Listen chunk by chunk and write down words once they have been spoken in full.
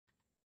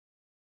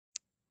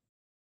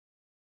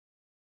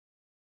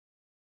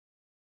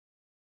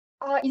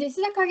이제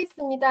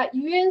시작하겠습니다.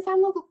 유엔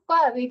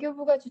사무국과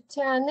외교부가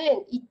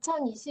주최하는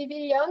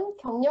 2021년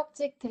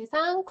경력직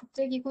대상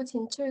국제기구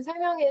진출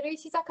설명회를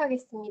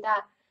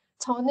시작하겠습니다.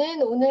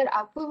 저는 오늘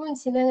앞부분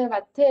진행을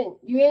맡은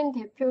유엔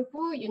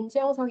대표부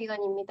윤지영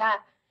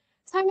서기관입니다.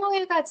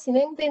 설명회가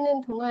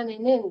진행되는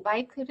동안에는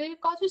마이크를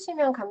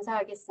꺼주시면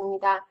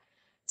감사하겠습니다.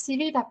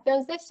 질의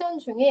답변 세션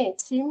중에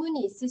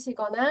질문이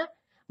있으시거나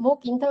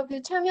목 인터뷰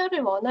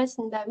참여를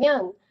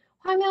원하신다면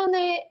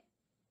화면에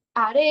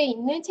아래에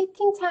있는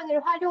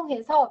채팅창을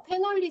활용해서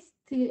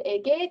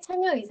패널리스트에게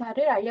참여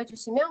의사를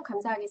알려주시면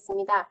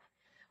감사하겠습니다.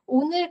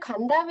 오늘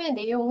간담회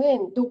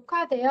내용은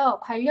녹화되어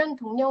관련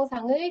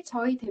동영상을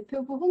저희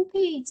대표부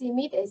홈페이지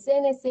및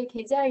SNS에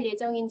게재할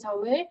예정인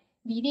점을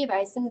미리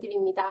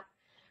말씀드립니다.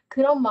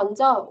 그럼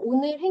먼저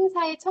오늘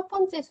행사의 첫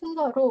번째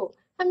순서로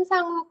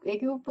함상욱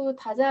외교부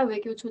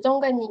다자외교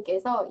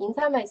조정관님께서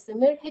인사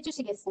말씀을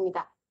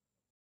해주시겠습니다.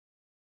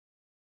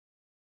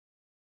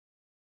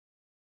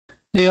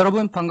 네,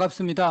 여러분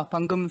반갑습니다.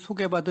 방금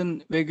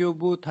소개받은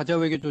외교부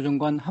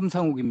다자외교조정관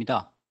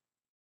함상욱입니다.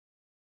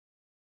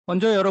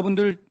 먼저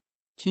여러분들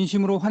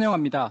진심으로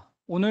환영합니다.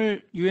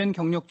 오늘 유엔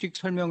경력직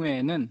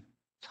설명회에는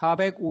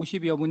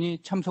 450여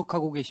분이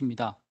참석하고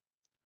계십니다.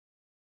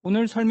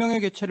 오늘 설명회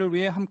개최를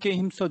위해 함께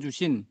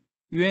힘써주신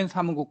유엔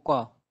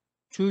사무국과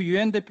주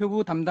유엔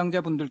대표부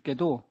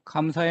담당자분들께도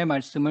감사의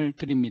말씀을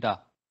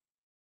드립니다.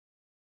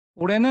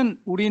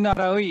 올해는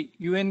우리나라의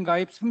유엔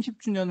가입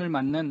 30주년을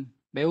맞는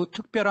매우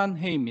특별한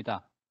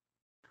해입니다.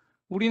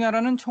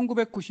 우리나라는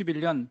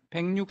 1991년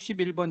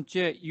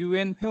 161번째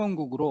유엔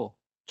회원국으로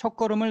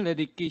첫걸음을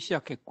내딛기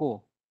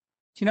시작했고,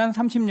 지난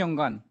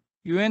 30년간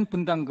유엔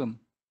분담금,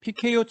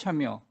 PKO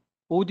참여,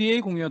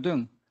 ODA 공여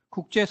등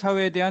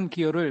국제사회에 대한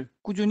기여를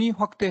꾸준히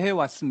확대해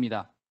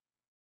왔습니다.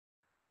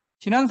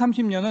 지난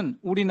 30년은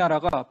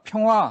우리나라가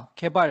평화,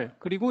 개발,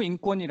 그리고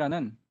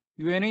인권이라는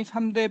유엔의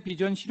 3대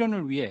비전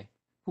실현을 위해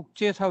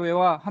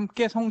국제사회와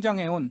함께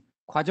성장해온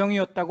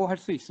과정이었다고 할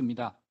수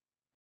있습니다.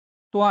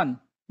 또한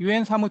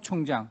유엔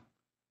사무총장,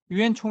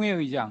 유엔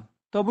총회의장,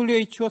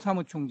 WHO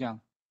사무총장,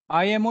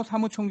 IMO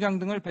사무총장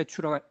등을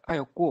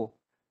배출하였고,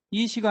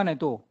 이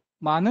시간에도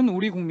많은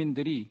우리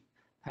국민들이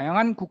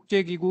다양한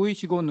국제기구의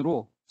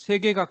직원으로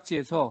세계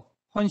각지에서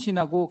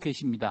헌신하고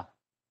계십니다.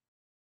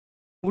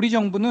 우리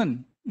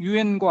정부는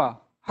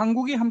유엔과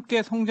한국이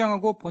함께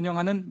성장하고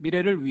번영하는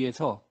미래를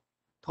위해서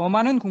더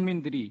많은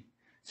국민들이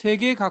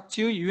세계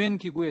각지의 유엔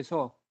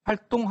기구에서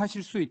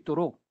활동하실 수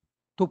있도록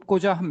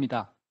돕고자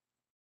합니다.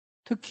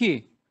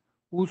 특히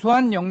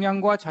우수한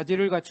역량과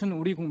자질을 갖춘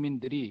우리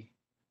국민들이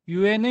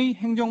유엔의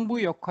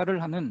행정부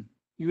역할을 하는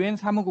유엔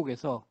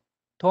사무국에서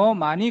더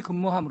많이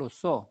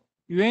근무함으로써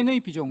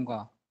유엔의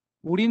비전과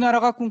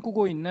우리나라가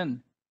꿈꾸고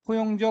있는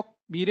포용적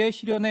미래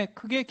실현에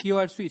크게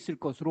기여할 수 있을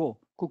것으로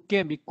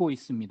굳게 믿고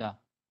있습니다.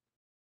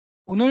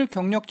 오늘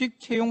경력직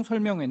채용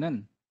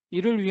설명회는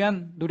이를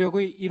위한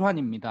노력의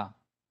일환입니다.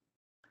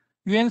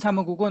 유엔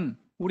사무국은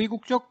우리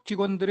국적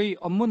직원들의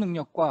업무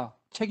능력과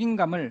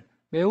책임감을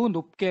매우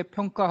높게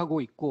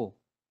평가하고 있고,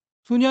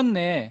 수년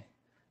내에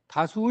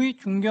다수의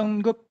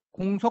중견급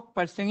공석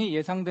발생이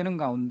예상되는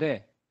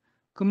가운데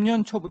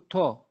금년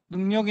초부터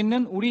능력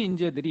있는 우리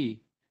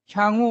인재들이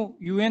향후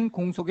유엔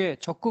공석에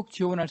적극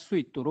지원할 수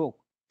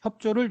있도록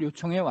협조를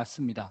요청해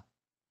왔습니다.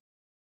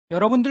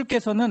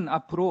 여러분들께서는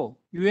앞으로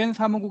유엔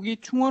사무국이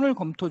충원을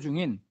검토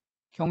중인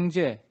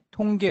경제,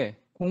 통계,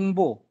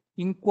 공보,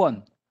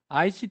 인권,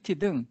 ICT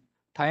등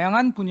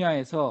다양한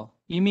분야에서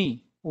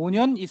이미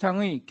 5년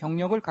이상의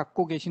경력을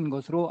갖고 계신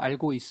것으로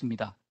알고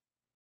있습니다.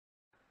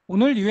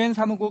 오늘 유엔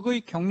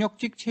사무국의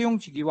경력직 채용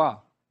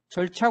직위와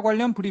절차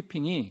관련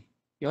브리핑이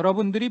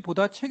여러분들이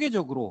보다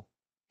체계적으로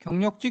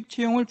경력직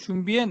채용을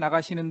준비해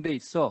나가시는 데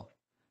있어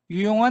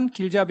유용한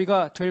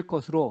길잡이가 될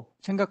것으로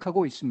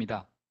생각하고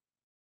있습니다.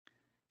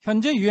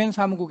 현재 유엔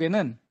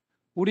사무국에는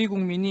우리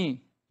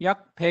국민이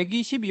약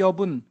 120여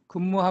분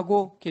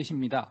근무하고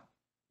계십니다.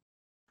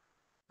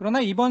 그러나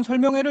이번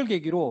설명회를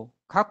계기로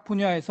각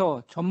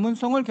분야에서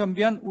전문성을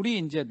겸비한 우리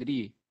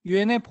인재들이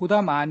유엔에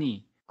보다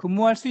많이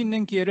근무할 수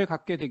있는 기회를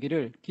갖게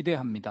되기를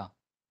기대합니다.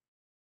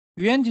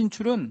 유엔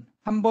진출은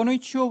한 번의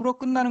취업으로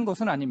끝나는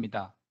것은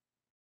아닙니다.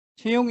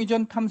 채용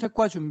이전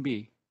탐색과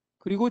준비,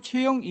 그리고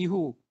채용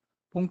이후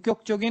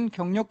본격적인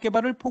경력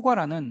개발을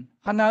포괄하는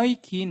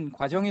하나의 긴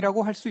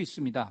과정이라고 할 수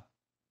있습니다.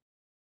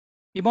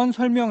 이번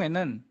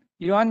설명회는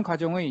이러한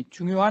과정의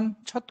중요한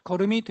첫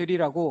걸음이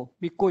되리라고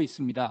믿고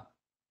있습니다.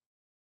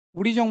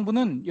 우리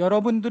정부는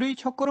여러분들의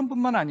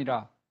첫걸음뿐만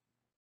아니라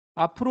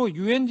앞으로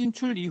유엔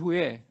진출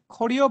이후에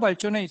커리어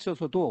발전에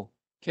있어서도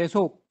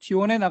계속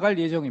지원해 나갈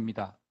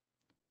예정입니다.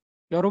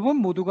 여러분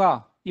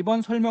모두가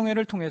이번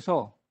설명회를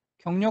통해서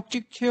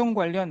경력직 채용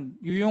관련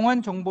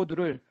유용한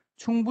정보들을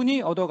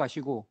충분히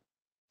얻어가시고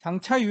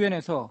장차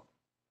유엔에서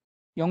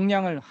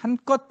역량을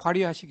한껏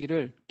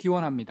발휘하시기를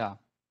기원합니다.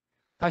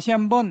 다시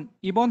한번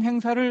이번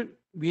행사를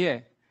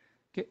위해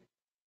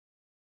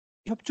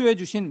협조해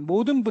주신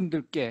모든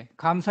분들께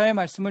감사의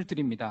말씀을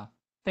드립니다.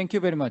 Thank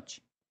you very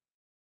much.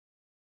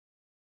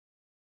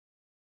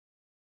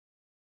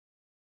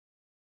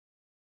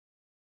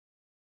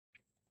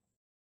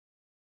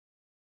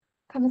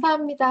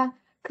 감사합니다.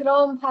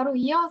 그럼 바로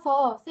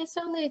이어서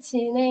세션을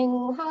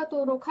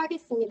진행하도록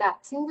하겠습니다.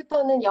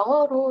 지금부터는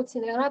영어로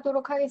진행을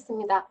하도록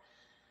하겠습니다.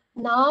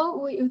 Now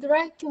we would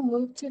like to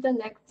move to the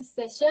next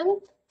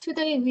session.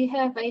 Today we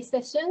have 8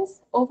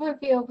 sessions: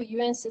 overview of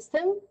UN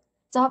system,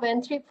 job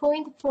entry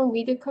point for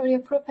mid-career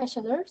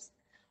professionals,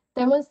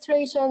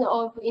 demonstration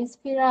of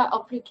Inspira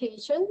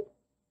application,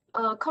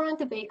 current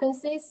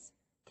vacancies,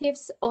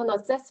 tips on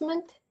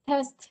assessment,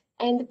 test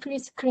and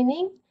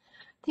pre-screening,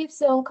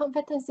 tips on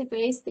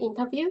competency-based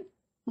interview,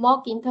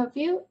 mock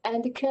interview,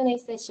 and Q&A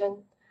session.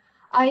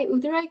 I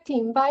would like to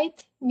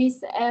invite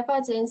Ms.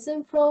 Eva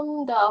Jensen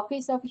from the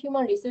Office of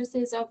Human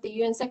Resources of the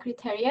UN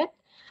Secretariat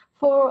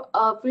for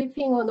a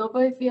briefing on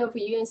overview of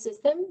UN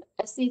system,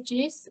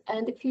 SCGs,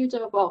 and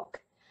future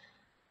work.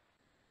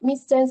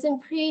 Ms. Jensen,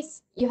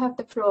 please, you have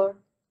the floor.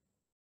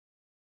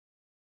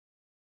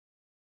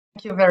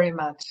 Thank you very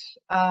much.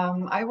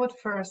 I would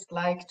first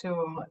like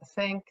to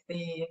thank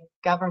the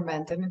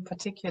government, and in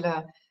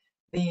particular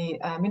the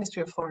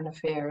Ministry of Foreign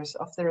Affairs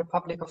of the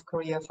Republic of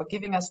Korea, for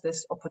giving us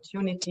this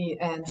opportunity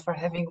and for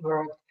having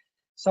worked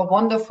so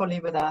wonderfully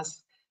with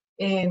us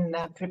in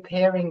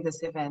preparing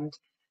this event.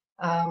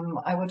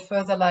 I would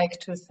further like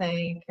to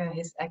thank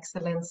His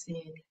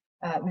Excellency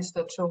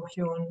Mr. Cho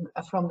Hyun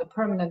from the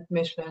Permanent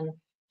Mission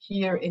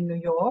here in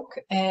New York,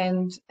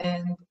 and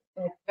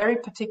a very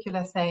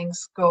particular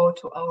thanks go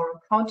to our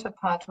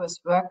counterpart who has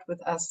worked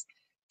with us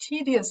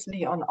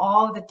tediously on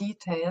all the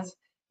details,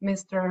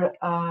 Mr.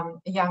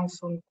 Yang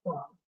Sun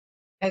Kwon.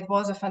 It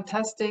was a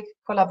fantastic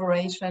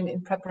collaboration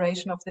in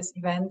preparation of this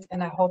event,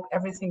 and I hope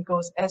everything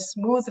goes as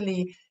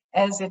smoothly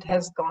as it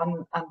has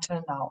gone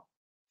until now.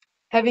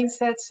 Having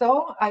said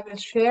so, I will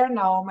share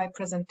now my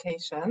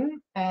presentation,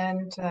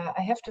 and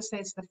I have to say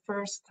it's the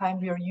first time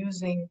we are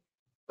using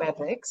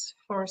WebEx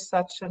for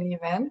such an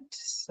event,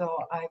 so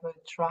I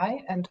will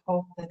try and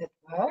hope that it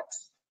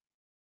works.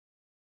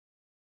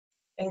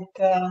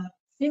 It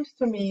seems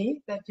to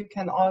me that you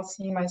can all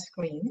see my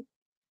screen,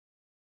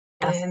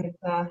 and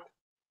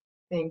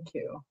thank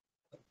you.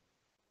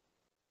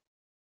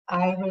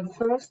 I will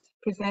first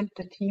present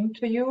the team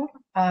to you,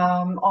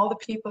 all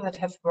the people that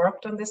have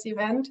worked on this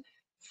event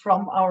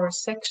from our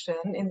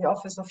section in the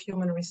Office of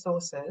Human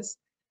Resources.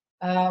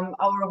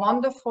 Our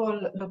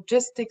wonderful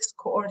logistics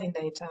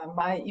coordinator,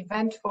 my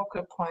event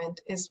focal point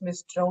is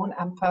Ms. Joan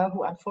Amper,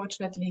 who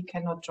unfortunately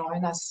cannot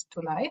join us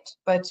tonight,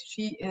 but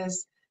she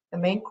is the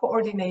main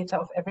coordinator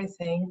of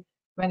everything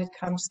when it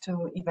comes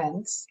to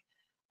events.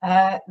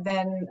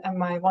 Then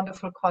my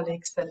wonderful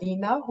colleague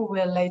Salina, who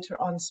will later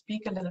on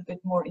speak a little bit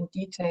more in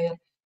detail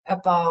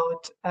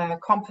about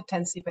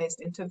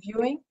competency-based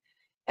interviewing.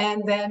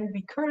 And then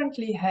we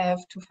currently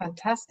have 2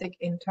 fantastic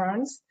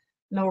interns,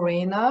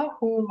 Lorena,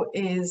 who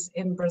is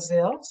in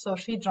Brazil, so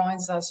she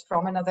joins us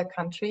from another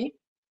country,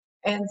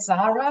 and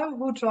Zara,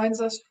 who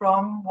joins us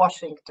from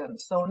Washington.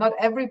 So not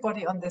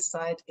everybody on this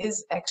side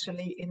is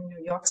actually in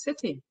New York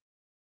City.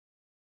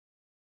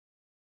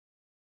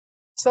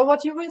 So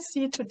what you will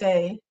see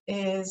today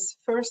is,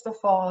 first of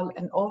all,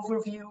 an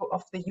overview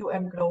of the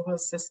UN global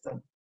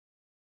system,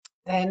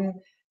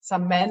 then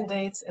some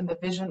mandates and the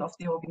vision of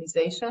the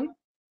organization.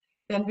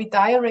 Then we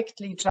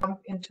directly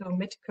jump into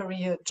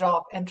mid-career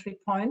job entry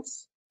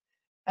points.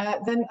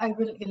 Then I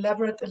will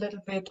elaborate a little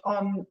bit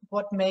on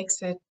what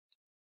makes it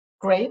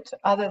great,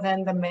 other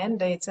than the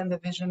mandates and the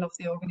vision of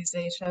the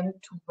organization,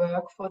 to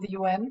work for the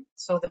UN,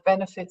 so the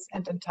benefits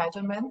and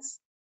entitlements.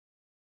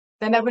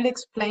 Then I will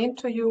explain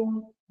to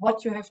you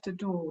what you have to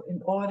do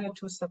in order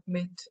to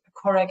submit a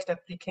correct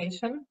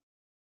application.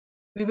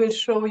 We will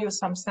show you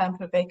some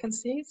sample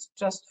vacancies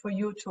just for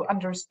you to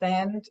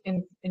understand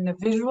in a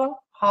visual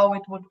how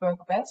it would work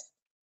best.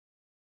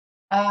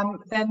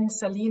 Then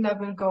Salina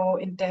will go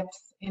in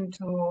depth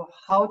into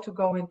how to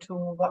go into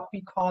what we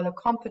call a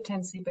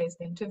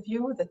competency-based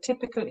interview, the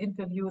typical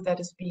interview that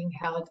is being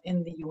held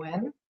in the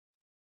UN.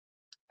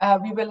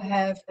 We will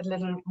have a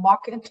little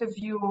mock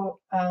interview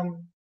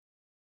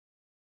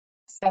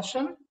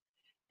session,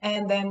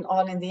 and then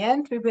all in the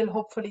end, we will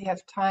hopefully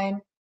have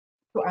time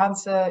to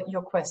answer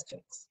your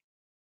questions.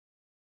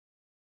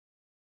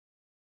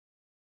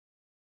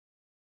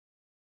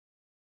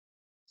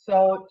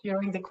 So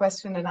during the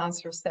question and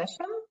answer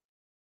session,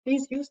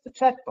 please use the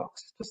chat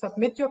box to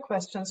submit your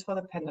questions for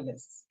the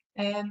panelists.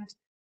 And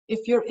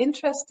if you're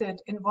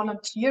interested in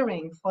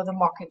volunteering for the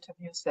mock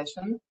interview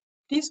session,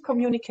 please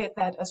communicate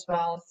that as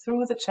well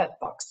through the chat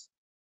box.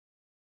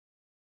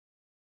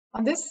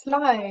 On this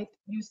slide,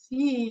 you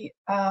see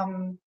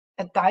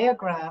a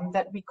diagram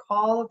that we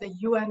call the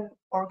UN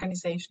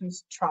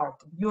organizations chart,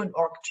 UN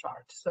org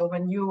chart. So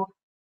when you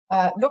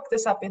look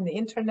this up in the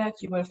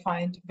internet, you will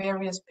find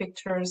various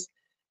pictures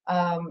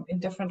in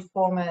different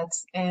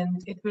formats,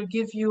 and it will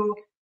give you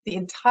the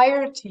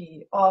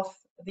entirety of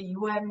the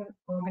UN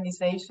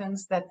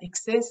organizations that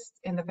exist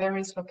in the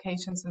various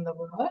locations in the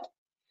world.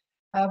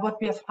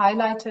 What we have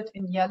highlighted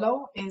in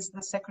yellow is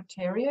the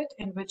Secretariat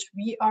in which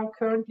we are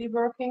currently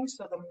working,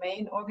 so the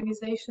main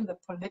organization, the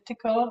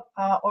political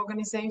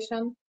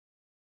organization,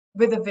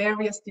 with the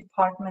various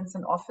departments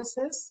and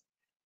offices.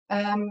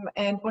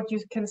 And what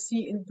you can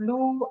see in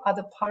blue are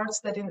the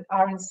parts that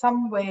are in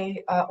some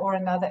way or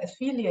another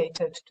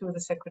affiliated to the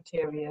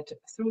Secretariat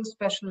through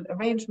special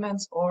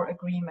arrangements or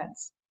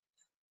agreements.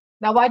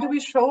 Now, why do we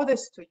show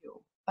this to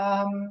you?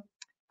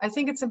 I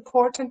think it's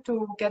important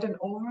to get an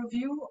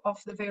overview of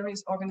the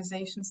various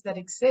organizations that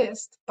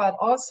exist, but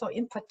also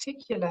in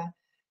particular,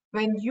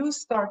 when you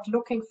start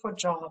looking for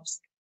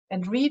jobs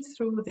and read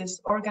through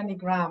this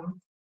organigram,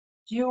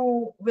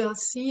 you will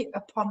see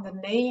upon the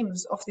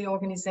names of the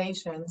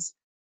organizations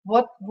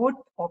what would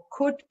or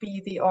could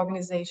be the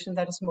organization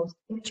that is most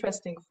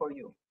interesting for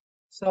you.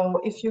 So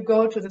if you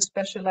go to the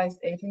specialized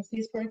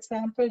agencies, for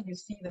example, you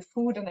see the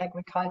Food and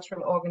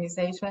Agricultural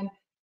Organization,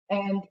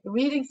 and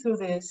reading through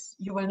this,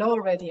 you will know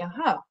already,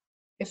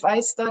 if I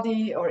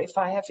study or if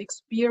I have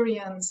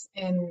experience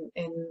in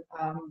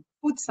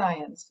food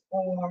science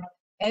or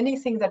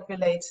anything that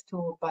relates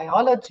to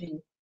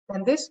biology,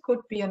 then this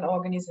could be an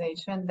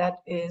organization that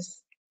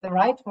is the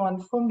right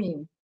one for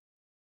me.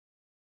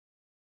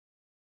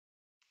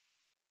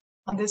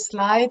 On this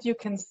slide, you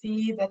can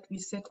see that we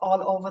sit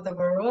all over the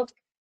world.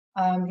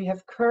 We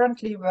have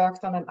currently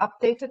worked on an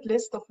updated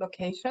list of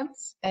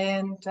locations,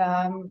 and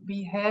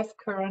we have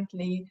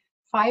currently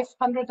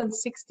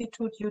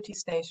 562 duty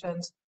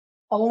stations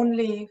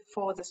only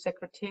for the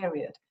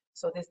Secretariat.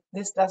 So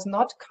this does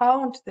not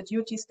count the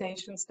duty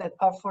stations that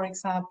are, for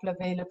example,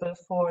 available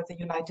for the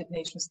United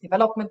Nations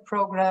Development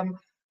Program,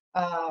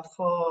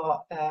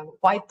 for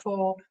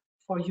WIPO,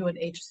 for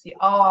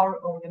UNHCR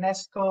or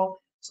UNESCO.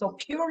 So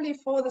purely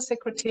for the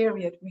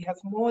Secretariat, we have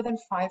more than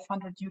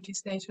 500 duty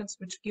stations,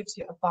 which gives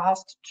you a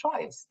vast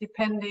choice,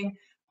 depending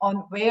on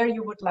where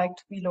you would like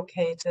to be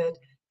located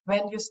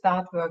when you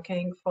start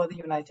working for the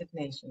United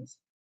Nations.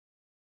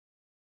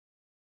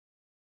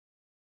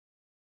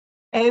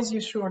 As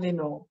you surely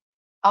know,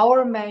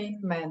 our main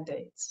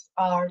mandates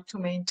are to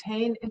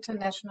maintain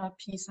international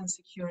peace and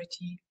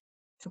security,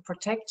 to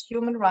protect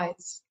human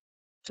rights,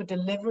 to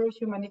deliver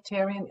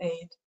humanitarian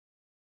aid,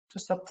 to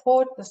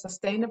support the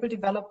sustainable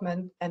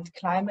development and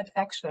climate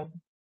action,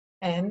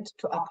 and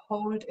to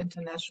uphold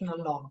international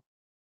law.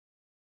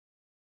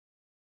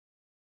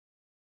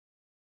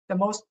 The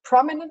most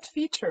prominent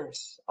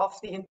features of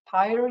the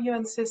entire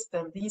UN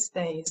system these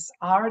days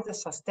are the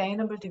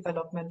Sustainable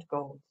Development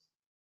Goals.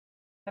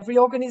 Every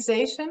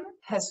organization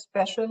has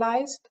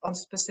specialized on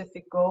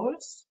specific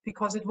goals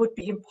because it would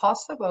be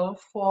impossible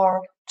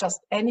for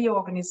just any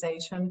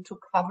organization to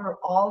cover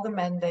all the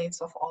mandates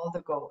of all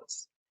the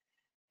goals.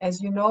 As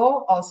you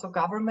know, also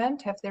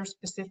government have their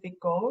specific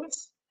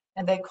goals,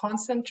 and they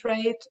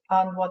concentrate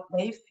on what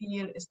they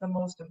feel is the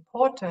most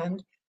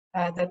important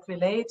that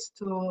relates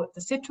to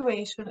the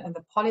situation and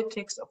the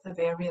politics of the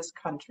various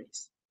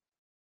countries.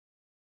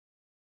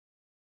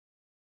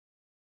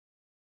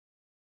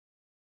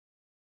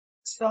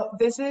 So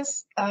this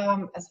is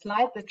a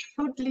slide that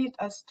should lead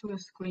us to a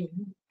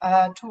screen,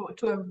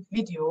 to a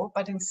video,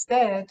 but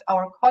instead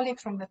our colleague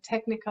from the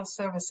technical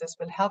services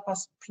will help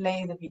us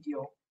play the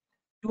video.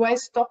 Do I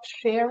stop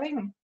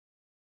sharing?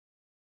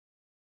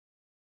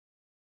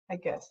 I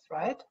guess,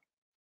 right?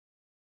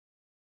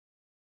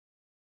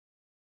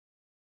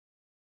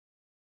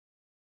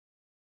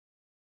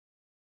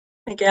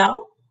 Miguel,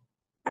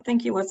 I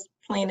think you was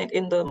playing it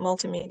in the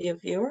multimedia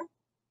viewer.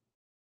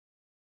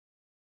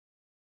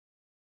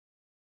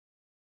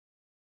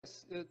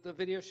 The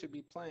video should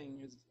be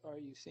playing. Are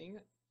you seeing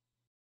it?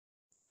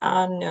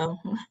 No.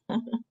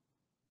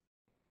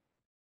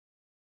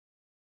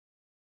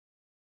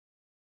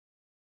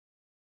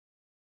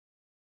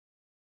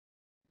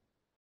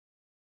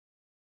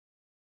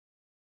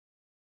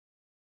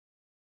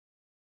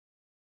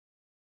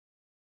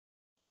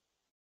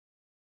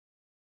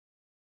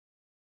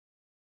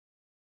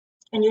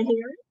 Can you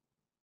hear it?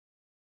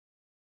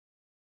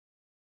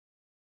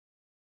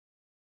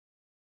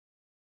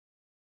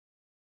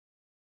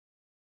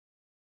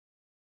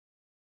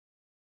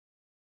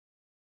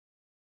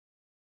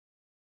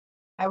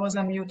 I was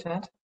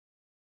unmuted.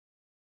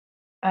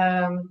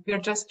 We're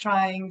just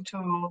trying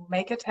to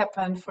make it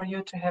happen for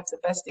you to have the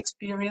best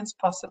experience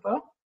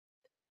possible.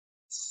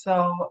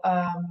 So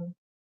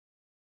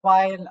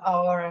while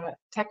our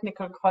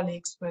technical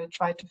colleagues will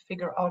try to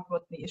figure out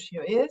what the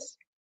issue is,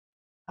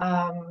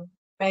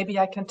 maybe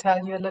I can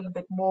tell you a little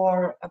bit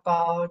more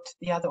about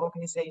the other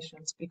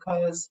organizations,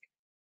 because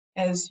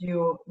as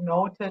you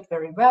noted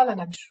very well,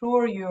 and I'm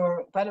sure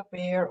you're well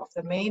aware of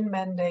the main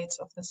mandates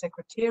of the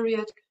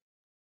Secretariat,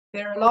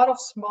 there are a lot of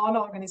small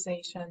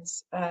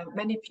organizations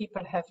many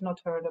people have not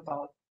heard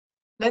about.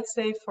 Let's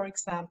say, for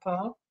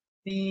example,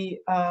 the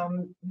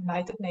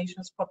United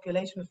Nations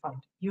Population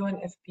Fund,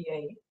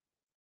 UNFPA,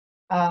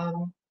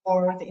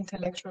 or the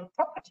Intellectual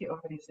Property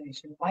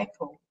Organization,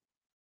 WIPO.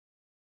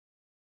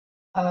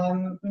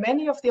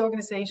 Many of the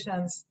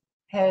organizations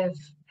have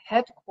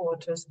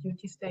headquarters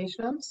duty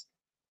stations,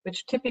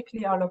 which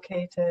typically are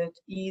located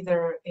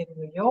either in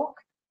New York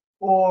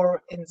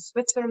or in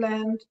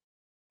Switzerland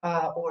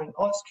or in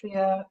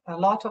Austria. A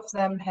lot of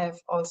them have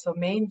also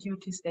main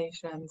duty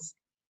stations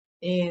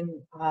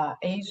in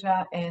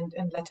Asia and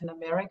in Latin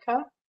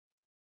America.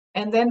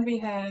 And then we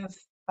have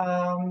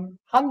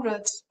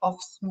hundreds of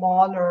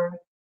smaller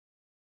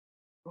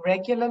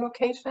regular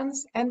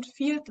locations and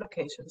field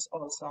locations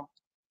also,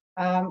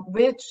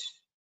 which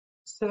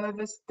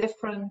service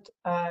different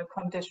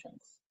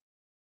conditions.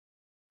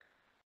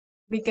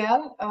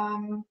 Miguel,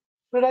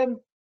 will I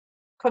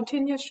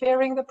continue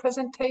sharing the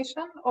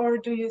presentation, or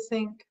do you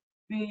think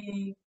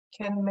we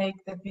can make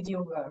the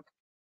video work?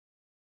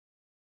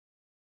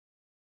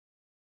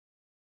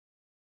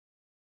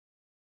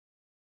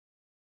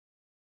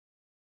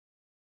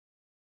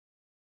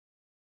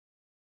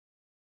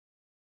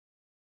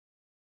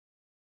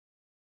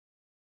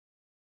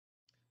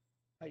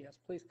 Yes,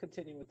 please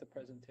continue with the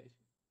presentation.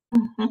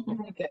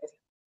 Very good.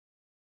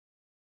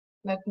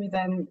 Let me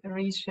then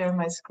reshare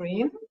my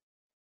screen.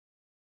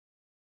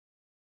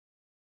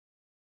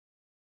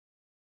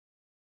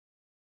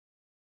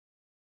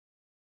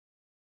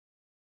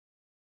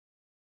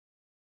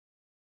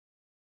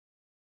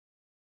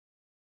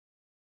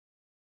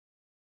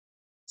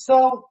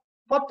 So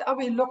what are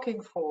we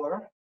looking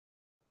for?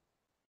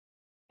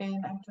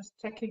 And I'm just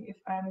checking if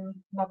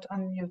I'm not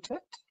unmuted.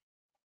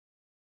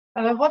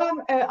 What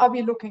are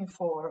we looking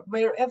for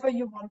wherever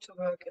you want to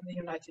work in the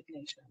United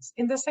Nations,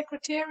 in the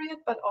Secretariat,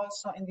 but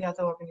also in the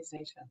other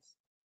organizations?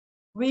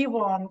 We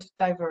want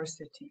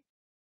diversity.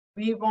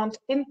 We want,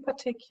 in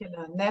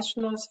particular,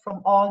 nationals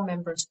from all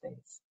member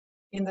states.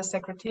 In the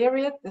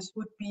Secretariat, this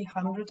would be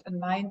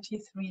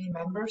 193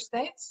 member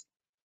states,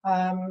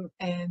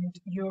 and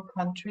your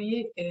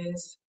country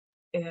is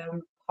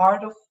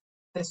part of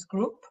this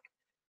group.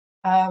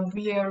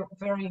 We are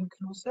very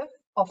inclusive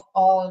of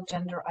all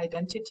gender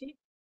identity.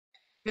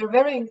 We're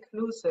very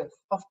inclusive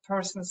of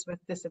persons with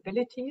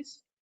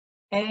disabilities,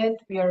 and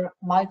we are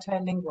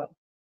multilingual.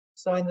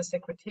 So in the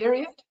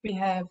Secretariat, we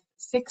have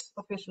 6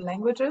 official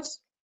languages.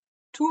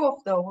 2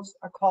 of those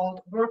are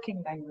called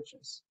working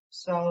languages.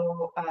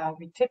 So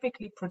we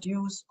typically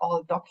produce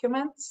all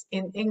documents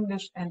in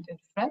English and in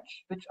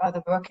French, which are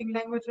the working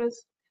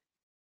languages,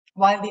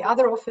 while the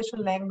other official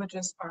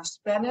languages are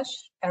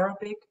Spanish,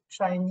 Arabic,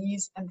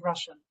 Chinese, and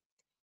Russian.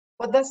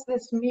 What does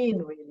this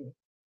mean, really?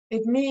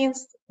 It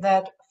means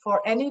that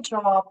for any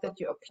job that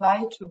you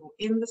apply to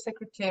in the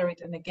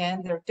Secretariat, and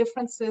again, there are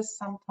differences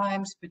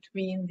sometimes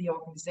between the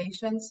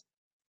organizations,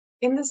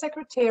 in the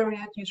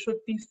Secretariat, you should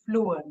be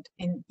fluent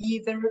in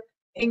either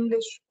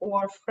English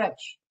or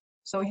French.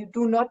 So you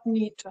do not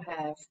need to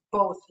have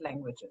both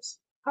languages.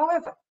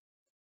 However,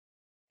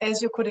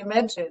 as you could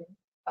imagine,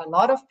 a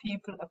lot of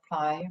people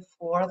apply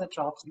for the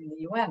jobs in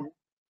the UN.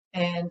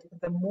 And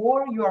the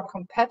more you are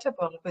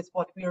compatible with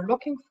what we are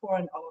looking for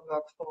in our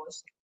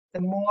workforce, the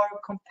more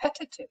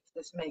competitive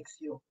this makes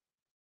you.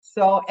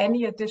 So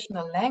any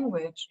additional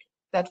language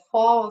that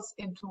falls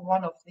into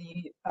one of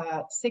the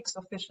 6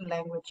 official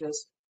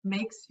languages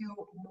makes you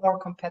more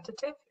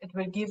competitive. It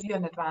will give you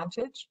an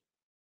advantage.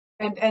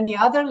 And any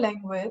other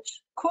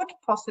language could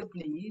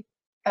possibly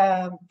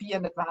be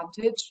an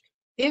advantage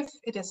if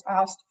it is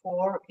asked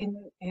for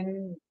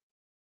in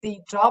the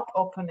job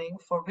opening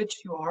for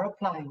which you are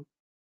applying.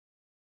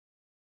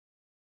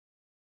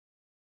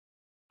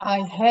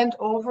 I hand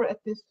over at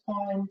this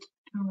point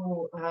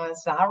to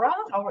Zara,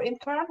 our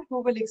intern,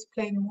 who will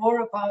explain more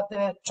about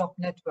the job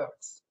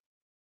networks.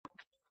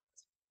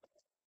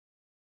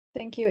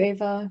 Thank you,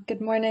 Eva.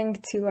 Good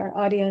morning to our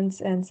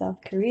audience in South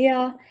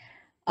Korea.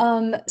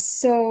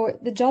 So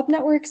the job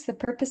networks, the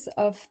purpose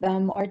of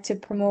them are to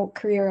promote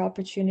career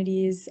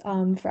opportunities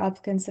for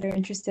applicants that are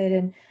interested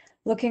in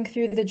looking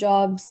through the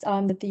jobs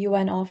that the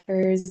UN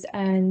offers.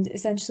 And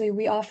essentially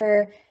we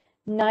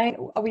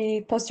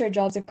post our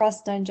jobs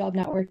across 9 job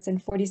networks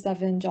and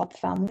 47 job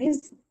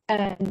families.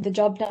 And the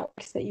job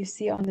networks that you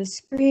see on the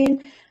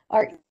screen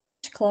are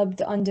each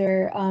clubbed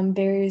under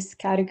various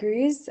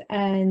categories,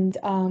 and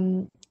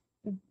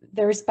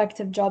the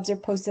respective jobs are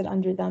posted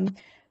under them.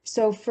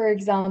 So for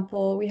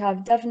example, we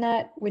have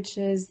DevNet, which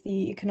is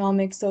the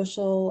Economic,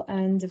 Social,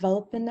 and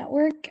Development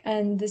Network,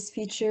 and this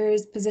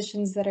features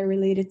positions that are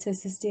related to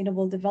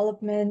sustainable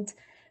development,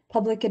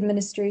 public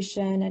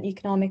administration, and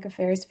economic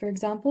affairs, for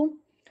example.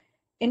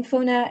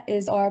 InfoNet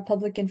is our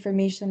public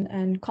information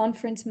and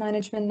conference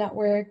management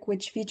network,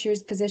 which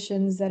features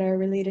positions that are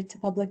related to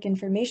public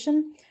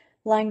information,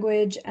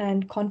 language,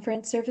 and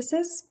conference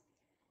services.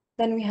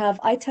 Then we have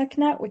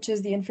iTechNet, which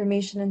is the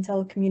Information and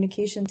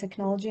Telecommunication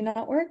Technology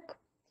Network.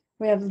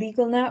 We have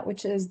LegalNet,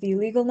 which is the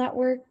legal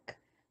network.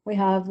 We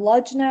have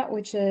LodgeNet,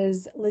 which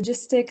is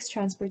logistics,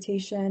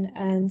 transportation,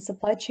 and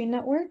supply chain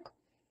network.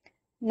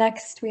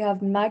 Next, we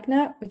have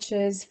Magnet, which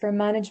is for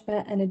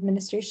management and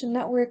administration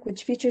network,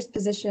 which features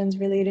positions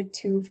related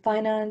to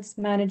finance,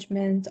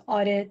 management,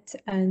 audit,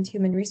 and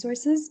human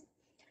resources.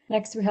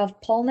 Next, we have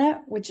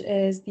PolNet, which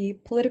is the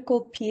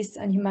Political, Peace,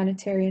 and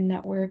Humanitarian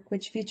Network,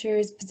 which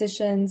features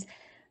positions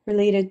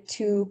related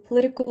to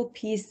political,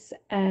 peace,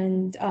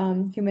 and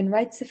human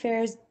rights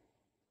affairs.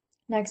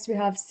 Next, we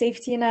have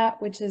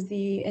SafetyNet, which is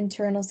the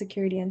Internal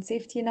Security and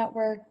Safety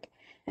Network.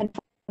 And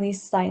finally,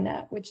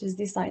 SciNet, which is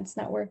the Science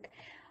Network.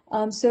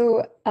 As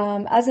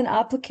an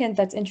applicant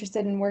that's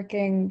interested in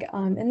working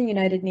in the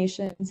United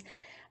Nations,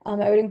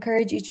 I would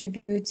encourage each of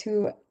you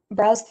to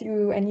browse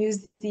through and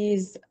use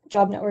these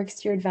job networks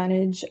to your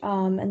advantage,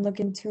 and look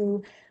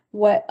into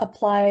what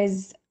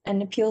applies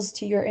and appeals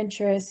to your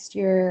interest,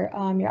 your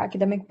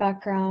academic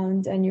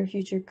background, and your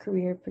future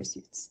career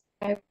pursuits.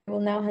 I will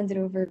now hand it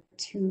over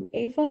to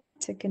Ava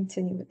to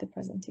continue with the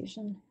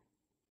presentation.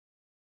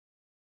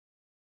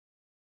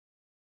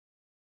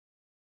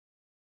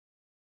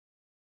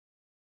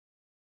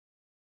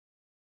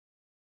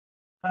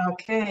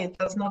 Okay, it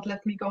does not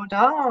let me go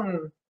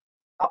down.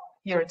 Oh,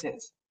 here it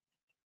is.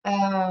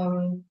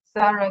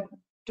 Sarah,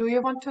 do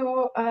you want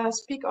to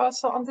speak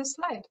also on this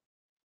slide?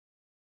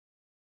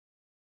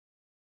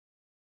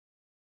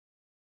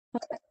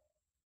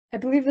 I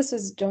believe this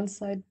is Joan's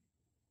slide.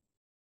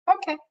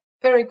 Okay,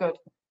 very good.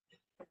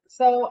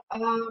 So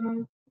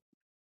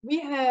we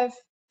have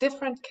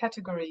different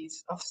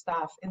categories of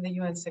staff in the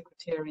UN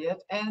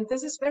Secretariat, and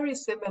this is very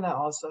similar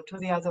also to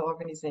the other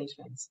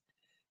organizations.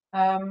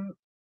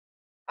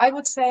 I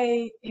would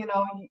say, you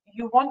know,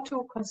 you want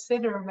to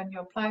consider when you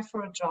apply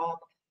for a job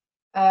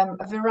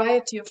a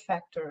variety of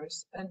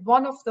factors. And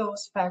one of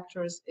those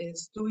factors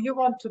is, do you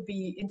want to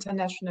be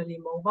internationally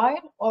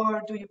mobile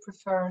or do you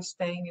prefer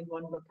staying in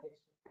one location?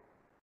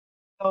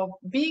 So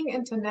being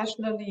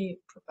internationally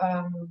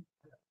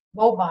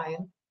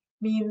mobile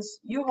means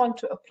you want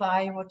to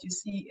apply what you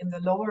see in the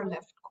lower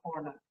left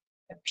corner,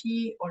 a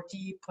P or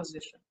D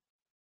position.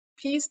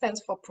 P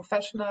stands for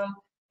professional,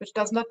 which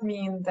does not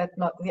mean that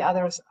the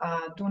others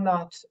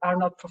are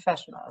not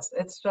professionals.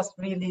 It's just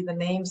really the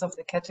names of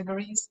the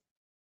categories.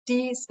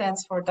 D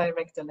stands for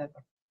director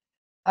level.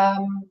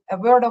 A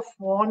word of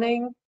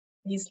warning,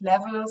 these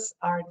levels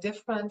are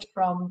different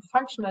from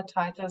functional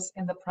titles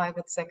in the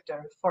private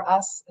sector. For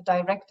us, a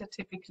director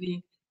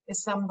typically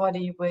is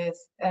somebody with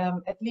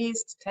at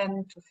least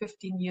 10 to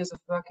 15 years of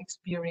work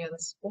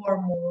experience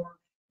or more.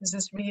 This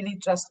is really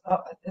just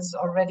is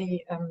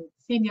already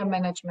senior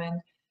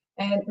management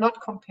and not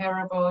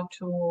comparable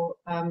to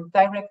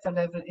director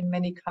level in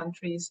many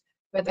countries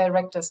where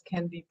directors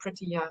can be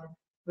pretty young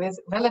with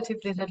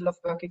relatively little of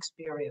work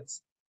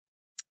experience.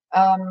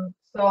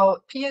 So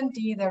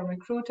P&D, they're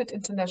recruited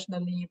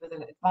internationally with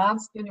an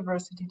advanced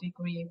university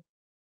degree,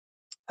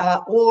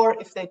 or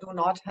if they do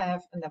not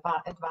have an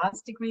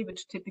advanced degree,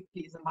 which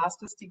typically is a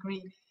master's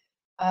degree,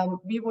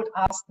 we would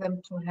ask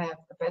them to have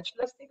a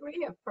bachelor's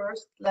degree, a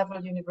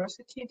first-level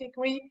university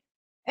degree,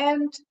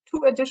 and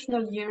 2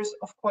 additional years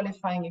of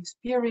qualifying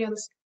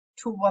experience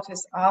to what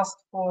is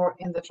asked for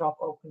in the job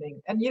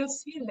opening. And you'll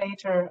see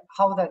later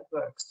how that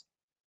works.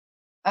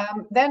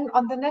 Then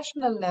on the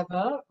national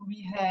level,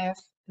 we have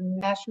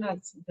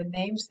the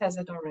name says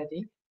it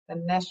already, the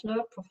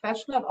national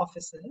professional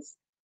offices.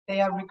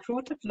 They are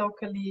recruited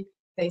locally,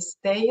 they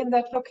stay in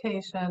that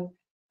location.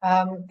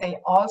 They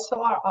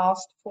also are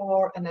asked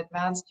for an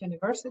advanced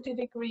university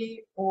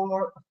degree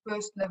or a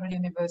first-level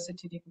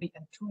university degree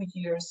and 2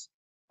 years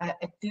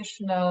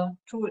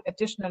two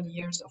additional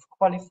years of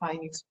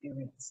qualifying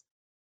experience.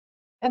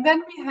 And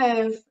then we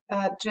have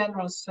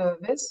general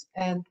service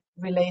and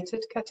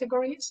related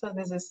categories. So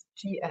this is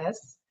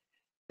GS.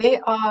 They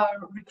are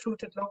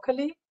recruited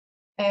locally,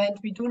 and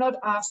we do not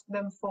ask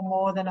them for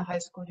more than a high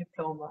school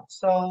diploma.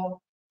 So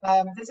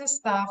this is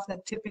staff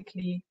that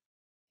typically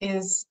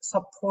is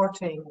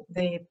supporting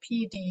the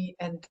PD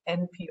and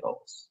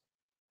NPOs.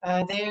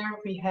 There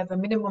we have a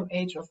minimum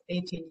age of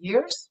 18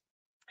 years.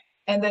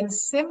 And then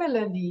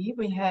similarly,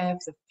 we have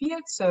the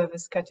field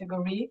service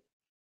category,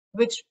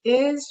 which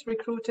is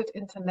recruited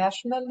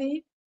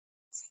internationally.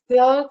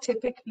 Still,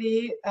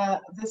 typically,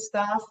 the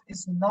staff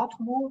is not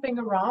moving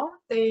around.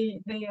 They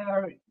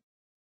are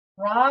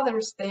rather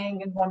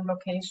staying in one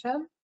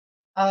location.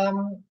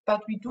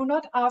 But we do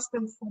not ask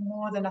them for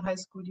more than a high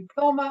school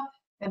diploma.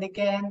 And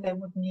again, they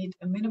would need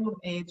a minimum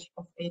age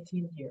of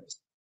 18 years.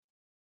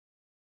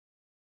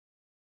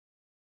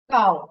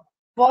 Now,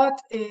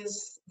 what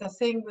is the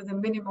thing with the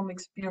minimum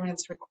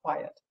experience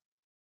required?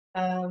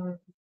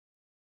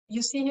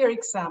 You see here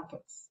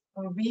examples.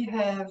 We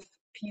have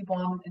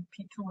P1 and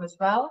P2 as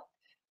well,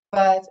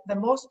 but the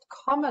most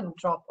common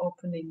job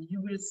opening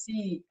you will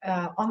see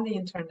on the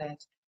internet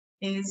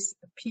is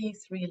a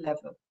P3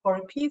 level. For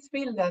a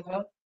P3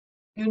 level,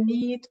 you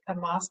need a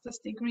master's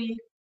degree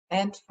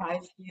and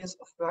 5 years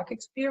of work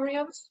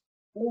experience,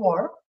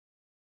 or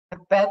a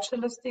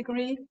bachelor's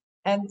degree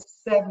and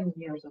 7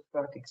 years of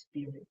work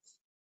experience.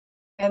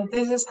 And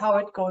this is how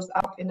it goes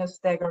up in a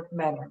staggered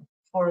manner.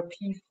 For a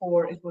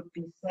P4, it would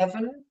be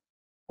 7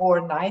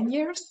 or 9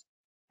 years,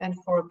 and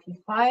for a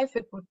P5,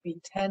 it would be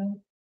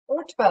 10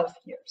 or 12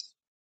 years.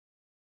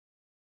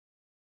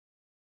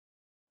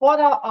 What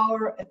are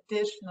our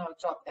additional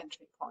job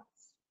entry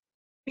points?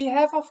 We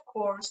have, of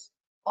course,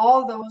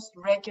 all those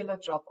regular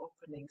job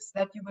openings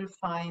that you will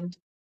find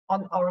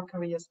on our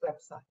careers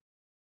website.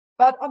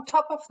 But on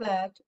top of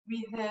that,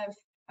 we have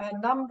a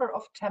number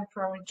of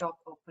temporary job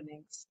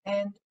openings.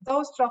 And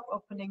those job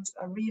openings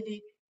are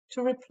really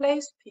to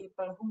replace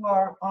people who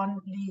are on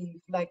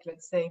leave, like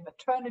let's say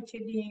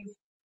maternity leave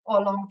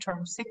or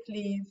long-term sick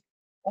leave,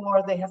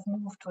 or they have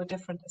moved to a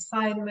different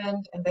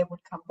assignment and they would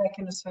come back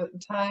in a certain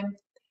time.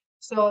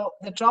 So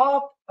the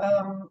job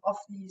of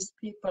these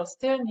people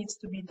still needs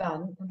to be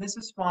done. And this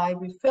is why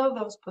we fill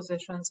those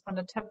positions on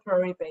a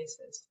temporary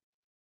basis.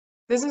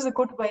 This is a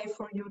good way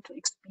for you to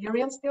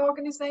experience the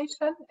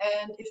organization.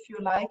 And if you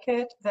like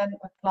it, then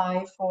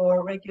apply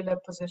for regular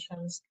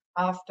positions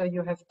after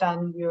you have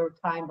done your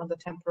time on the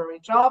temporary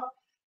job.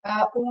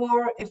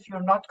 Or if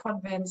you're not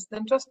convinced,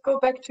 then just go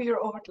back to your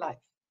old life.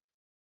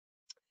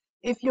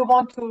 If you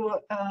want to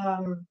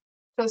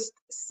just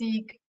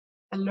seek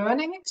a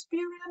learning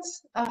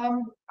experience,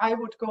 I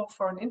would go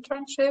for an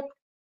internship.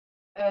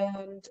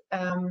 And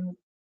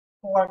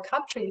for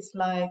countries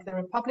like the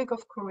Republic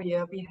of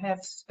Korea, we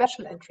have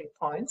special entry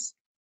points,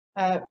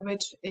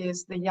 which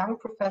is the Young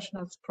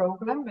Professionals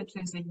Program, which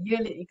is a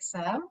yearly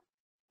exam.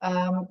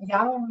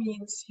 Young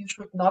means you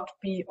should not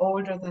be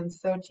older than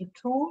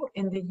 32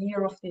 in the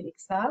year of the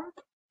exam.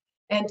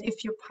 And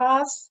if you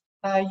pass,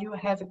 you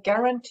have a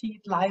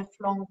guaranteed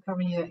lifelong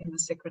career in the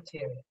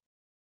Secretariat.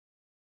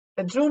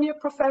 The Junior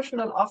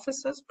Professional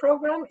Officers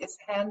Program is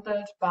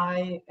handled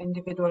by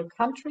individual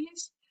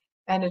countries,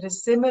 and it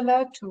is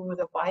similar to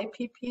the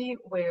YPP,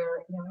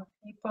 where young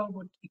people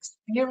would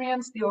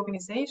experience the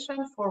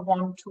organization for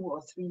 1, 2,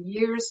 or 3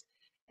 years,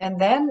 and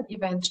then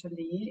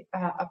eventually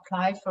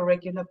apply for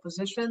regular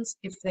positions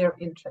if they're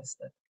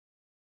interested.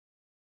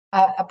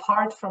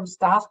 Apart from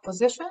staff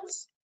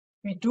positions,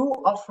 we do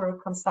offer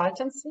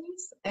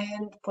consultancies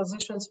and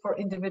positions for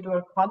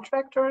individual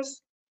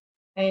contractors.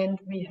 And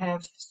we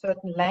have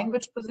certain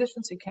language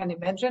positions. You can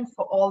imagine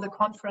for all the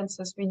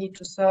conferences we need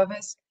to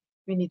service,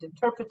 we need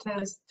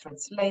interpreters,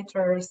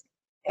 translators,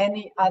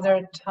 any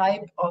other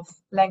type of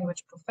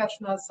language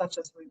professionals, such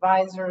as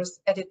revisers,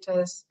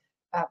 editors,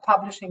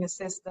 publishing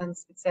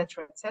assistants,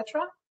 etc.,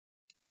 etc.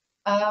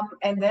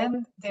 And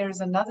then there's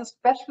another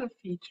special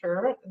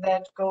feature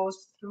that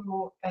goes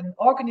through an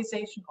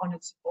organization on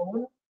its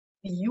own,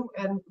 the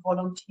UN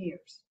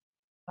Volunteers.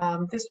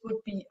 This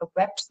would be a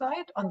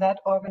website on that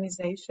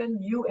organization,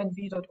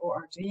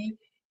 unv.org,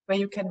 where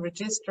you can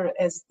register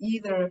as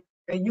either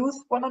a youth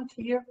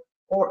volunteer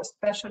or a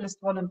specialist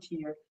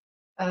volunteer.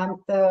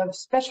 The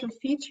special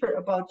feature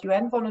about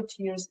UN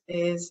volunteers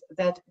is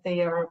that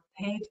they are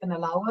paid an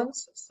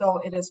allowance, so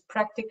it is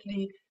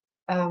practically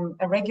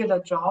a regular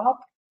job,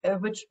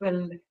 which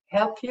will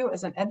help you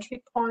as an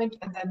entry point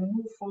and then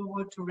move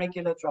forward to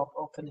regular job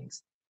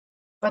openings.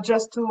 But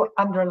just to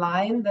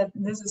underline that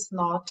this is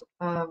not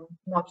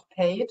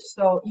paid.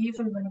 So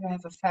even when you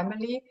have a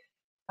family,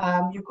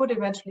 you could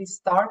eventually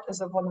start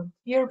as a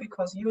volunteer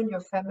because you and your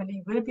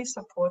family will be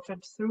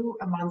supported through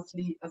a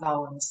monthly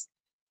allowance,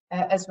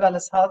 as well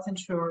as health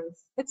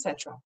insurance,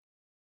 etc.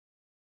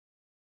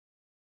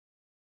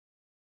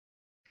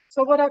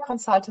 So what are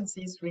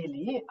consultancies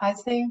really? I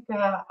think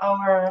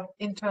our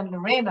intern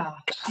Lorena,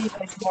 she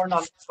has more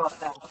knowledge about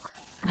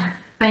that.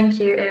 Thank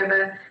you,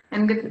 Eva,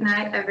 and good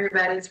night,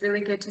 everybody. It's really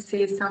good to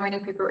see so many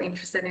people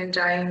interested in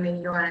joining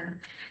the UN.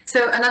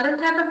 So another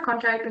type of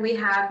contract we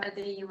have at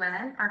the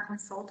UN are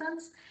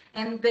consultants,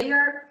 and they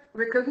are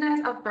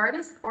recognized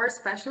authorities or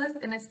specialists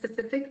in a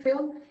specific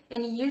field,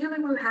 and usually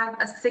will have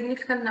a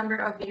significant number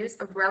of years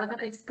of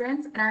relevant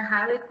experience and are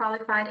highly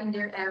qualified in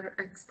their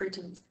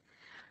expertise.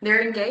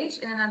 They're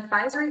engaged in an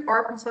advisory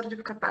or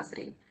consultative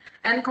capacity,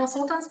 and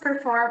consultants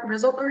perform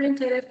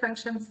result-oriented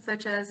functions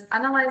such as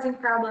analyzing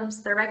problems,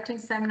 directing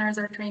seminars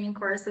or training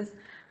courses,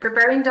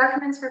 preparing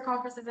documents for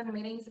conferences and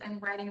meetings, and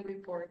writing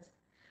reports.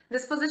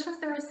 These positions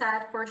are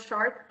set for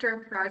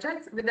short-term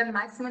projects with a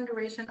maximum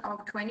duration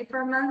of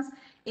 24 months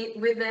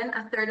within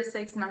a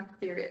 36-month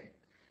period.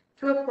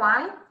 To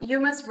apply,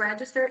 you must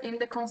register in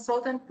the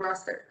consultant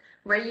roster,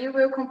 where you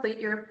will complete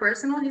your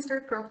personal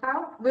history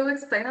profile. We'll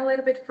explain a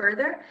little bit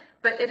further,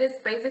 but it is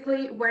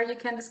basically where you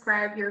can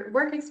describe your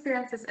work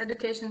experiences,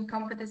 education,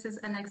 competences,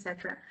 and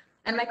etc.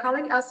 And my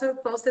colleague also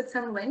posted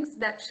some links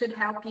that should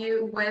help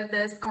you with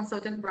this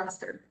consultant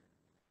roster.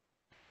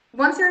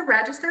 Once you're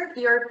registered,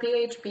 your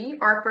PHP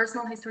or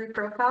personal history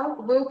profile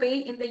will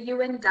be in the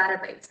UN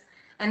database,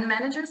 and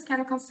managers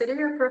can consider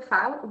your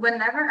profile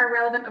whenever a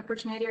relevant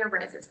opportunity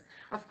arises.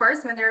 Of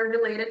course, when they're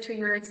related to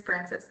your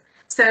experiences.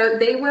 So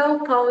they will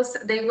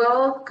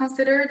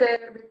consider the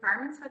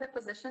requirements for the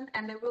position,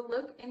 and they will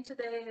look into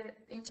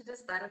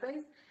this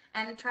database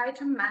and try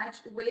to match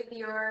with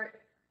your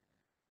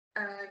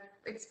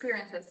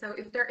experiences. So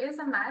if there is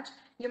a match,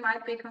 you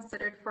might be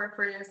considered for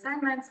further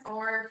assignments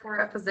or for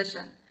a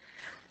position.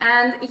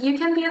 And you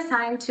can be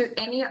assigned to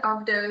any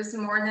of those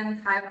more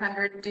than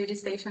 500 duty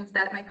stations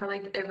that my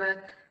colleague Eva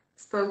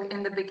spoke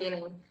in the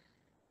beginning.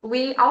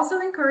 We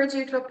also encourage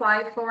you to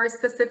apply for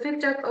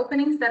specific job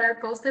openings that are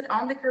posted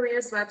on the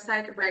careers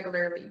website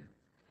regularly.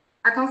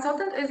 A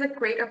consultant is a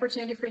great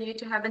opportunity for you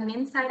to have an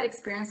inside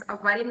experience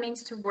of what it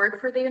means to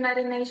work for the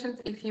United Nations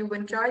if you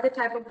enjoy the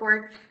type of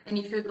work and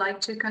if you'd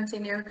like to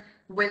continue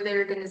with the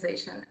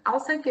organization.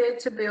 Also good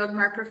to build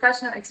more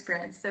professional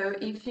experience. So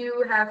if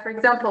you have, for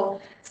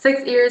example,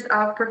 6 years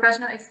of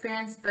professional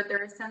experience, but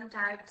there are some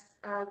types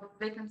of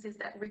vacancies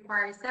that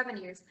require 7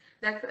 years,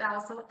 that could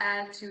also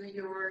add to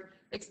your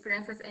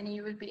experiences and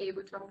you would be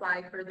able to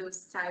apply for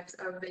those types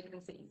of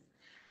vacancies.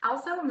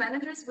 Also,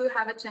 managers will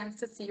have a chance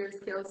to see your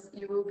skills.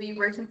 You will be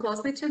working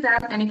closely to them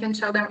and you can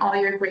show them all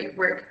your great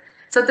work.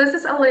 So this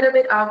is a little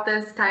bit of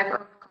this type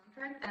of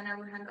contract, and I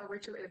will hand over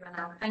to Eva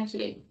now. Thank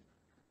you.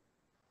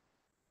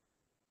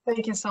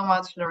 Thank you so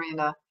much,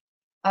 Lorena.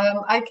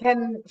 I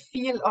can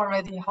feel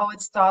already how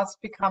it starts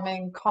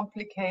becoming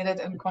complicated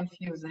and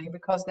confusing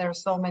because there are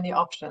so many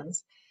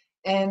options.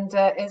 And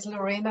as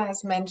Lorena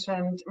has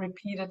mentioned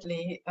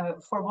repeatedly,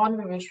 for one,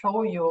 we will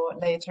show you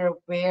later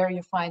where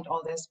you find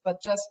all this,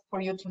 but just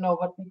for you to know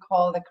what we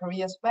call the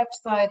careers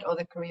website or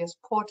the careers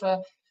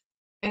portal,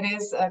 it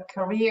is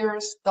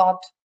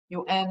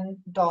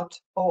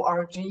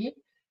careers.un.org,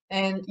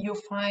 and you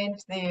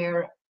find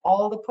there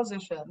all the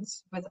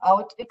positions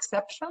without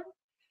exception.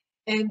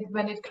 And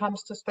when it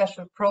comes to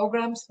special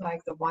programs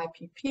like the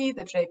YPP,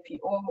 the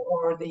JPO,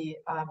 or the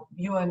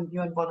UN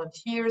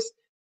volunteers,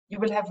 you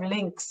will have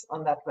links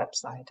on that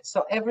website.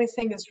 So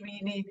everything is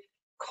really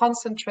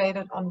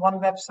concentrated on one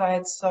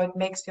website, so it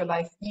makes your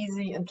life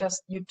easy, and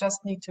you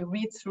just need to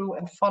read through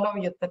and follow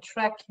the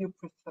track you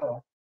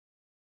prefer.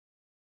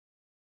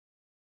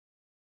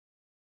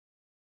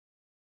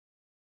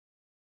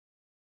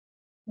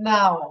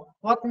 Now,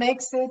 what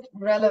makes it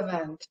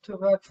relevant to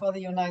work for the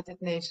United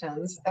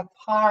Nations,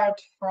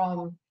 apart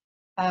from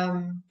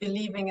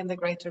believing in the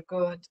greater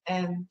good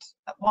and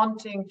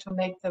wanting to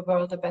make the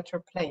world a better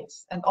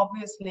place? And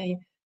obviously,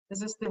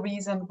 this is the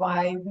reason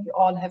why we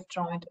all have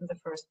joined in the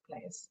first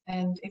place.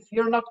 And if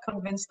you're not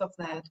convinced of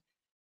that,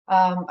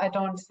 I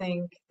don't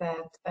think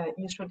that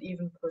you should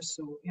even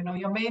pursue. You know,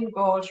 your main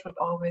goal should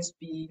always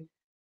be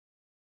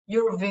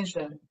your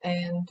vision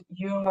and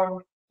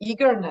your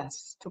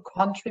eagerness to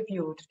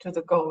contribute to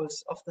the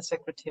goals of the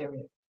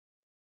Secretariat.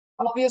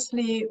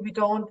 Obviously, we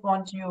don't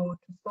want you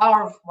to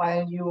starve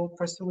while you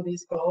pursue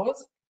these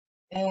goals.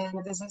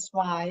 And this is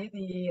why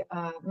the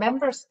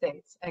member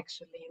states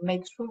actually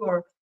make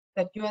sure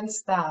that UN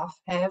staff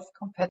have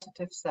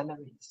competitive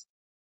salaries.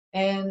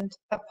 And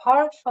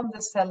apart from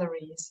the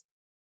salaries,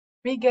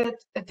 we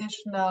get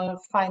additional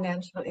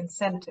financial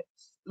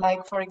incentives,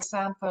 like, for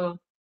example,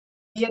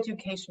 the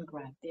education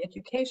grant. The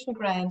education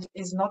grant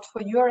is not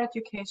for your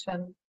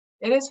education,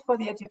 it is for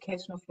the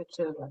education of your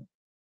children,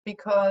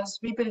 because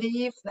we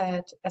believe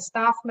that a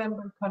staff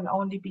member can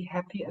only be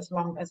happy as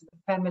long as the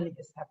family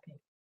is happy.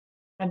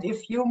 And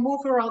if you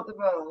move around the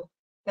world,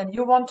 then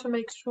you want to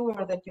make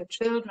sure that your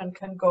children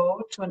can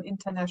go to an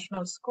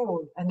international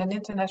school. And an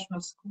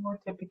international school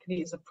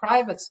typically is a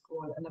private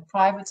school, and a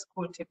private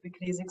school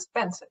typically is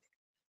expensive.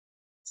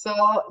 So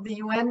the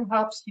UN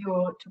helps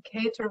you to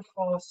cater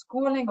for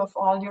schooling of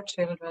all your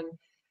children,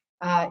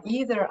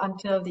 either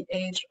until the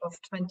age of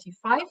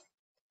 25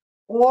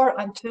 or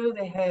until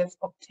they have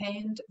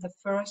obtained the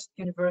first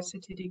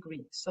university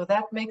degree. So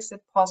that makes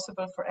it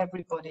possible for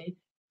everybody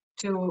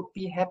to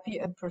be happy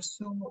and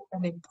pursue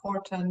an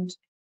important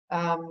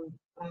and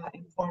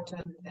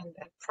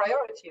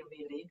priority,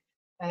 really,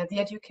 the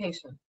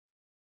education.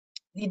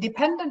 The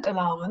dependent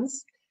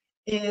allowance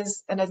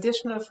is an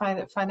additional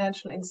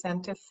financial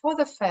incentive for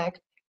the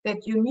fact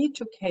that you need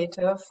to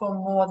cater for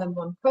more than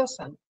one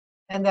person.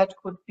 And that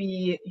could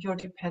be your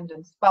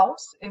dependent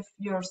spouse, if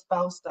your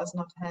spouse does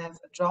not have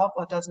a job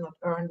or does not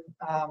earn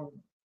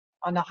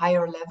on a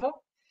higher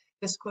level.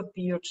 This could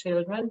be your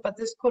children, but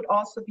this could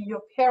also be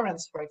your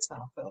parents, for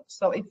example.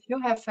 So if you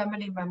have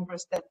family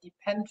members that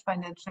depend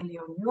financially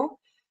on you,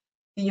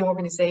 the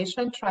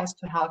organization tries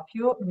to help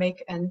you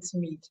make ends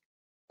meet.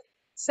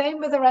 Same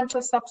with the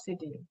rental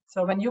subsidy.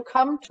 So when you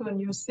come to a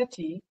new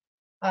city,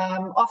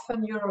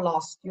 often you're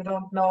lost. You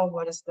don't know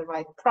what is the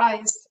right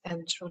price,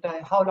 and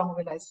how long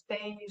will I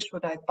stay?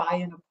 Should I buy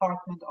an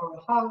apartment or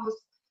a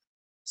house?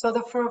 So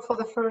for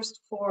the first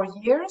 4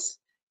 years,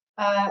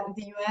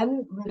 the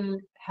UN will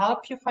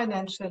help you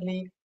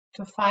financially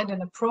to find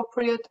an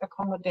appropriate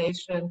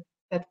accommodation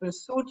that will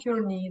suit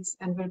your needs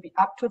and will be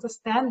up to the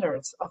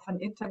standards of an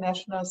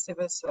international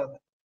civil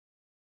servant.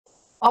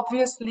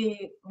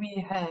 Obviously,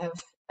 we have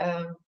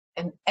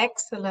an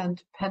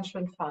excellent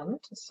pension fund.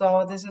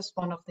 So this is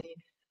one of the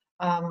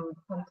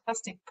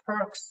fantastic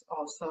perks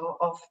also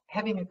of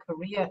having a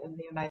career in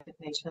the United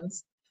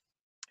Nations.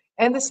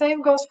 And the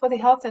same goes for the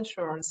health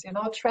insurance. You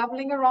know,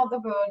 traveling around the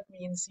world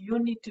means you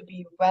need to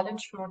be well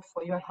insured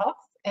for your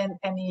health and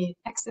any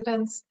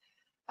accidents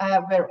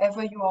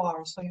wherever you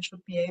are. So you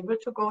should be able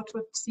to go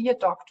to see a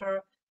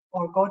doctor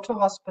or go to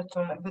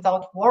hospital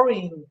without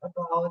worrying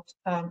about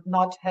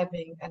not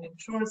having an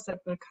insurance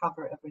that will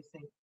cover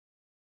everything.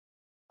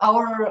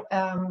 Our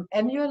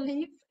annual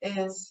leave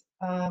is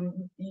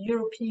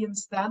European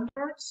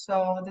standard,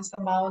 so this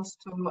amounts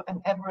to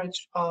an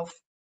average of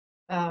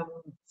 6-8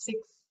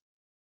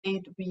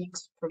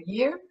 weeks per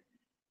year.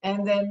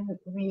 And then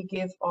we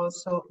give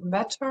also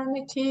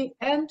maternity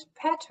and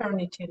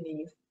paternity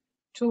leave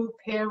to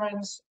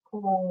parents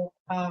who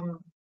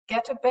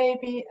get a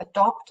baby,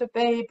 adopt a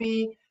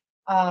baby.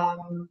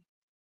 So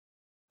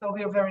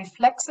we're very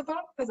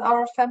flexible with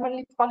our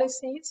family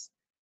policies.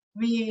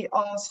 We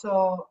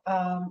also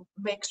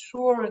make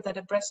sure that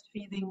a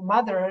breastfeeding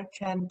mother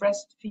can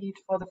breastfeed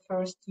for the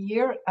first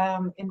year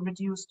in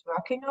reduced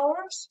working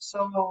hours.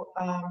 So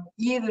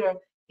either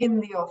in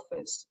the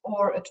office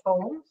or at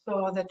home,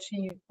 so that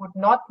she would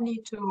not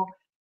need to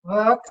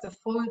work the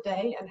full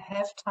day and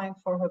have time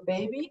for her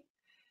baby.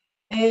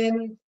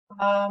 And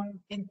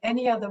in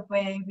any other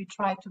way, we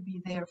try to be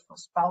there for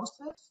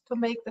spouses to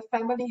make the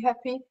family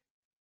happy.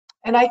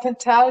 And I can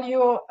tell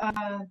you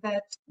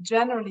that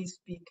generally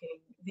speaking,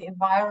 the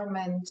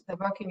environment, the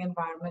working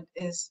environment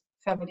is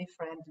family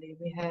friendly.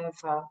 We have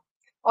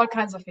all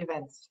kinds of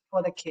events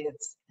for the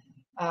kids.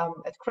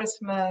 At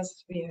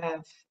Christmas, we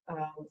have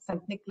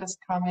St. Nicholas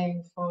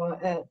coming. For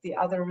the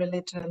other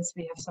religions,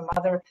 we have some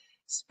other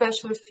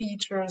special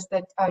features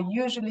that are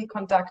usually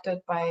conducted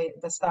by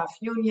the staff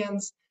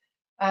unions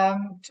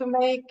to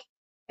make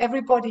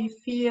everybody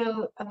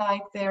feel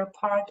like they're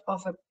part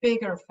of a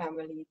bigger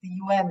family, the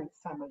UN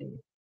family.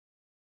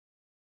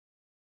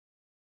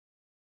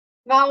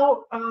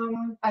 Now,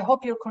 I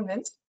hope you're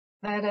convinced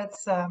that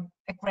it's a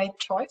great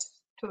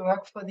choice to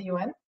work for the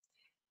UN,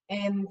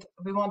 and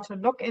we want to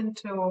look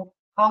into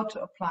how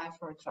to apply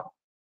for a job.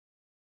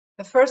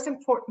 The first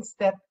important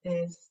step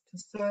is to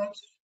search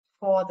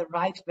for the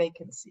right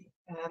vacancy.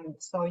 And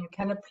so you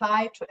can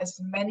apply to as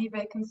many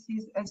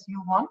vacancies as you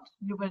want.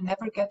 You will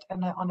never get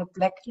on a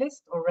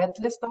blacklist or red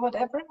list or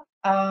whatever.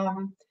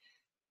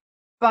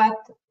 But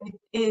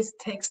it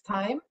takes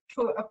time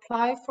to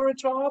apply for a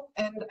job.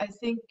 And I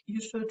think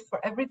you should,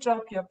 for every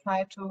job you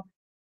apply to,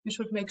 you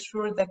should make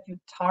sure that you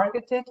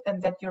target it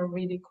and that you're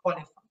really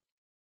qualified.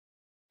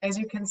 As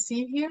you can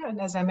see here,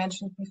 and as I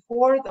mentioned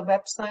before, the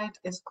website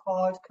is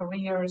called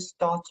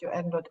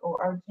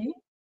careers.un.org.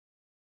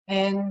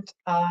 And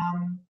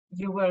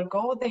you will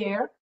go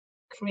there,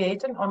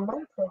 create an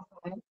online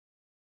profile,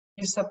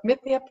 you submit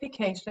the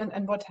application,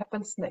 and what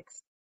happens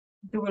next?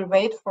 You will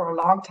wait for a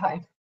long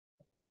time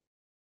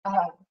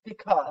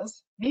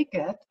because we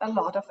get a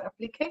lot of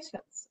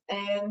applications.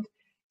 And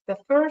the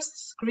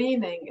first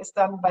screening is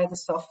done by the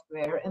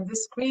software, and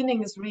this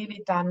screening is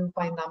really done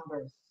by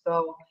numbers.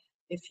 So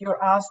if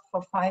you're asked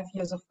for 5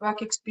 years of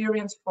work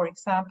experience, for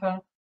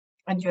example,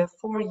 and you have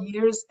 4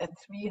 years and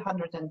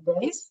 300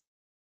 days,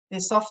 the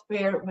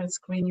software will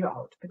screen you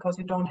out because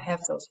you don't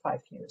have those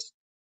 5 years.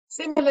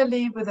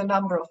 Similarly, with a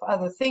number of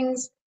other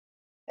things.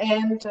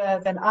 And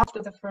then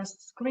after the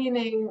first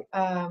screening,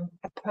 a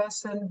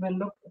person will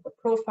look at the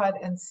profile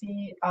and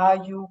see,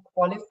 are you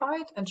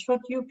qualified and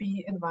should you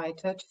be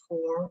invited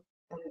for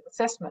an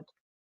assessment?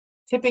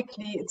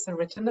 Typically, it's a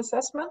written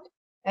assessment.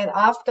 And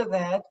after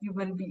that, you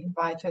will be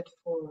invited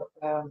for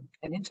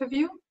an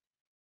interview.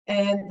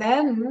 And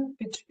then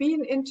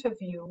between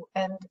interview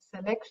and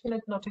selection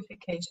and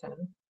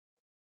notification,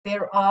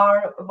 there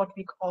are what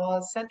we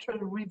call central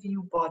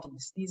review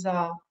bodies. These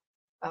are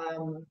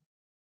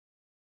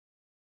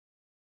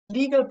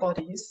legal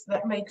bodies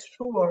that make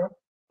sure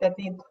that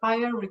the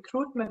entire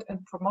recruitment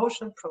and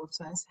promotion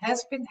process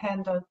has been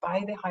handled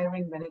by the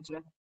hiring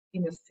manager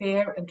in a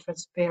fair and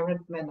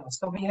transparent manner.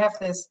 So we have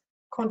this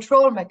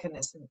control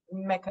mechanism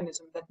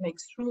that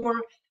makes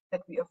sure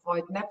that we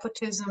avoid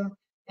nepotism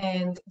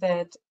and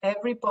that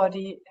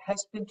everybody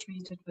has been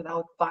treated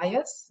without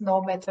bias,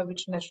 no matter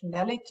which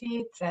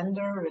nationality,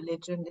 gender,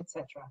 religion,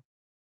 etc.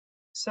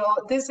 So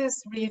this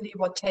is really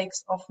what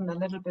takes often a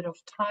little bit of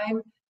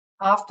time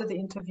after the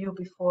interview,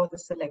 before the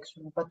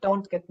selection. But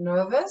don't get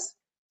nervous.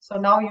 So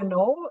now you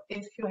know,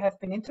 if you have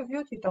been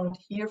interviewed, you don't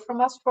hear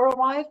from us for a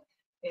while.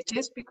 It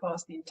is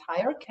because the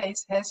entire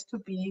case has to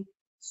be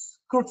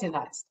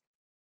scrutinized.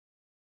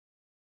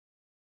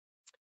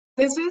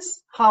 This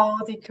is how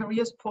the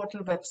Careers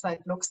Portal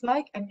website looks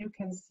like, and you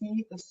can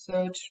see the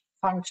search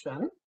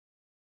function.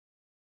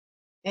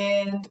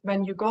 And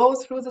when you go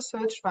through the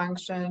search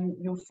function,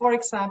 you, for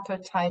example,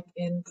 type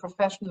in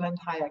professional and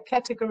higher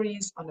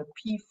categories on a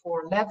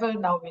P4 level.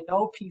 Now we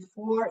know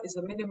P4 is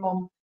a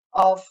minimum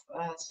of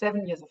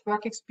 7 years of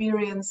work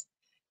experience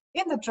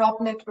in the job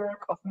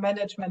network of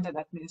management and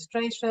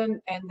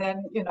administration. And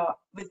then, you know,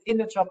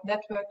 within a job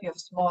network, you have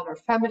smaller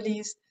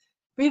families.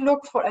 We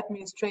look for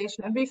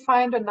administration and we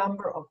find a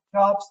number of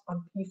jobs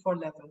on P4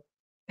 level.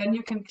 Then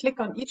you can click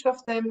on each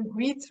of them,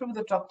 read through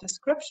the job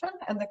description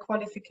and the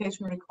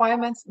qualification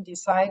requirements and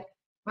decide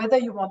whether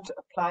you want to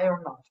apply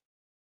or not.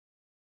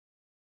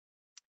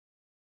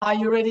 Are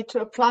you ready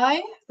to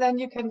apply? Then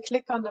you can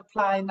click on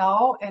apply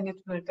now and it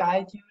will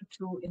guide you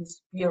to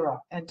Inspira.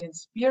 And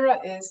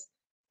Inspira is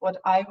what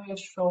I will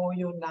show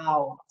you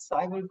now. So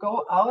I will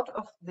go out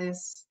of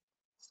this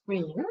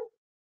screen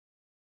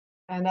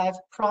and I've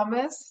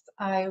promised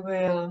I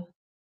will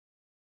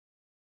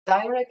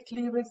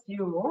directly with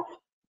you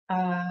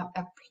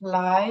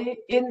apply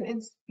in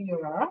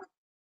Inspira.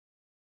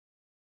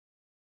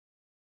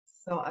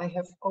 So I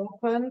have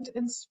opened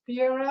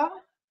Inspira.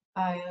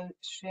 I'll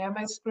share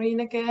my screen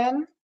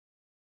again.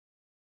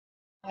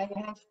 I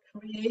have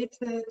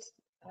created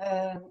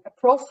a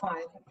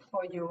profile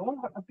for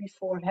you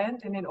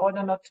beforehand, and in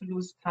order not to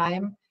lose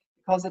time,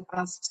 because it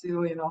asks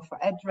you, you know, for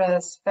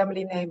address,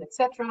 family name,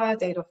 etc.,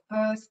 date of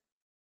birth,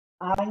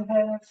 I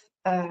have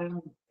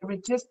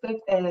registered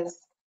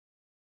as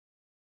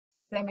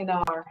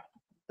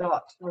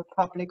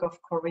seminar.Republic of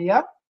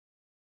Korea.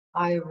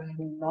 I will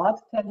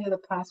not tell you the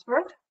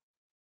password.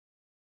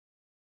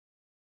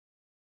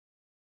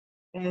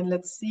 And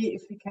let's see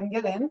if we can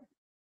get in.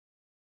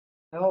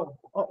 Oh,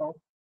 uh-oh.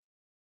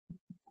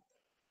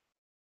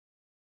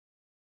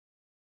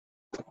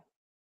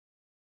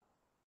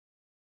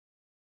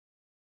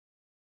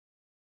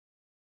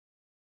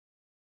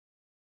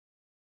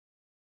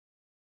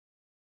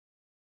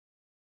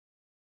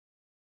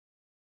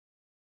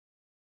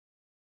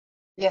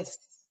 Yes.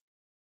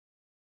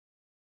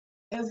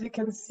 As you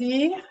can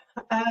see,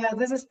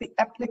 this is the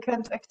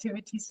Applicant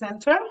Activity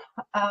Center.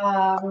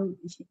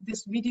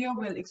 This video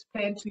will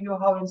explain to you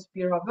how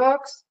Inspira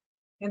works.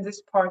 In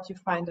this part, you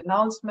find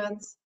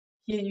announcements.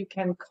 Here you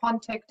can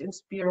contact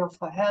Inspira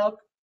for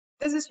help.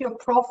 This is your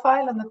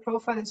profile, and the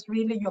profile is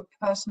really your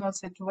personal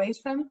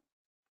situation.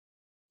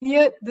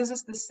 Here, this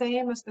is the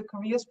same as the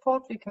careers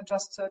portal. You can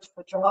just search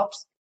for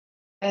jobs,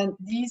 and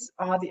these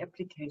are the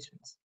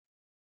applications.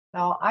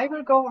 Now, I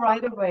will go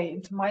right away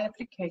into my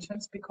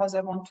applications because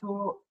I want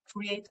to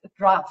create a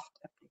draft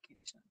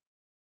application.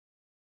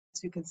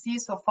 As you can see,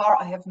 so far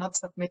I have not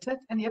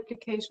submitted any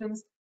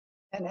applications.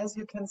 And as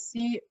you can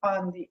see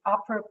on the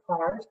upper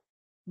part,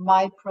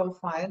 my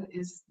profile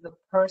is the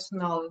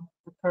personal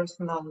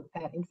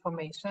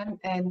information.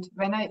 And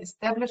when I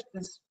established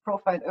this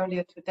profile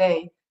earlier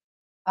today,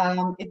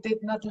 it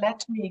did not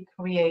let me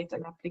create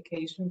an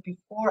application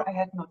before I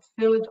had not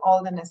filled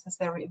all the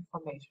necessary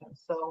information.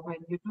 So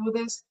when you do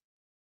this,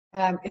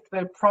 it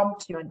will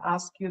prompt you and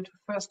ask you to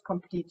first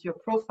complete your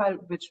profile,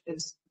 which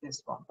is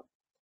this one.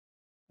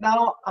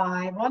 Now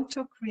I want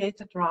to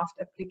create a draft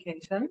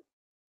application.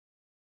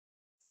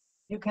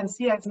 You can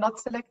see I've not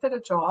selected a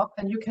job,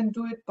 and you can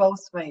do it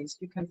both ways.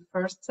 You can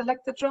first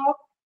select the job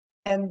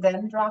and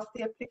then draft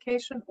the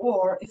application,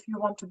 or if you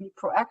want to be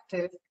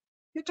proactive,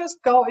 you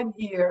just go in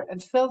here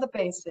and fill the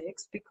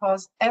basics,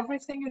 because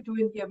everything you do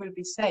in here will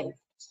be saved.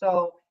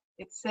 So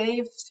it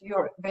saves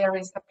your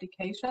various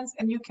applications,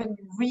 and you can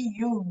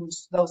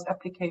reuse those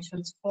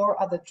applications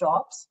for other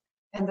jobs,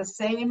 and the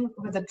same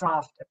with the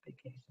draft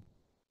application.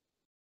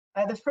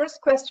 The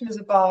first question is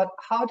about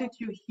how did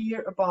you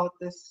hear about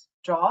this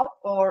job,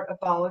 or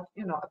about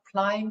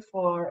applying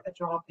for a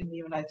job in the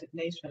United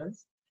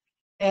Nations.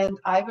 And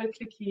I will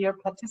click here,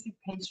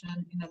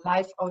 participation in a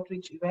live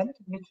outreach event,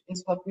 which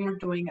is what we're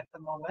doing at the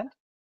moment.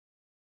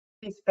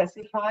 Please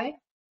specify.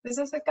 This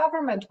is a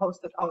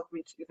government-hosted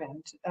outreach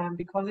event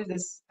because it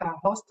is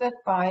hosted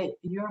by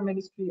your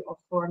Ministry of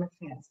Foreign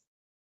Affairs.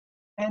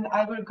 And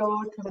I will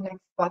go to the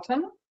next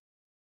button.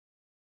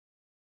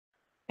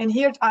 And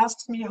here it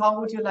asks me, how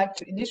would you like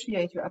to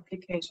initiate your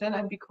application?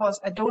 And because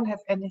I don't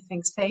have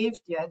anything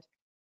saved yet,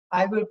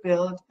 I will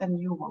build a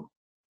new one.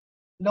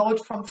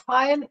 Load from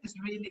file is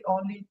really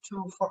only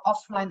for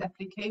offline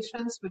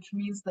applications, which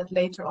means that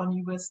later on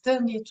you will still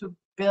need to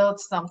build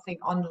something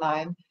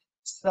online.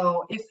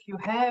 So if you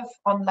have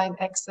online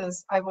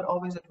access, I would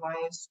always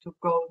advise to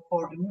go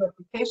for a new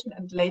application,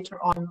 and later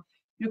on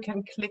you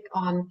can click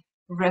on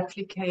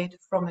replicate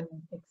from an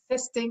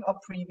existing or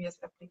previous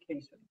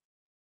application.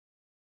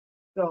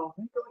 So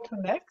we go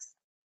to next.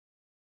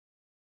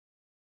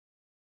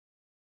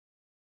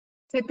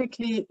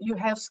 Typically, you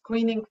have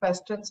screening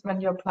questions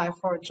when you apply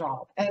for a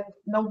job, and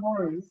no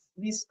worries.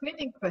 These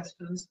screening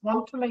questions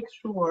want to make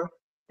sure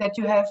that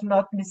you have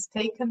not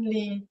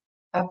mistakenly,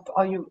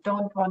 or you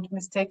don't want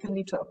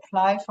mistakenly to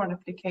apply for an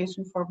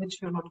application for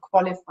which you're not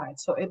qualified.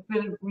 So it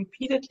will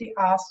repeatedly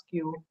ask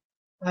you,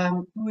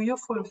 do you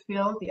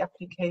fulfill the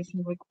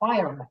application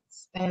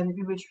requirements? And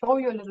we will show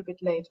you a little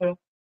bit later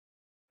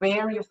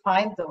where you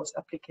find those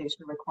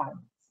application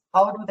requirements.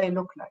 How do they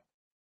look like?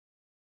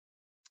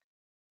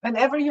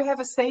 Whenever you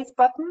have a save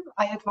button,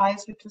 I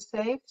advise you to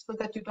save so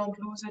that you don't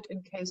lose it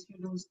in case you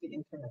lose the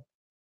internet.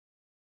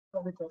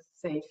 So we just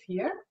save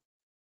here.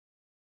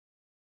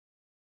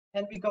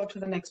 And we go to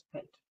the next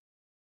page.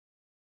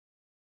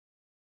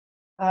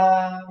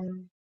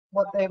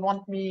 What they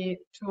want me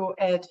to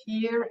add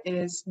here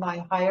is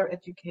my higher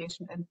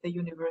education and the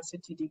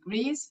university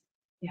degrees,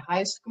 the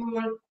high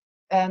school,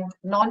 and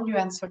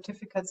non-UN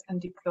certificates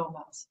and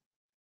diplomas.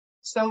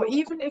 So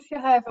even if you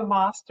have a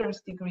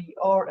master's degree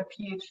or a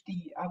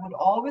PhD, I would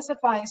always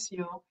advise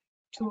you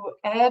to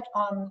add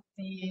on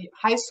the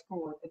high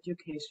school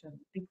education,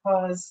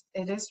 because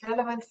it is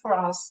relevant for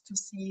us to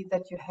see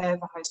that you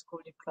have a high school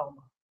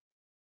diploma.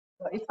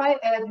 So if I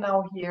add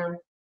now here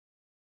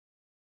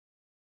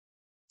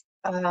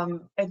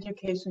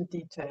education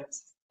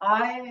details,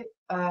 I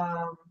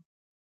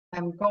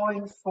am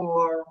going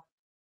for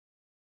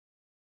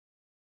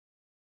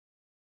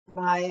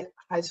my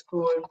high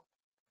school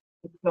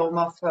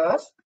diploma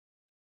first,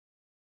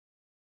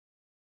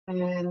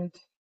 and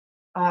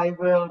I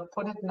will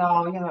put it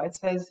now, it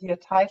says here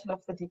title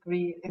of the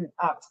degree in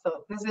art.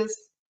 So this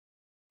is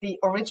the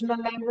original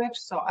language,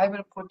 so I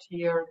will put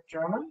here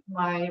German.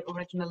 My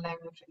original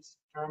language is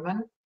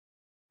German.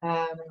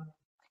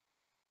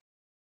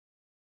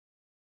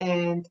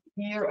 And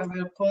here I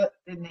will put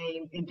the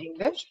name in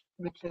English,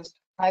 which is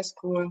high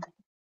school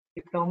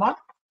diploma.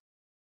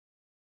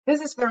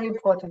 This is very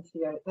important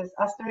here. This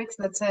asterisk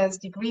that says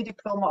degree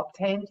diploma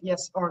obtained,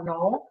 yes or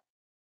no.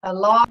 A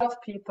lot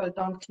of people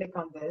don't click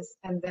on this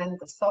and then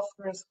the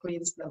software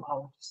screens them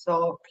out.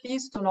 So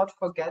please do not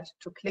forget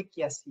to click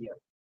yes here.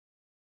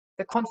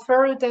 The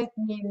conferral date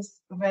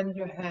means when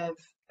you have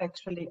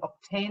actually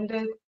obtained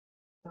it.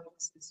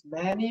 This is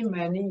many,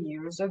 many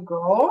years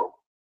ago.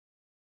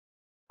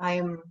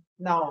 I'm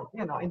now,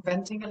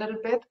 inventing a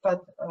little bit,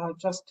 but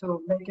just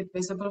to make it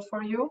visible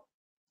for you.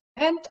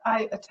 And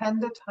I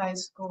attended high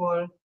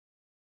school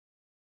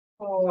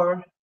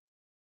for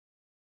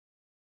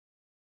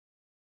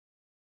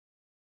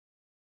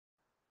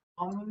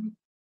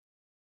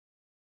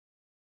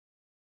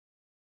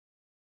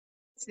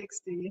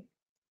 60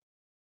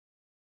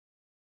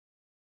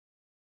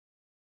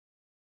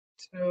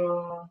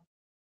 to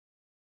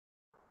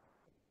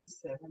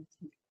 70.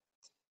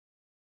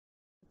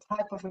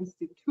 Type of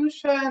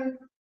institution,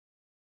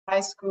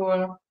 high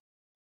school,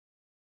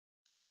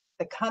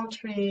 the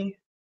country,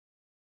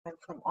 I'm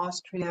from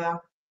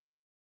Austria,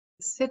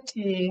 the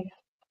city,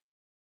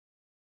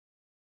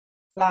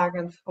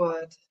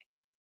 Klagenfurt,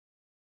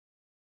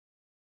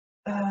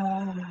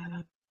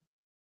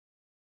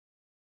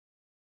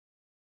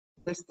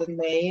 this is the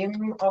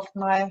name of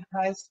my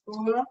high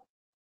school,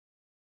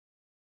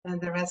 and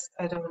the rest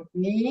I don't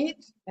need.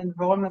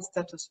 Enrollment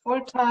status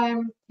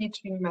full-time,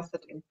 teaching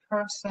method in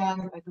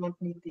person, I don't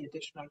need the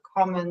additional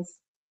comments.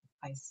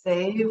 I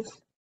save,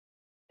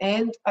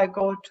 and I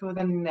go to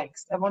the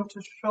next. I want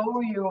to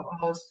show you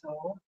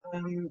also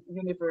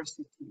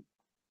university.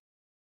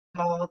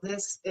 So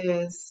this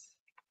is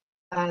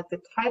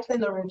the title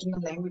in original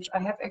language. I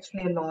have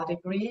actually a law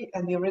degree,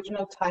 and the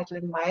original title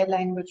in my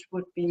language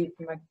would be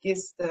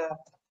Magister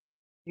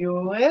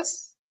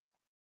Juris,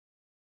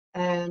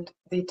 and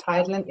the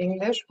title in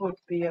English would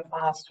be a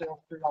Master of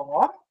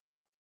Law.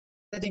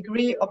 The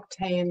degree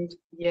obtained,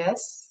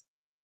 yes,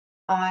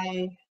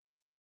 I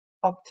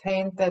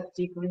obtained that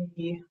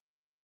degree,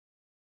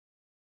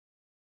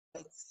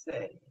 let's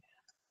say,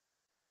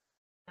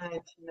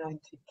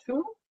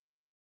 1992.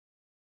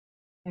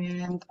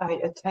 And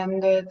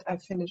I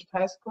finished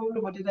high school,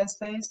 what did I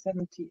say,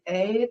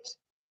 78.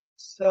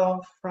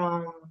 So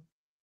from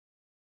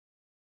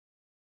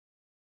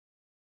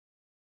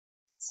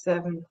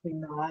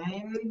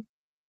 79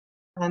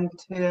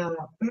 until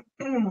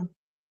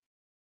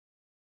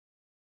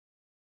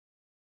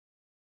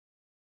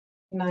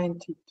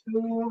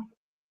 92,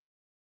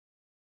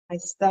 I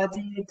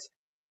studied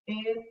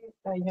in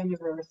a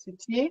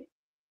university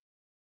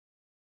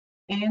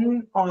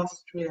in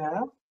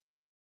Austria.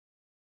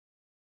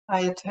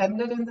 I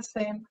attended in the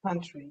same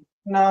country.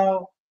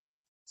 Now,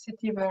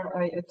 city where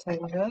I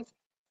attended,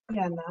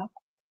 Vienna.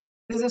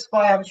 This is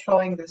why I'm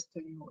showing this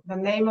to you. The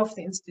name of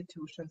the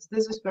institutions.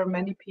 This is where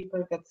many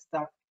people get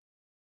stuck.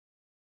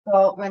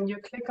 So when you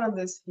click on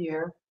this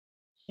here,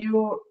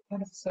 you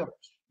can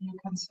search. You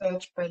can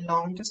search by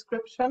long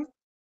description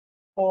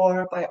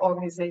or by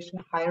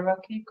organization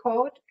hierarchy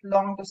code.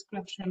 Long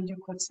description, you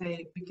could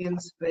say,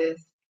 begins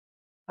with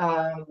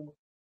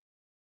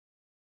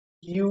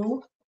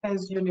U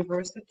as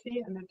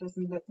university, and it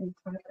doesn't let me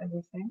type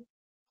anything.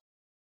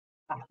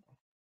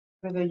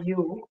 With a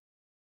U,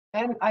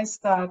 and I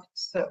start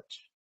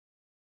search.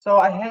 So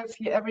I have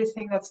here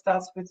everything that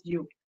starts with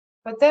U.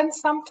 But then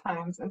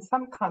sometimes in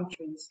some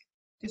countries,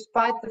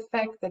 despite the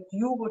fact that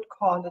you would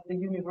call it the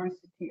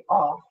University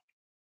of,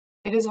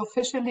 it is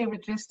officially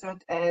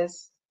registered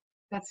as,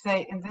 let's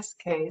say in this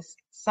case,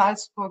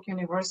 Salzburg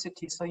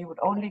University. So you would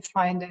only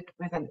find it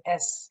with an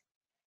S.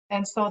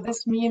 And so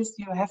this means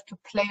you have to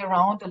play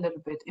around a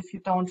little bit if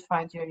you don't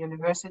find your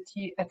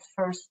university at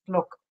first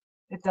look.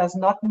 It does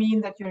not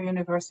mean that your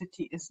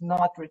university is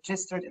not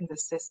registered in the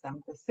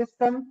system. The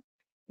system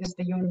is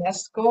the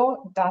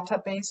UNESCO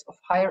database of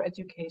higher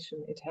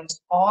education. It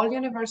has all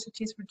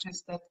universities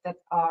registered that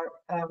are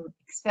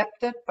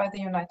accepted by the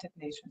United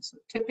Nations. So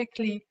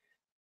typically,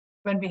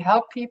 when we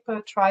help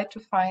people try to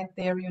find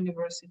their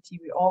university,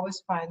 we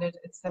always find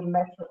it's a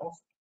matter of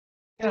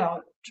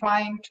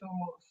trying to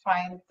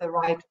find the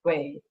right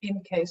way in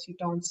case you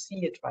don't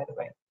see it right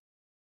away.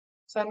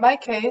 So in my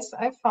case,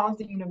 I found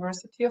the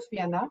University of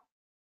Vienna.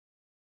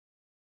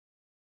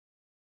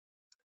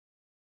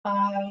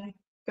 I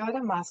got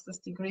a master's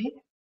degree.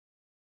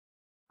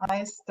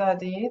 I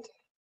studied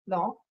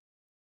law.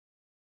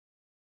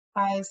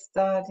 I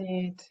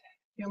studied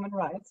human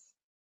rights.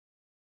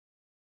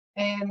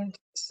 And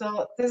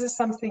so this is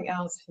something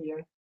else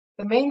here.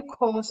 The main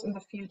course in the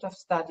field of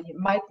study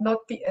might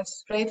not be as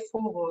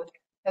straightforward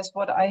as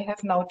what I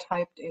have now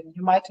typed in.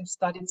 You might have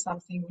studied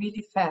something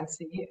really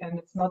fancy and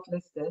it's not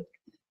listed.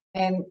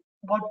 And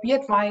what we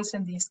advise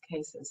in these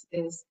cases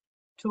is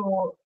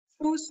to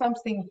choose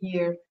something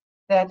here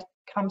that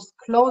comes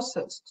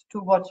closest to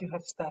what you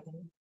have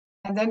studied.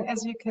 And then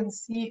as you can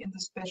see in the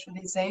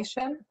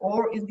specialization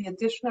or in the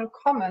additional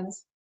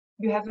comments,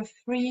 you have a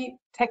free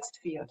text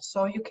field.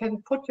 So you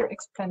can put your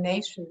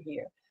explanation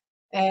here.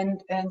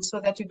 And so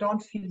that you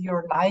don't feel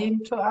you're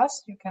lying to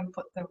us, you can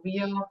put the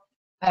real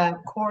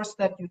course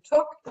that you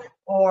took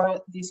or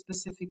the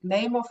specific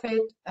name of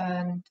it,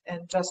 and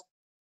just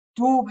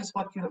do with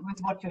what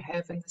you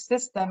have in the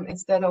system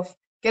instead of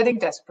getting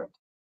desperate.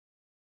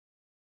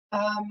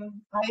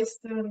 I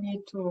still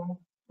need to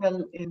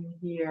fill in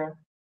here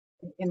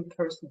the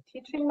in-person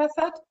teaching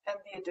method and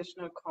the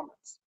additional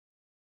comments.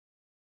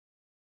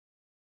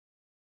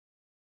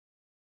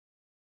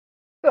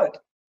 Good.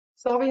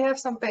 So we have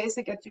some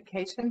basic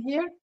education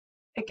here.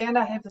 Again,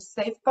 I have the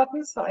save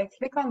button, so I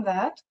click on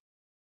that.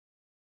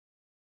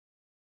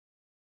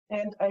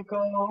 And I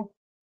go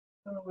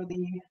over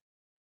the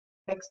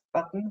text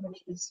button,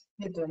 which is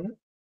hidden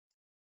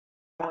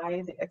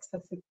by the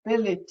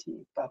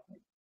accessibility button.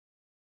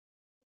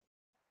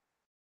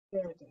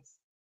 There it is.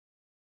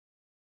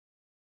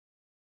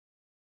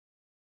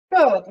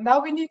 Good.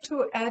 Now we need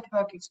to add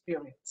work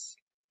experience.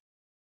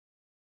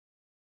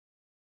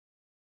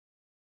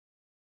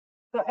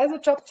 So as a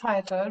job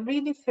title,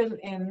 really fill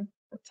in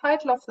the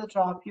title of the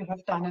job you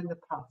have done in the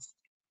past.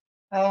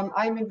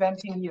 I'm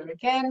inventing here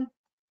again.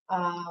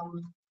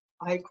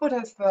 I could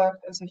have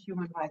worked as a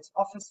human rights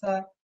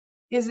officer.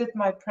 Is it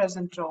my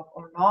present job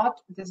or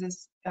not? This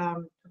is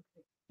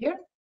here.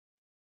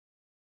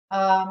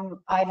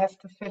 I have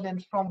to fill in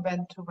from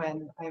when to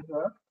when I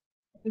worked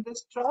in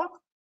this job.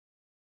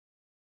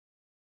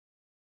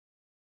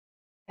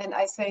 And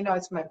I say, no,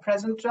 it's my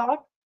present job.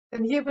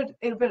 Then here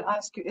it will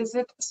ask you, is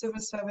it a civil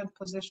servant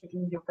position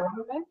in your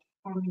government?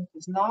 For me, it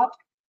is not.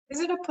 Is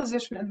it a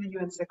position in the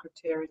UN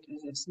Secretariat?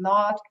 It is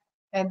not.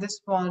 And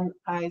this one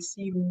I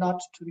seem not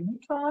to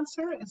need to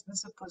answer. Is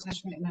this a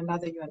position in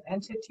another UN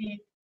entity?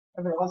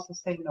 I will also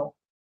say no.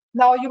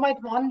 Now you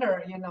might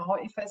wonder, you know,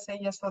 if I say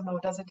yes or no,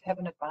 does it have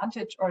an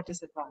advantage or a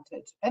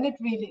disadvantage? And it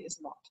really is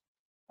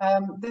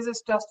not. This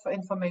is just for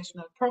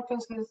informational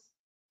purposes.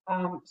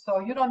 So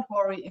you don't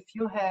worry if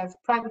you have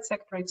private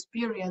sector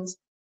experience.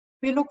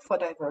 We look for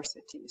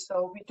diversity.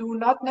 So we do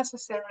not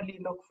necessarily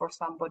look for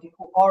somebody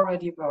who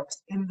already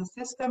works in the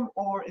system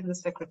or in the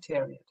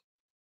secretariat.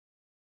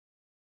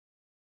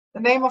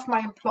 The name of my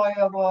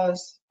employer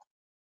was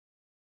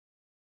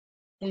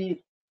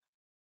the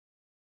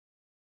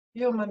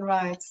Human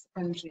Rights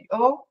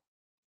NGO,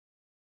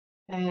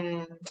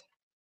 and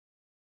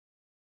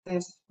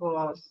this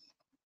was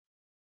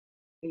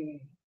the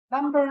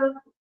number.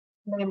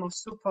 Name of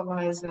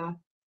supervisor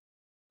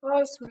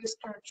was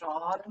Mr.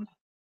 John.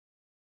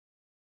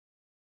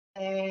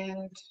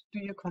 And do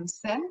you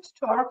consent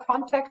to our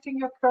contacting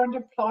your current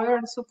employer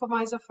and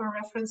supervisor for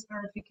reference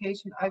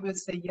verification? I will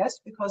say yes,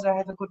 because I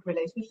have a good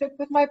relationship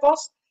with my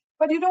boss,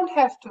 but you don't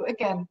have to.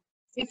 Again,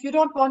 if you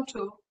don't want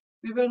to,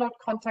 we will not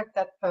contact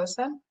that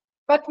person,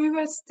 but we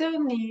will still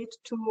need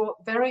to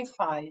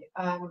verify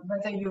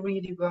whether you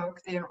really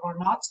work there or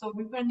not. So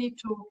we will need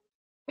to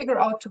figure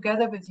out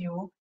together with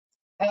you,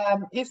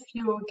 if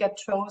you get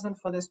chosen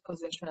for this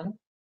position,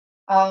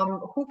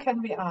 who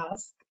can we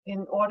ask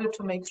in order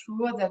to make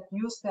sure that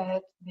you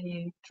said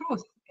the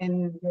truth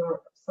in your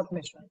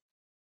submission.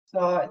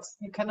 So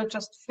you cannot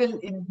just fill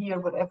in here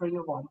whatever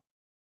you want.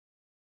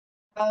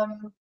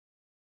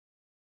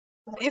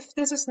 If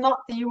this is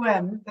not the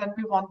UN, then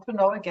we want to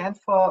know, again,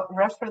 for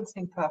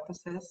referencing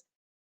purposes,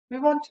 we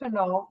want to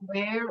know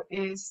where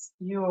is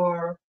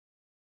your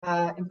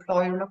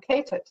employer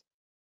located.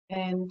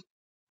 And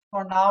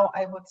for now,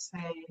 I would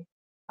say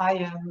I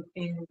am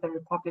in the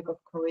Republic of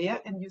Korea,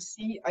 and you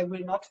see, I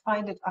will not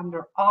find it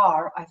under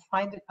R, I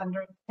find it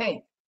under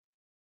K,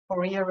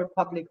 Korea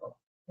Republic,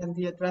 and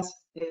the address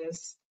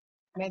is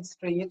Main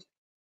Street,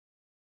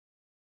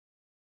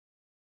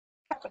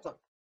 capital.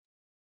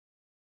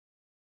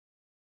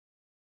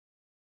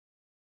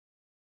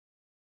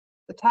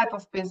 The type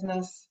of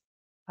business,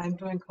 I'm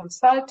doing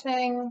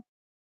consulting,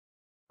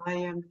 I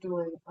am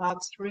doing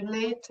arts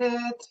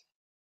related,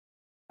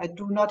 I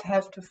do not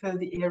have to fill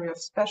the area of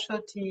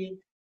specialty.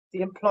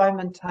 The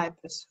employment type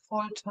is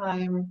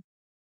full-time.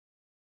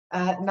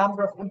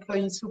 Number of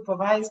employees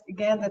supervised.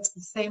 Again, that's the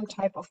same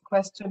type of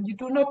question. You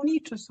do not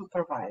need to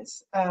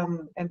supervise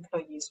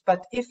employees,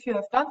 but if you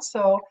have done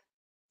so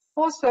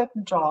for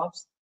certain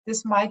jobs,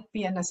 this might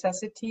be a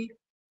necessity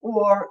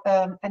or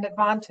an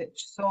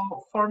advantage.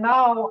 So for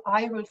now,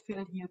 I will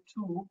fill here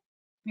 2,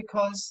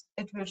 because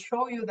it will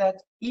show you that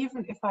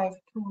even if I have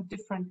 2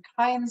 different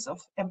kinds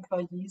of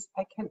employees,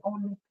 I can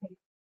only pick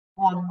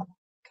one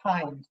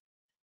kind.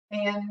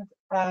 And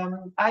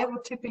I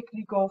would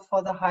typically go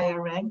for the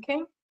higher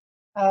ranking.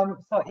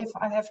 So if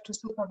I have to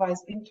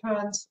supervise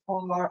interns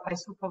or I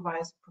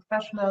supervise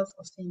professionals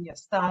or senior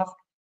staff,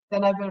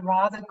 then I will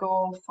rather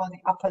go for the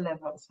upper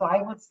level. So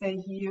I would say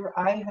here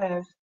I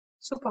have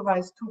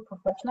supervised 2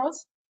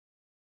 professionals.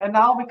 And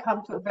now we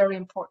come to a very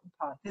important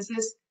part. This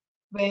is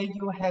where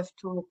you have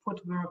to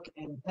put work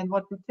in. And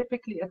what we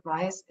typically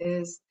advise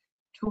is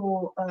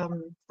to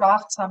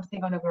draft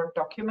something on a Word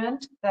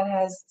document that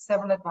has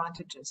several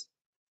advantages.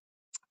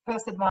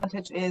 First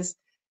advantage is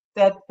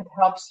that it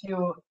helps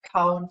you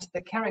count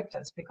the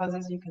characters, because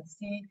as you can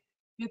see,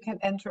 you can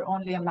enter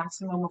only a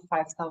maximum of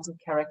 5,000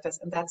 characters,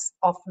 and that's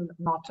often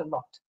not a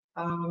lot.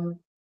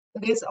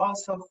 It is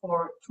also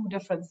for two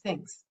different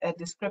things, a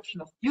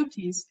description of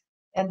duties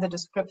and the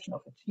description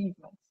of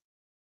achievements.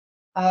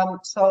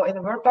 So in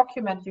a Word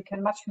document, you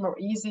can much more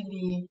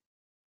easily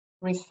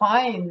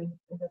refine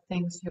the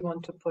things you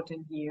want to put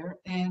in here.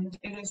 And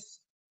it is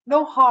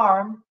no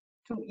harm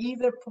to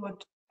either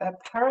put a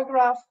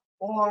paragraph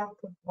or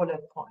put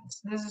bullet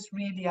points. This is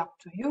really up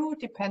to you,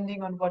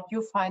 depending on what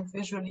you find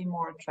visually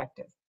more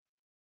attractive.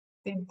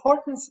 The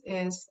importance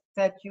is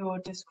that you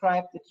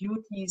describe the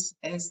duties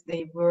as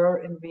they were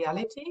in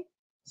reality.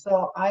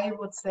 So I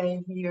would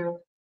say here,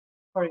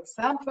 for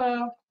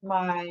example,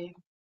 my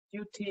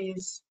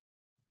duties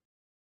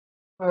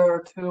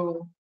were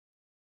to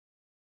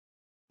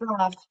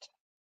draft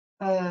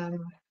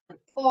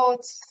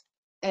reports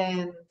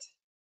and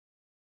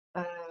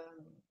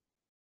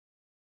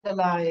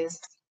analyze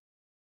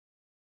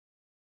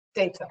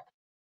data.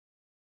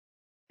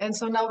 And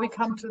so now we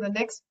come to the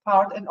next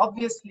part, and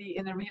obviously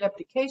in a real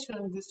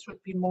application, this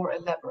should be more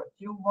elaborate.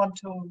 You want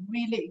to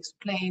really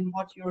explain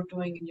what you're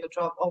doing in your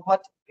job, or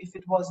what, if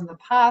it was in the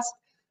past,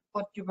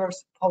 what you were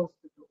supposed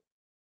to do.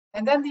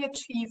 And then the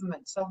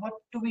achievements. So what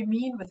do we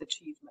mean with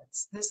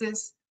achievements? This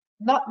is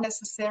not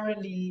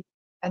necessarily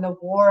an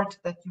award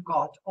that you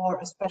got or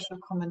a special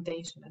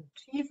commendation. An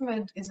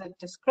achievement is a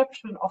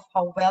description of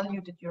how well you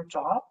did your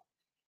job,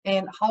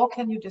 and how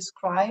can you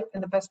describe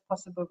in the best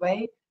possible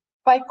way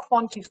by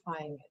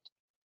quantifying it.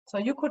 So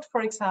you could,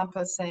 for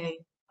example, say,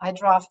 I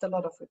draft a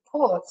lot of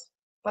reports,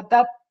 but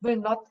that will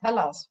not tell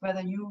us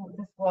whether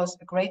this was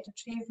a great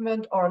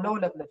achievement or a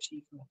low-level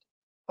achievement.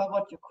 But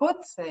what you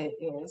could say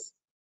is,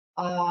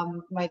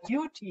 my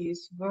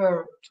duties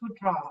were to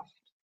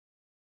draft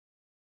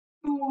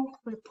 2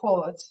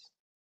 reports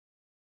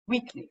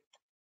weekly,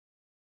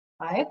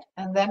 right?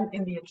 And then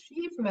in the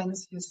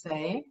achievements, you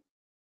say,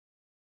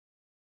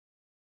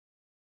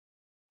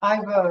 I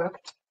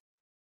worked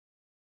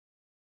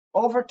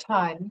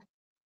overtime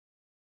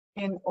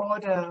in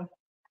order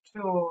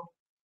to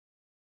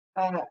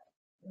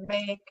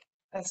make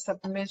a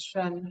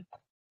submission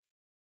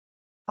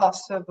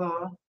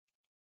possible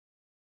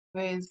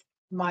with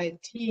my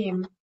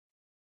team,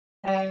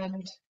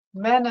 and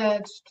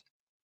managed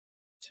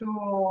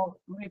to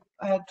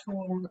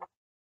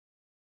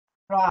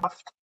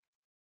draft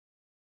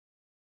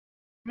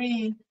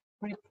 3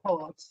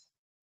 reports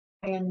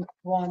in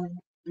 1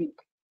 week.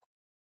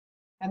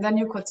 And then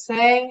you could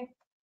say,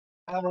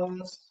 I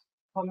was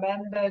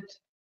commended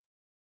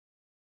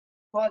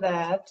for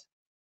that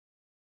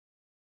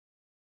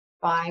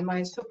by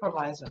my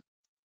supervisor.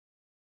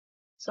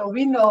 So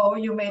we know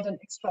you made an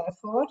extra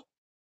effort,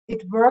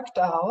 it worked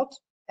out,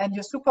 and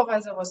your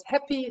supervisor was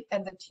happy,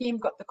 and the team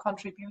got the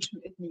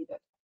contribution it needed.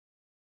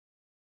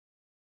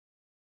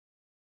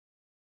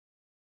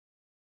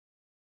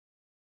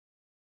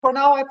 For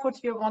now, I put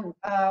here one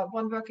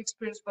work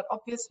experience, but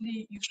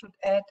obviously you should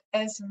add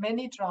as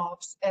many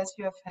jobs as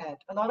you have had.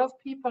 A lot of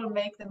people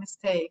make the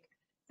mistake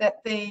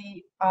that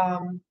they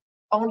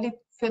only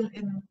fill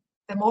in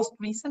the most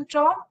recent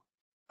job,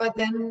 but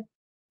then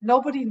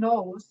nobody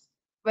knows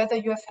whether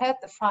you have had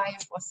the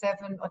 5 or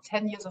 7 or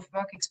 10 years of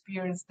work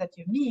experience that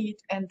you need,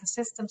 and the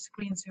system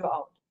screens you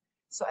out.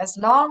 So as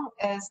long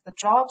as the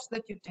jobs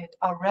that you did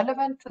are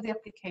relevant to the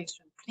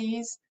application,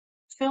 please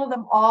fill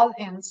them all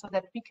in so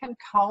that we can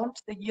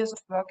count the years of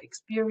work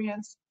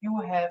experience you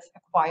have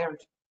acquired.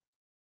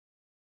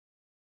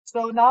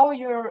 So now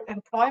your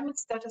employment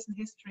status and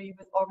history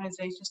with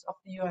organizations of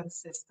the UN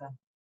system.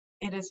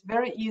 It is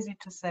very easy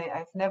to say,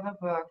 I've never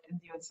worked in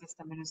the UN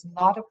system. It is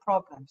not a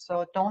problem.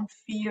 So don't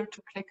fear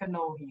to click a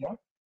no here.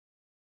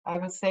 I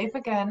will save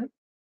again.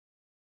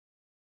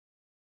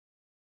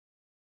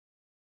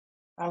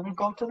 I will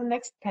go to the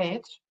next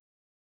page.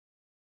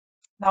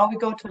 Now we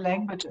go to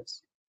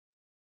languages.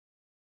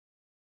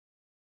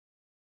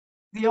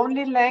 The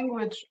only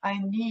language I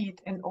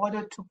need in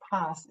order to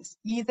pass is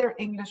either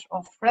English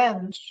or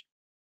French,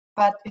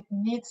 but it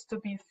needs to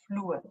be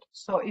fluent.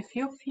 So if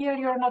you feel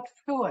you're not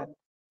fluent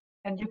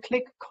and you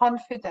click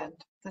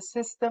confident, the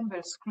system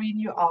will screen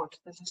you out.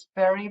 This is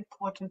very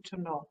important to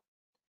know.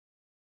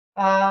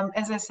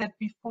 As I said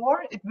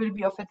before, it will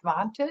be of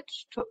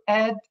advantage to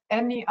add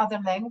any other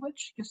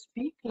language you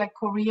speak, like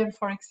Korean,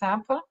 for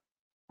example.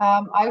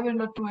 I will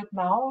not do it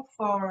now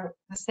for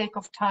the sake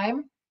of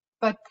time,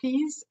 but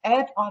please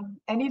add on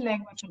any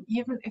language, and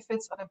even if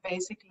it's on a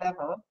basic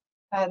level,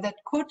 that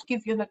could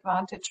give you an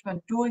advantage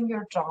when doing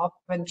your job,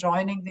 when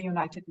joining the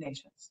United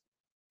Nations.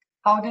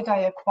 How did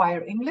I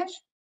acquire English?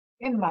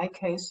 In my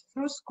case,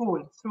 through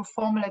school, through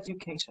formal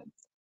education.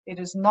 It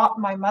is not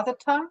my mother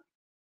tongue.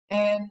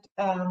 And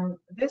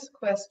this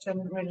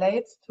question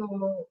relates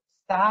to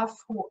staff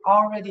who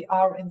already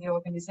are in the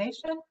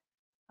organization.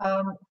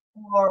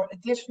 For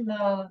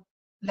additional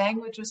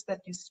languages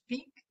that you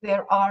speak,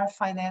 there are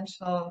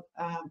financial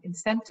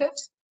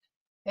incentives.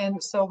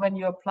 And so when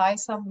you apply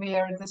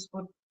somewhere, this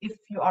would, if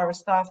you are a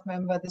staff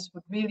member, this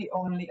would really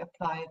only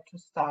apply to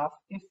staff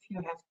if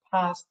you have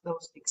passed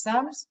those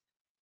exams.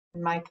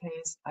 In my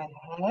case, I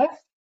have.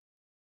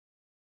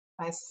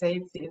 I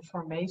save the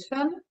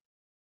information.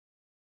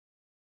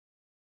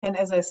 And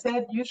as I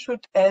said, you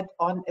should add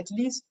on at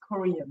least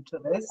Korean to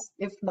this,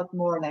 if not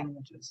more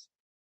languages.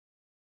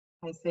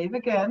 I save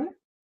again.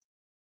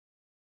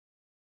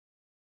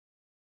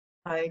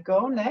 I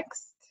go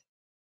next.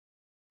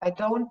 I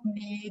don't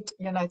need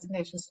United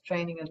Nations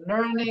training and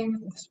learning.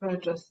 This will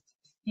just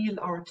steal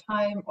our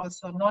time.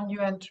 Also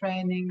non-UN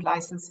training,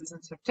 licenses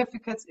and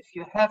certificates. If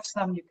you have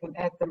some, you can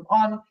add them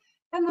on.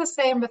 And the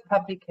same with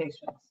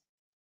publications.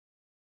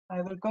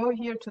 I will go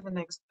here to the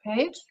next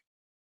page.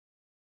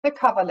 The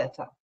cover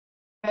letter.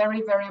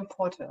 Very, very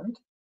important.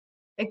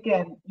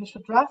 Again, you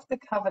should draft the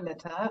cover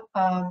letter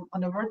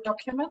on a Word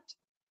document.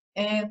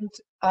 And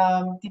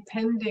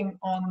depending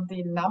on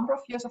the number of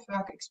years of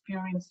work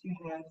experience you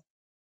have,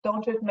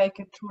 don't make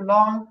it too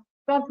long,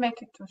 don't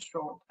make it too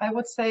short. I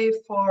would say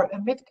for a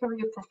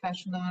mid-career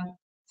professional,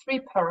 3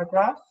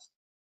 paragraphs.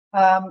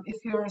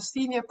 If you're a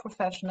senior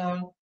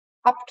professional,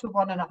 up to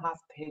 1.5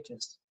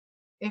 pages.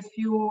 If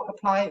you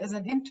apply as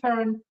an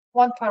intern,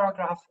 1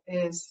 paragraph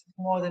is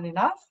more than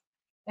enough.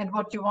 And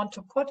what you want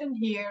to put in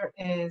here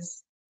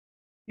is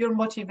your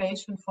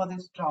motivation for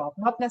this job,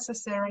 not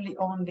necessarily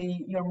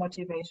only your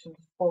motivation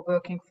for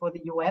working for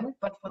the UN,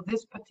 but for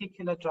this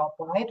particular job.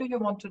 Why do you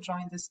want to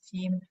join this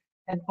team?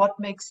 And what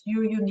makes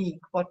you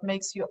unique? What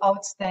makes you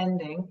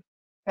outstanding?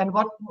 And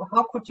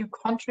how could you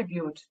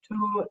contribute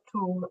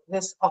to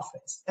this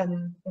office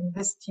and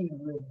this team,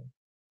 really?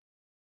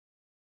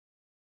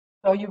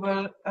 So you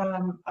will,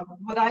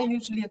 what I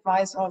usually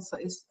advise also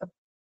is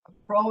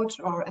approach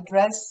or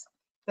address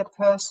the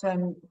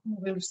person who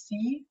will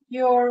see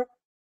your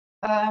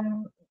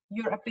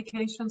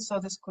application. So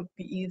this could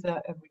be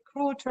either a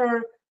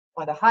recruiter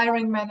or the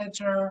hiring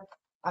manager.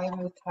 I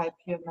will type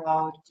here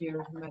now,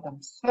 dear Madam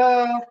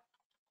Sir,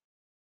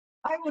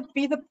 I would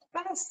be the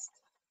best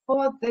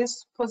for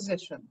this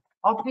position.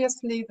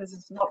 Obviously, this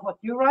is not what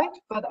you write,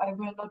 but I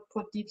will not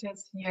put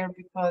details here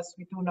because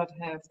we do not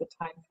have the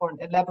time for an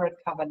elaborate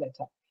cover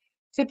letter.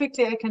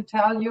 Typically, I can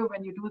tell you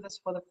when you do this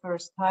for the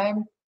first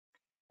time,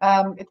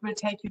 it will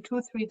take you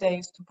 2-3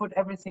 days to put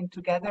everything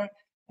together.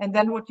 And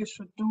then what you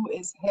should do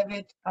is have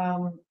it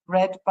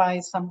read by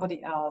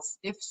somebody else.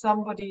 If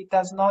somebody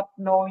does not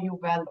know you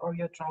well or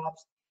your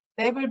jobs,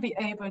 they will be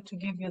able to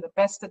give you the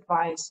best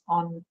advice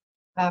on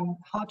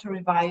how to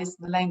revise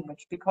the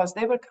language, because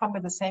they will come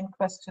with the same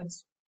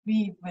questions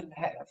we will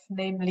have.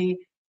 Namely,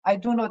 I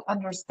do not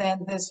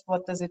understand this,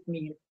 what does it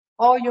mean?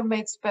 Or you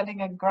made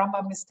spelling and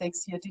grammar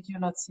mistakes here, did you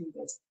not see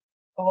this?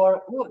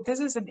 Or, oh, this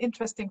is an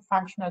interesting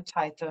functional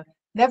title.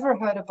 Never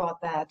heard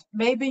about that.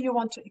 Maybe you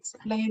want to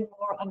explain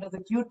more under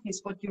the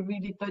duties what you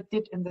really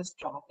did in this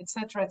job,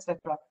 etc.,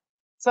 etc.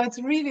 So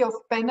it's really of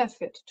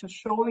benefit to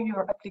show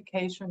your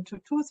application to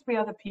 2-3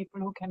 other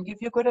people who can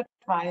give you good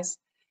advice,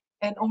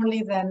 and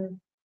only then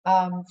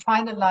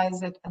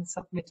finalize it and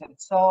submit it.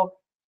 So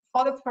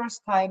for the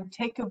first time,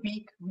 take a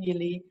week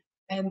really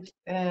and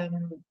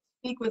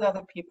speak with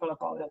other people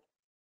about it.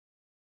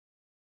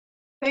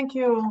 Thank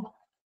you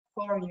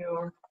for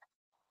your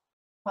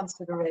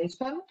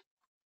consideration.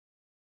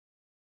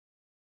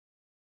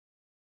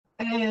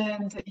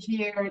 And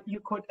here you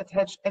could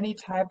attach any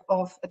type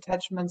of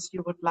attachments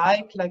you would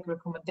like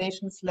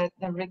recommendation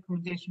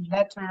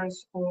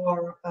letters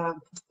or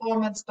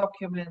performance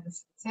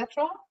documents,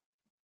 etc.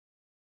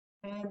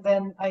 And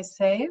then I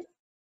save.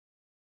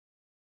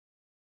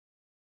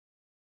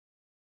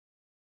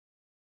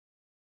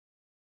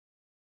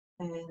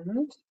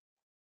 And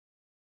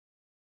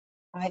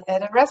I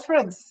add a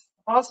reference,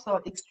 also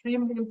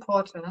extremely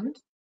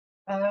important.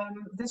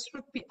 This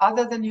should be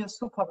other than your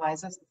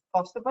supervisors if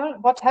possible.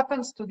 What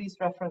happens to these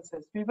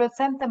references? We will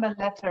send them a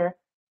letter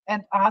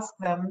and ask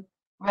them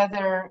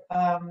whether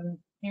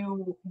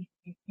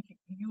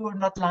you are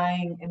not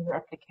lying in your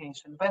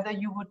application, whether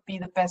you would be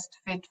the best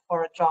fit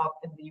for a job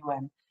in the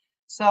UN.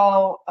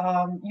 So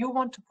you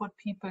want to put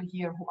people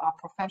here who are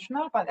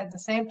professional, but at the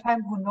same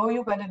time who know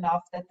you well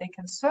enough that they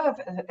can serve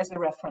as a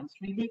reference,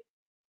 really.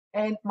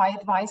 And my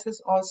advice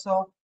is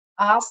also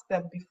ask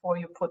them before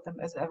you put them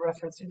as a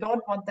reference. You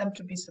don't want them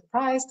to be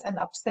surprised and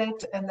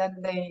upset, and then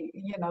they,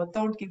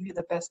 don't give you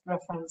the best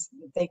reference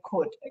they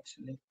could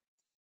actually.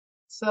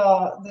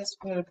 So this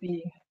will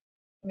be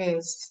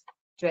Ms.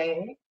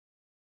 J.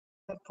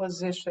 The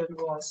position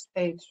was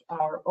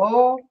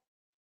HRO.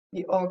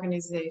 The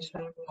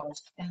organization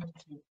was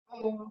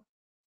NGO.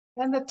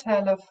 And the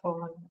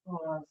telephone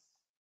was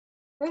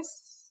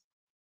this.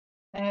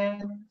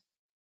 And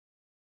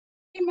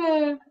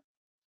email.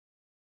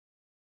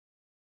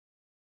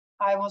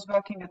 I was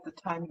working at the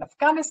time in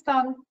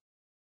Afghanistan,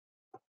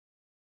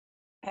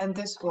 and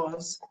this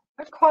was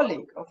a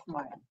colleague of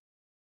mine.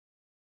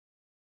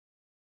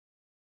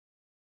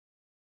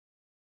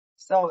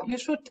 So you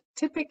should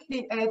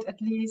typically add at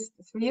least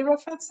 3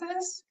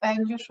 references,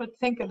 and you should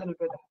think a little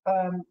bit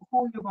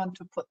who you want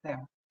to put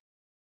there.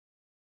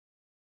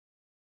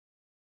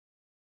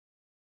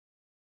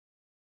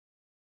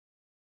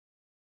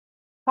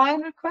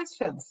 Final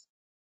questions,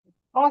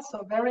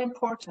 also very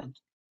important.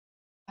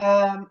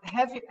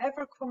 Have you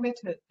ever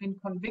been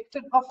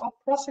convicted of or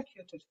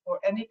prosecuted for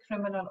any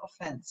criminal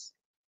offense?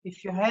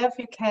 If you have,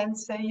 you can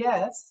say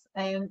yes,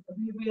 and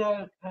we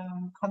will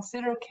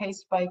consider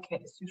case by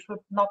case. You should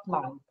not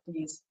lie,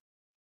 please.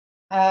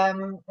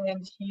 And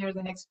here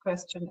the next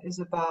question is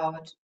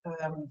about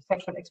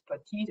sexual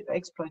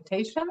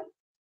exploitation.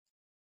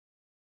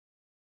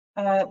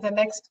 The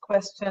next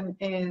question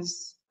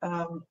is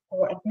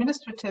for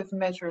administrative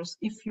measures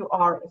if you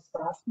are a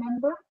staff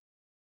member.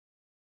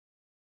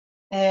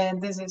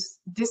 And this is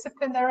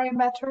disciplinary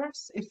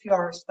matters if you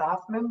are a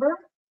staff member.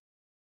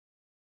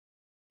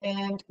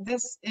 And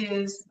this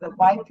is the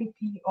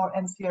YPP or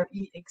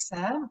NCRE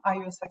exam. Are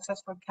you a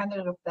successful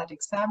candidate of that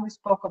exam? We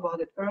spoke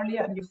about it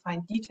earlier, and you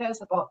find details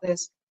about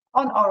this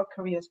on our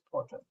careers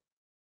portal.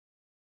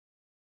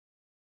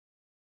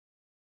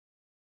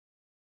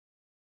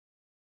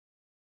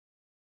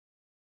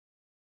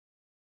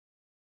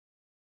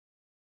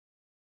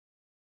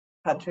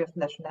 Country of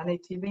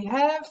nationality we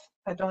have.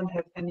 I don't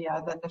have any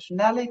other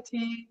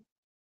nationality.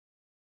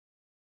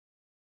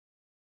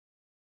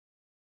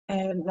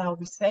 And now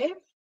we save.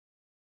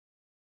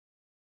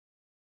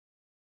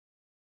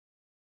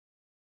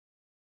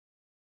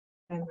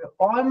 And we're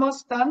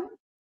almost done.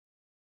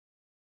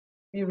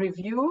 We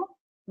review,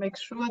 make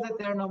sure that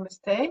there are no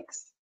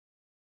mistakes.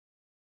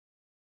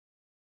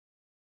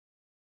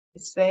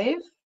 We save.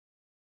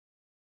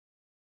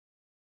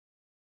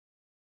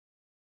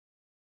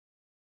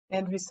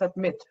 And we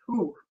submit.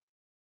 Who?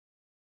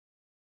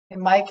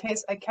 In my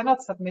case, I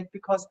cannot submit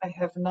because I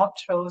have not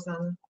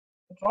chosen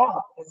a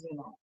job, as you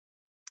know.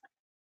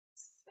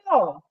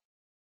 So,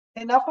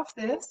 enough of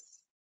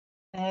this,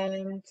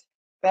 and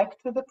back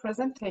to the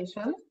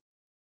presentation.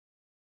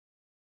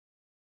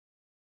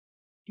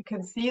 You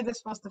can see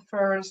this was the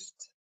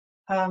first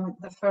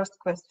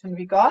question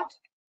we got,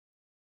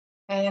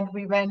 and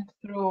we went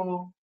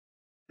through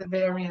the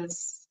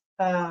various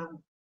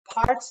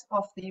parts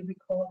of the, we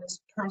call this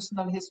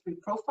personal history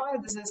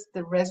profile. This is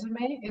the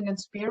resume in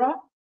Inspira.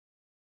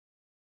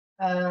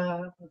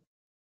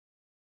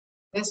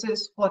 This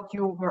is what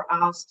you were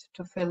asked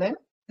to fill in.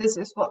 This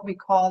is what we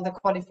call the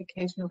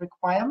qualification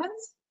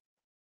requirements.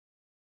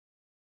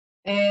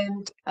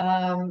 And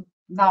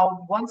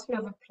now, once you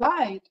have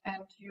applied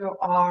and you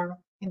are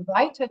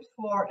invited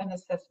for an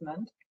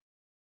assessment,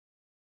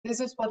 this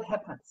is what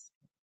happens.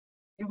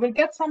 You will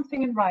get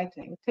something in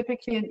writing,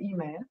 typically an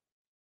email.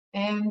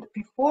 And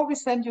before we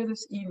send you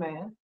this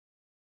email,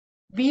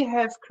 we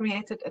have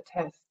created a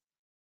test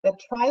that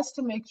tries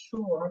to make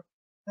sure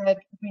that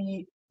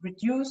we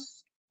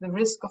reduce the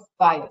risk of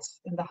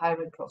bias in the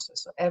hiring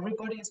process. So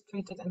everybody is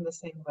treated in the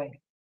same way.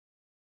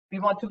 We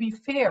want to be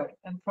fair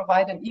and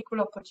provide an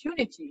equal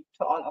opportunity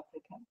to all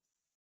applicants.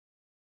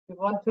 We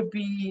want to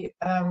be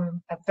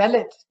a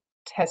valid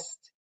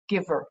test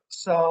giver.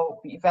 So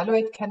we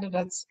evaluate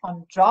candidates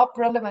on job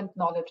relevant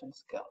knowledge and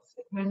skills.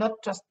 It will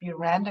not just be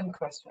random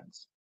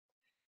questions.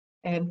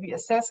 And we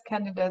assess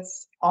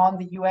candidates on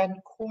the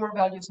UN core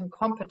values and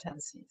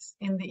competencies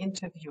in the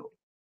interview.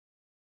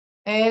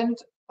 And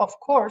of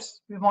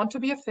course, we want to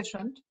be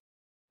efficient.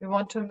 We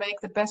want to make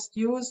the best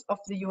use of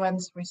the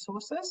UN's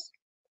resources.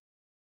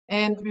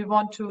 And we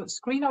want to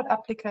screen out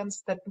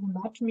applicants that do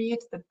not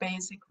meet the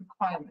basic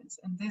requirements.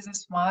 And this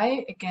is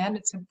why, again,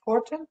 it's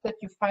important that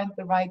you find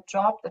the right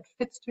job that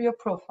fits to your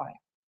profile.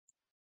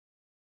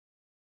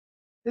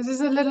 This is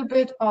a little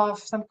bit of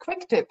some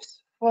quick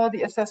tips for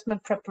the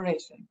assessment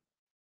preparation.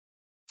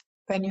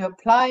 When you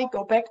apply,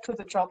 go back to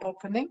the job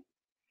opening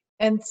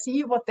and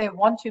see what they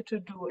want you to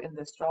do in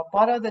this job.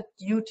 What are the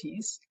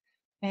duties?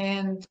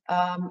 And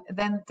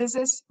then this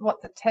is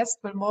what the test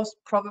will most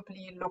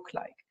probably look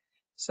like.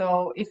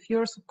 So if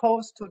you're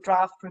supposed to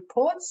draft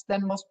reports,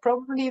 then most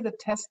probably the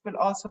test will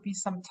also be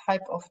some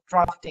type of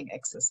drafting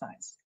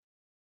exercise.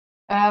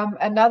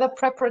 Another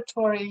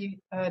preparatory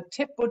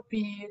tip would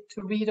be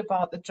to read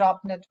about the job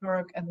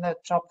network and the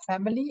job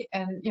family,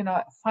 and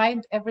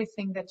find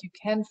everything that you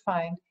can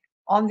find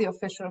on the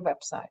official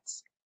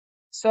websites.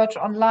 Search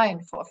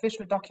online for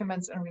official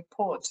documents and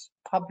reports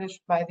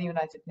published by the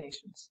United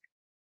Nations.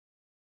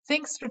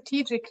 Think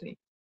strategically.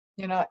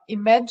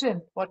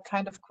 Imagine what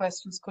kind of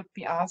questions could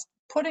be asked,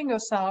 putting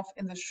yourself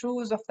in the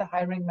shoes of the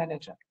hiring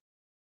manager.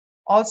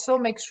 Also,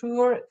 make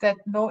sure that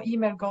no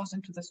email goes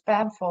into the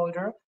spam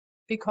folder,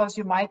 because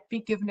you might be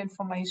given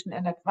information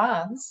in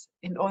advance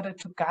in order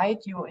to guide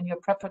you in your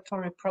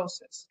preparatory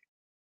process.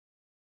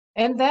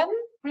 And then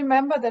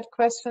remember that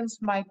questions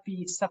might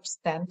be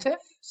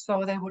substantive,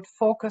 so they would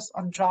focus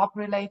on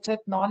job-related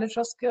knowledge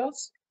or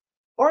skills,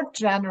 or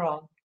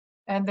general,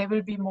 and they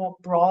will be more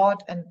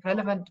broad and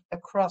relevant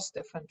across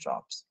different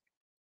jobs.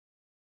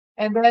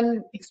 And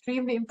then,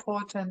 extremely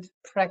important,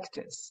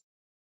 practice.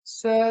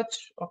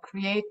 Search or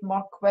create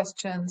mock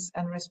questions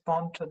and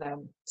respond to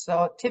them.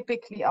 So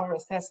typically our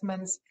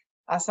assessments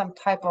are some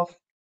type of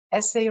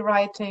essay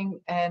writing,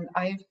 and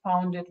I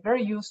found it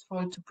very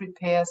useful to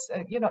prepare,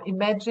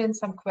 imagine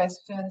some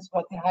questions,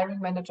 what the hiring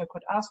manager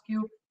could ask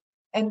you,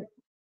 and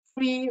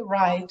free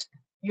write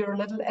your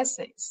little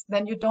essays.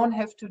 Then you don't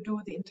have to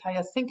do the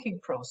entire thinking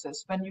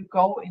process when you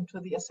go into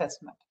the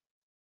assessment.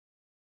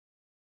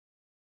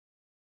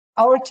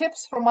 Our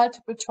tips for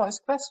multiple choice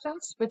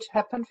questions, which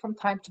happen from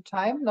time to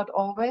time, not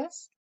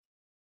always.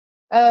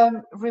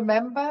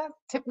 Remember,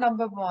 tip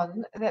number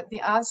 1, that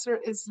the answer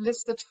is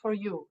listed for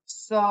you.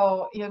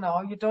 So, you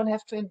know, you don't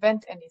have to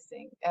invent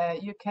anything.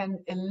 You can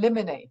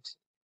eliminate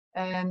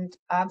and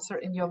answer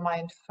in your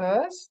mind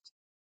first.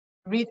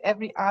 Read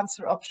every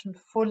answer option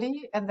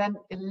fully and then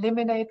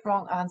eliminate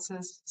wrong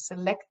answers.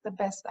 Select the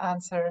best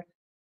answer.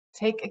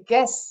 Take a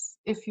guess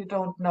if you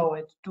don't know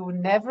it. Do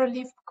never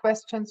leave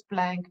questions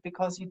blank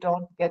because you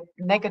don't get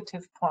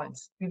negative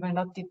points. We will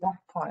not deduct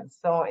points.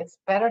 So it's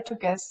better to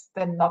guess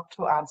than not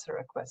to answer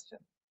a question.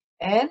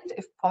 And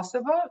if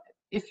possible,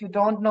 if you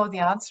don't know the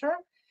answer,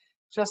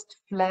 just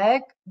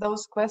flag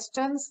those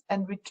questions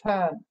and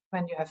return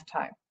when you have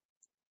time.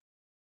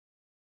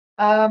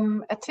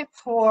 A tip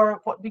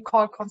for what we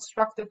call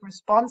constructive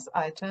response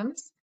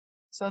items.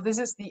 So this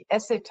is the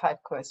essay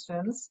type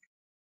questions.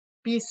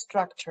 Be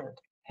structured.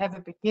 Have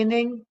a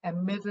beginning, a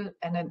middle,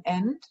 and an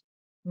end.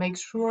 Make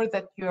sure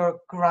that your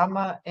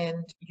grammar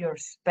and your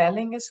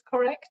spelling is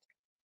correct.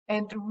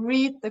 And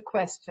read the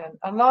question.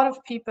 A lot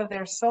of people,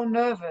 they're so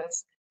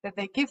nervous that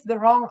they give the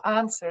wrong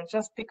answer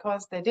just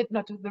because they did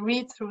not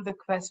read through the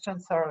question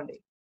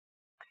thoroughly.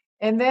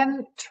 And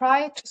then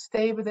try to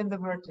stay within the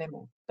word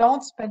limit.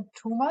 Don't spend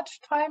too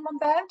much time on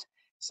that.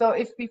 So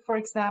if we, for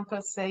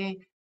example, say,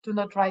 do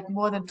not write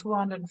more than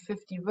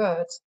 250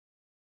 words,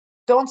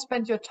 don't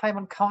spend your time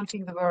on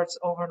counting the words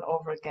over and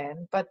over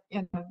again, but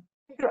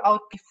figure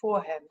out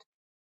beforehand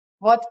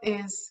what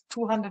is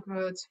 200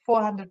 words,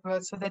 400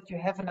 words, so that you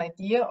have an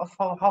idea of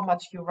how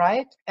much you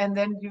write, and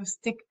then you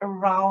stick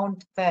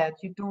around that.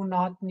 You do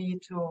not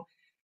need to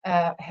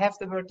have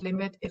the word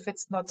limit if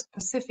it's not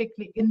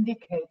specifically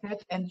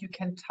indicated, and you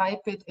can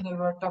type it in a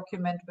Word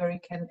document where you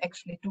can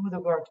actually do the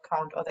word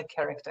count or the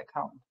character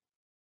count.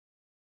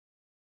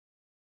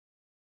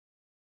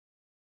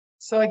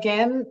 So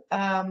again,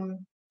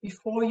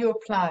 before you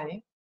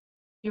apply,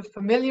 you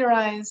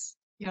familiarize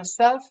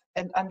yourself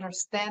and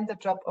understand the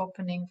job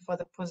opening for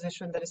the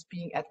position that is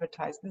being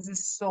advertised. This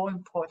is so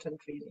important,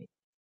 really.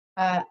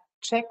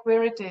 Check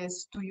where it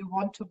is. Do you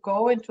want to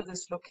go into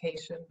this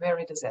location where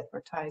it is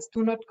advertised?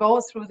 Do not go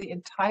through the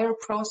entire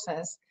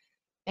process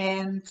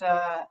and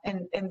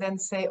then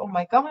say, oh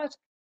my God,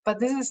 but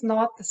this is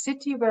not the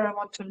city where I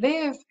want to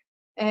live.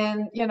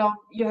 And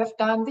you have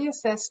done the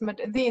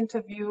assessment and the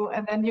interview,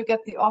 and then you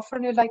get the offer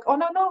and you're like, oh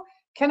no,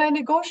 can I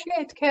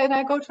negotiate? Can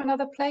I go to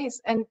another place?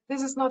 And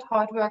this is not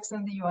how it works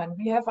in the UN.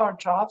 We have our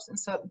jobs in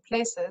certain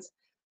places.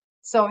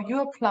 So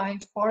you apply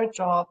for a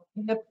job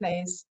in a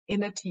place,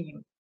 in a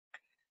team.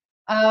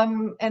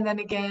 And then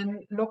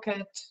again, look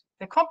at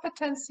the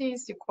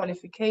competencies, your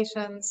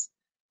qualifications,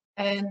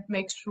 and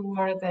make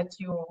sure that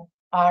you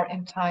are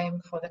in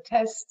time for the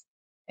test,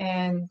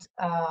 and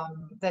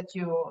that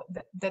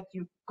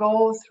you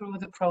go through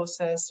the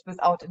process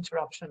without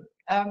interruption.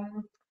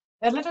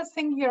 A little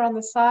thing here on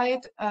the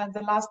side,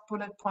 the last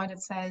bullet point,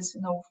 it says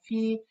no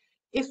fee.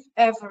 If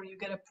ever you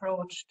get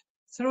approached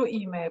through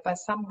email by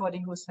somebody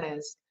who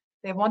says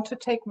they want to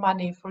take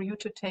money for you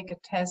to take a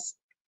test,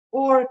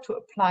 or to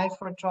apply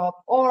for a job,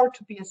 or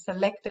to be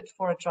selected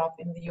for a job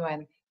in the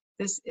UN,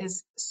 this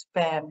is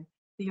spam.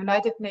 The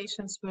United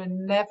Nations will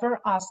never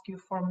ask you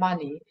for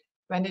money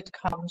when it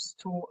comes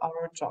to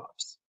our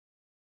jobs.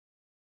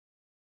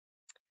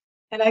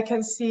 And I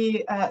can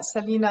see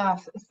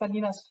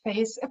Salina's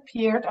face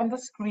appeared on the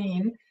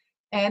screen,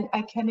 and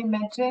I can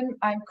imagine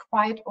I'm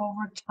quite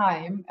over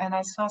time, and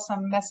I saw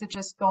some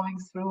messages going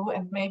through,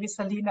 and maybe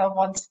Salina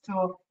wants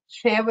to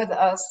share with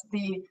us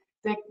the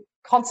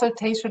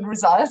consultation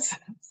results.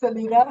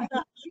 Salina.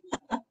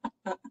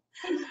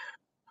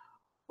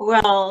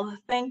 Well,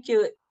 thank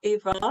you,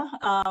 Eva.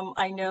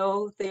 I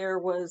know there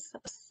was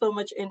so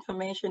much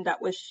information that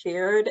was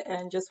shared,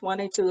 and just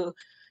wanted to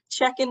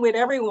check in with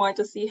everyone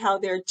to see how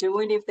they're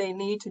doing, if they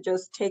need to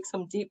just take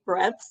some deep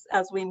breaths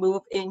as we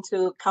move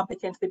into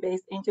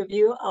competency-based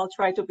interview. I'll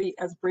try to be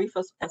as brief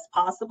as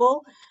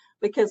possible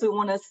because we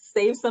want to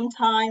save some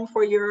time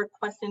for your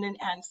question and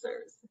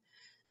answers.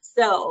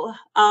 So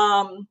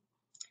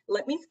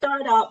let me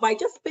start out by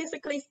just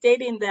basically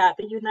stating that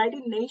the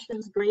United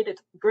Nations'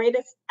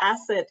 greatest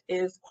asset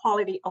is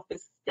quality of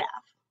its staff.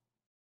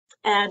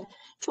 And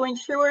to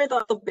ensure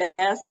that the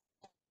best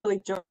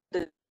join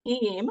the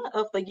team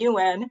of the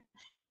UN,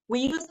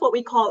 we use what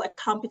we call a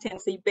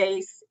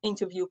competency-based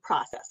interview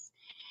process.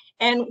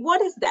 And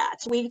what is that?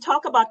 We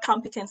talk about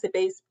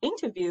competency-based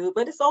interview,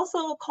 but it's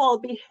also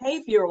called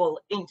behavioral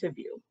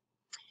interview.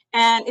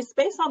 And it's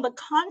based on the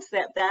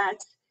concept that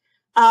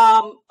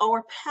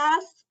our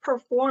past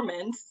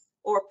performance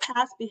or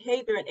past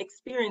behavior and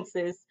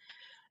experiences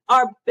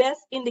are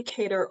best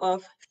indicator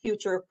of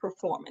future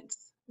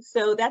performance.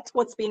 So that's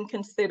what's being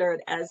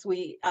considered as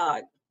we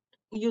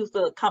use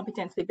the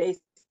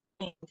competency-based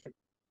interview.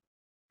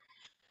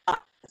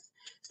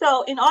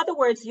 So in other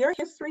words, your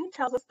history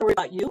tells a story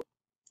about you,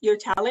 your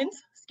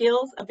talents,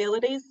 skills,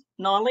 abilities,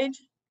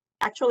 knowledge,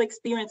 actual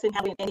experience in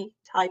handling any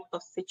type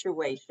of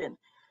situation.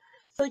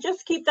 So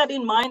just keep that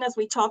in mind as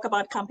we talk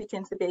about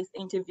competency-based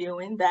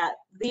interviewing, that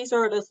these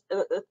are the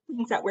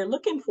things that we're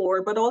looking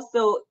for, but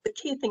also the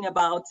key thing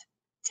about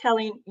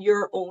telling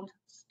your own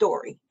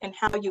story and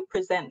how you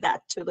present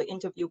that to the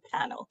interview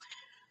panel.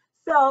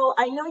 So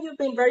I know you've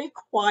been very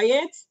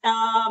quiet,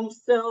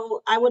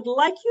 so I would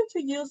like you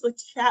to use the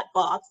chat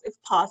box if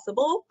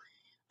possible.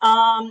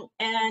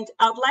 And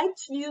I'd like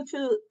you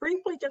to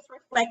briefly just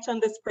reflect on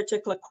this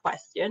particular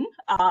question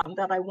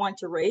that I want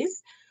to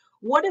raise.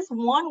 What is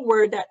one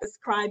word that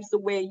describes the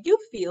way you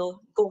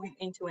feel going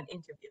into an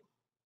interview?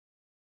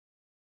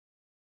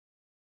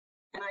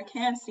 And I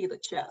can't see the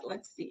chat.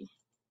 Let's see.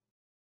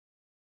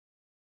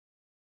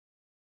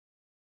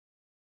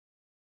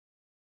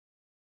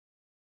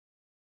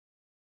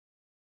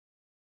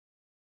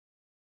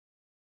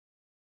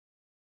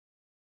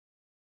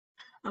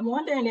 I'm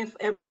wondering if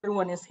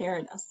everyone is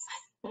hearing us.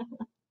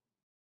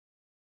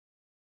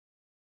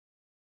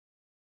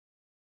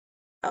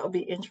 That would be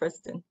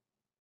interesting.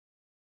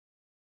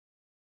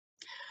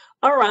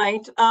 All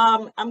right,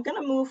 I'm going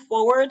to move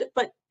forward,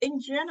 but in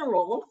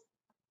general,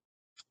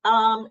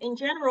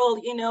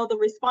 you know, the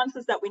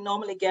responses that we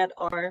normally get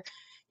are,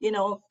 you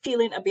know,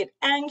 feeling a bit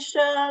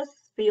anxious,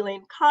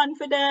 feeling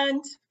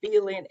confident,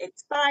 feeling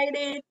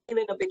excited,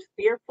 feeling a bit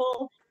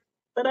fearful.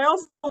 But I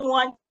also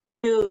want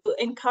to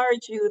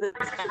encourage you that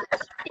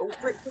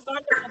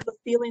regardless of the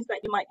feelings that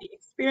you might be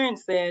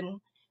experiencing,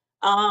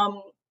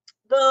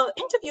 the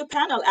interview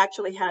panel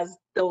actually has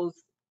those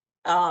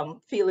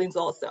feelings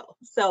also.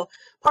 So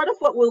part of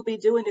what we'll be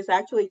doing is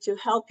actually to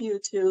help you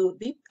to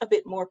be a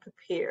bit more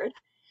prepared.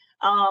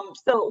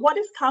 So what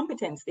is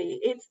competency?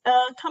 It's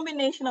a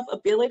combination of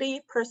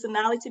ability,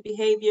 personality,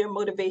 behavior,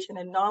 motivation,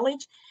 and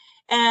knowledge.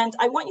 And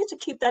I want you to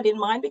keep that in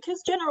mind,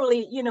 because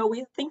generally, you know,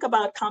 we think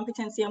about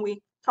competency and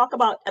we talk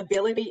about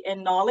ability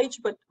and knowledge,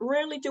 but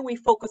rarely do we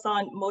focus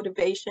on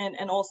motivation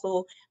and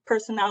also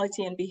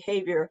personality and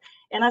behavior.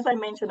 And as I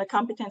mentioned, a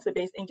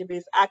competency-based interview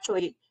is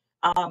actually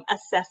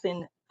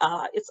assessing,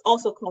 it's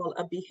also called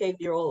a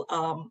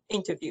behavioral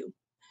interview.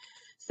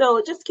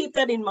 So just keep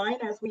that in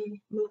mind as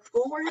we move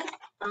forward.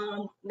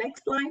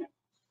 Next slide.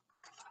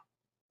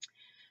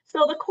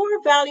 So the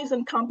core values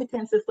and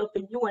competencies of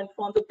the UN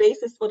form the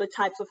basis for the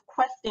types of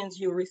questions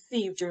you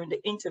receive during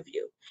the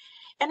interview.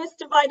 And it's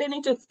divided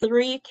into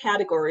 3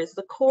 categories: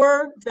 the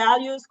core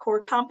values,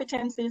 core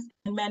competencies,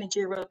 and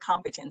managerial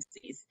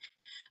competencies.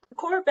 The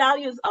core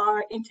values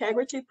are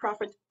integrity,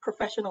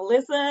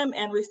 professionalism,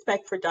 and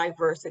respect for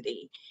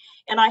diversity.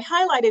 And I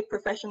highlighted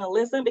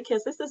professionalism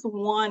because this is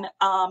one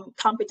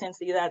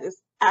competency that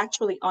is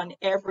actually on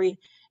every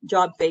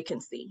job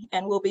vacancy.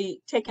 And we'll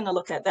be taking a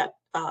look at that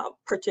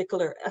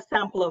particular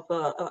sample of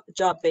a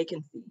job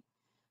vacancy.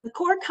 The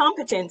core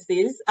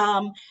competencies,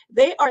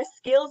 they are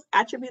skills,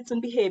 attributes,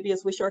 and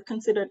behaviors which are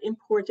considered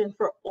important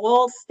for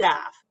all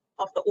staff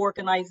of the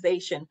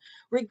organization,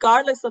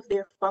 regardless of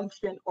their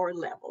function or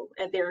level.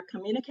 And they are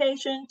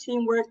communication,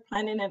 teamwork,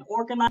 planning and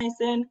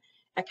organizing,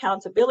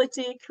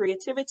 accountability,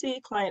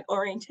 creativity, client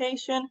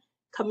orientation,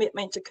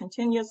 commitment to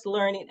continuous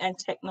learning, and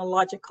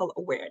technological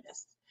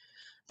awareness.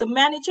 The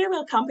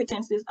managerial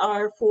competencies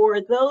are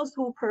for those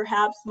who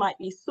perhaps might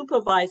be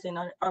supervising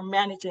or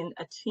managing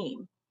a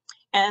team.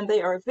 And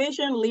they are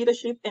vision,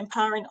 leadership,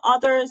 empowering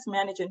others,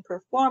 managing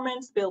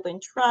performance, building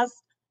trust,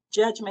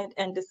 judgment,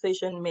 and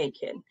decision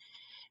making.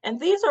 And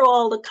these are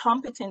all the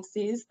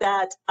competencies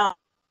that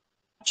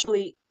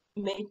actually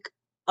make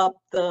up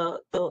the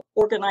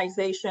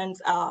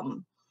organization's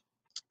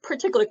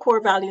particular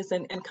core values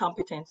and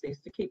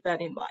competencies, to keep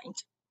that in mind.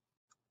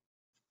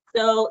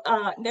 So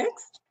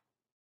next.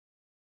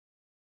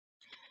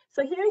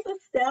 So here's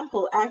a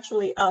sample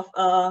actually of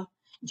a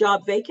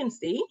job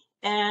vacancy.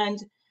 And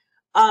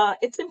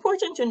it's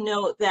important to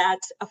note that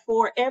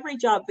for every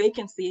job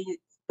vacancy,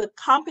 the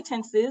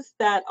competencies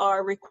that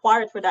are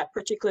required for that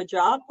particular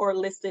job are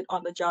listed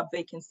on the job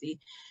vacancy.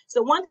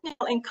 So one thing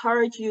I'll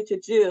encourage you to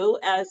do,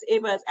 as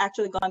Ava has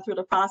actually gone through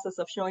the process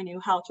of showing you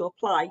how to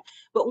apply,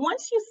 but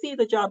once you see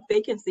the job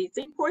vacancy, it's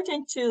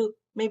important to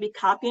maybe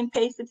copy and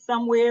paste it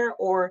somewhere,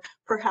 or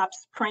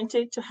perhaps print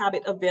it to have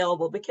it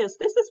available, because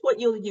this is what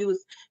you'll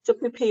use to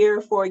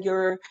prepare for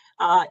your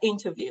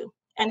interview.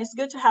 And it's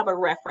good to have a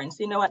reference.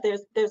 You know what,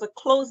 there's a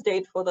close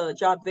date for the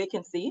job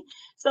vacancy,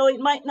 so it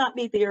might not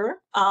be there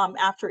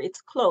after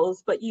it's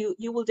closed, but you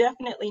will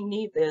definitely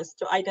need this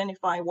to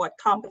identify what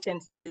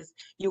competencies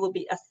you will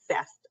be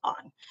assessed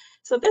on.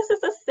 So this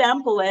is a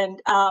sample,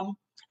 and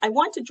I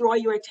want to draw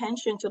your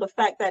attention to the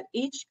fact that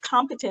each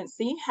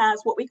competency has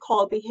what we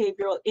call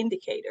behavioral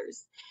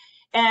indicators.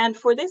 And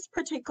for this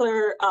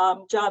particular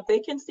job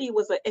vacancy, it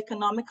was an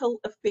economical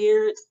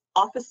affairs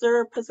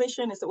officer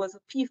position, as it was a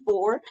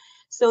P4.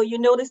 So you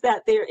notice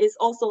that there is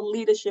also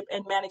leadership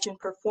and managing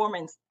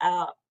performance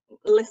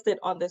listed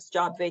on this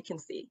job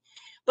vacancy,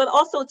 but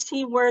also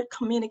teamwork,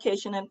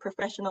 communication, and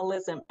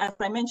professionalism. As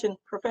I mentioned,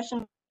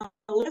 professionalism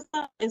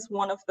is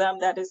one of them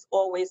that is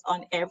always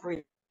on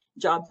every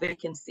job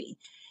vacancy.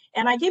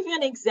 And I give you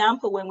an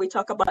example when we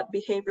talk about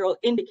behavioral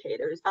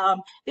indicators.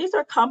 These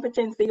are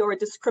competency or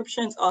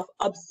descriptions of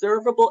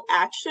observable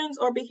actions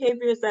or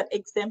behaviors that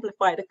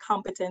exemplify the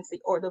competency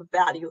or the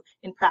value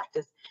in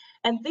practice.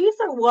 And these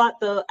are what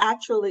the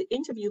actual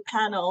interview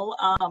panel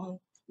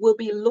will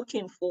be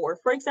looking for.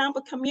 For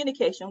example,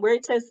 communication, where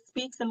it says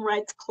speaks and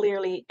writes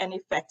clearly and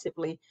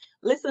effectively,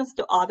 listens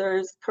to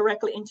others,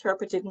 correctly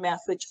interpreted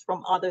messages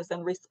from others,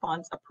 and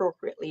responds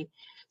appropriately.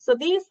 So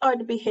these are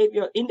the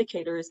behavioral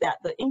indicators that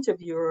the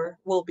interviewer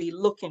will be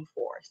looking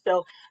for.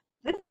 So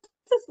this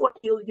is what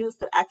you'll use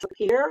to actually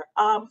prepare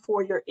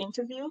for your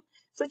interview.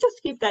 So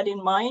just keep that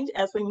in mind.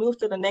 As we move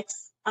to the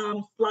next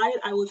slide,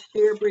 I will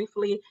share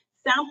briefly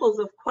samples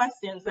of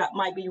questions that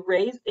might be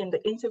raised in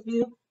the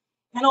interview.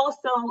 And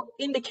also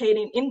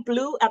indicating in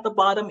blue at the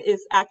bottom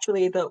is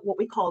actually what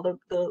we call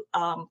the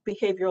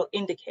behavioral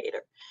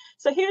indicator.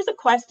 So here's a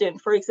question,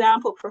 for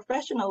example,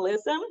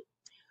 professionalism.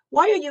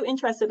 Why are you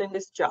interested in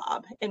this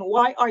job? And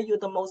why are you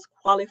the most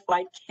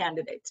qualified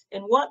candidate?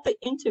 And what the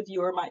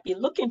interviewer might be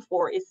looking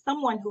for is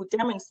someone who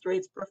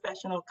demonstrates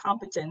professional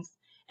competence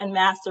and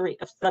mastery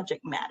of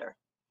subject matter.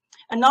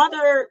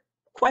 Another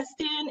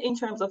question in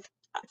terms of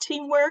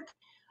teamwork,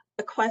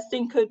 a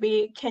question could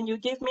be, can you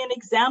give me an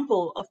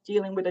example of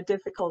dealing with a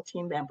difficult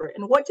team member?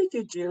 And what did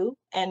you do?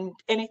 And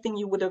anything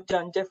you would have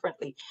done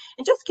differently?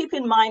 And just keep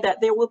in mind that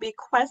there will be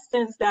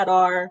questions that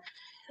are,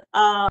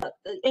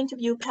 the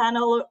interview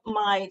panel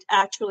might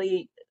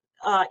actually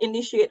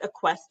initiate a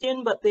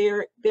question, but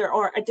there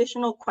are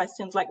additional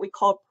questions like we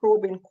call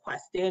probing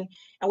question.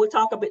 And we'll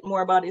talk a bit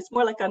more about it. It's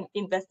more like an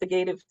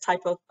investigative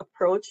type of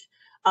approach.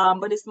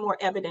 But it's more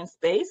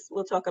evidence-based.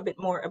 We'll talk a bit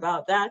more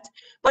about that.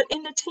 But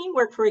in the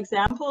teamwork, for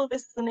example,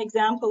 this is an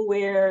example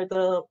where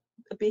the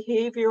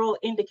behavioral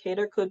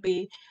indicator could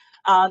be,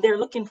 they're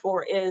looking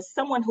for is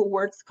someone who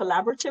works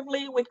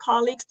collaboratively with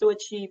colleagues to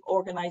achieve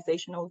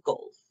organizational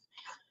goals.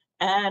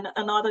 And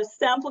another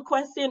sample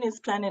question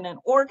is planning and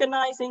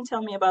organizing.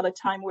 Tell me about a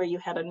time where you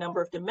had a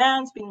number of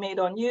demands being made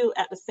on you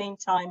at the same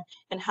time,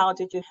 and how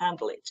did you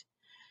handle it?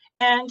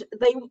 And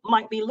they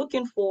might be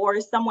looking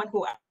for someone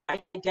who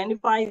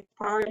identifies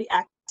priority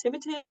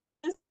activities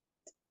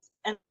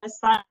and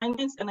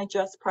assignments and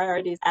adjusts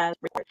priorities as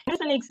required.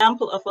 Here's an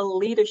example of a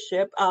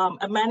leadership,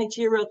 a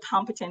managerial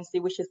competency,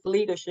 which is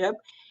leadership.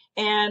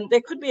 And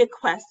there could be a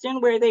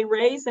question where they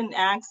raise and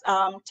ask,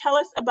 tell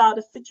us about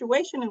a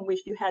situation in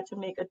which you had to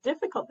make a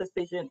difficult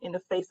decision in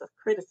the face of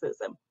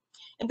criticism.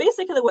 And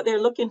basically what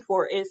they're looking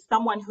for is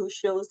someone who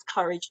shows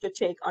courage to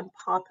take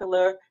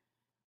unpopular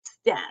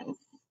stands.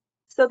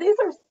 So these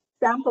are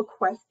sample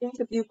questions,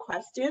 interview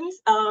questions.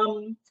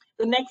 The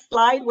next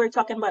slide, we're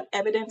talking about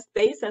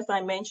evidence-based. As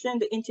I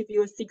mentioned, the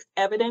interviewer seeks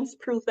evidence,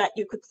 proof that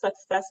you could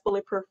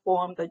successfully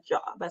perform the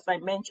job. As I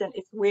mentioned,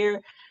 it's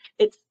where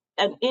it's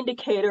an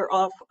indicator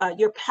of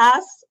your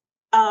past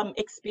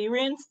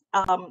experience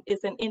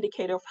is an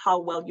indicator of how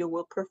well you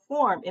will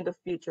perform in the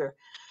future.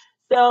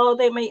 So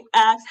they may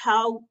ask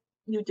how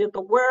you did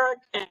the work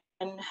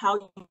and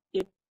how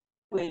you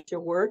evaluate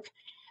your work.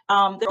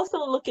 They're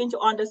also looking to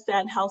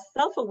understand how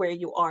self-aware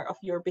you are of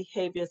your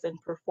behaviors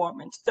and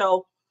performance.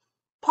 So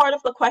part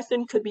of the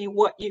question could be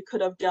what you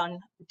could have done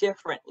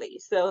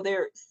differently. So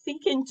they're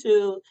seeking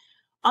to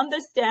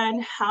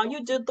understand how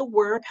you did the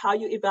work, how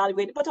you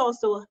evaluated, but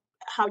also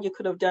how you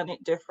could have done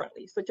it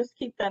differently. So just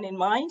keep that in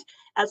mind.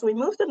 As we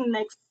move to the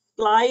next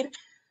slide,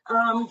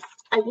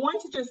 I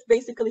want to just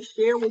basically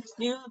share with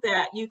you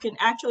that you can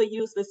actually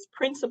use this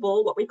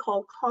principle, what we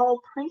call CALL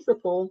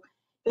principle,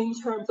 in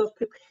terms of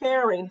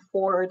preparing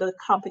for the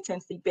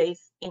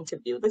competency-based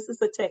interview. This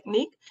is a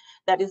technique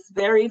that is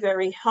very,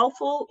 very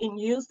helpful in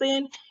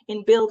using,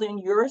 in building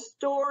your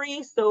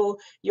story. So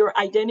you're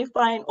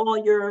identifying all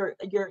your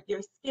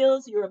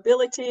skills, your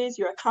abilities,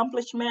 your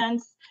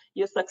accomplishments,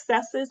 your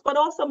successes, but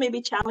also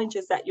maybe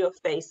challenges that you'll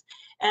face.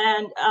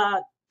 And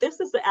this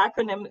is the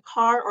acronym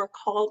CAR or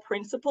CALL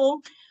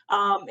principle.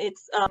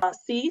 It's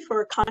C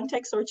for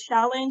context or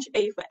challenge,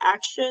 A for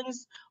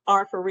actions,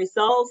 R for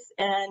results,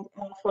 and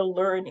L for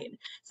learning.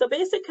 So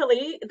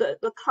basically,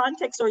 the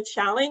context or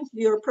challenge,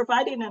 you're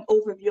providing an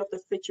overview of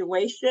the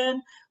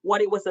situation,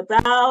 what it was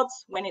about,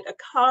 when it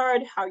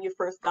occurred, how you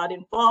first got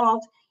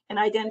involved, and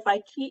identify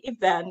key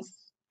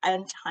events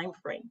and time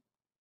frame.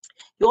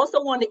 You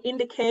also want to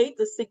indicate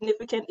the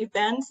significant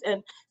events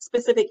and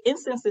specific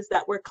instances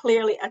that were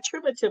clearly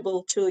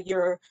attributable to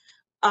your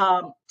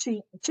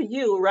to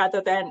you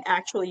rather than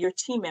actually your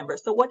team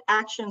members. So what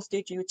actions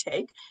did you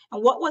take,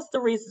 and what was the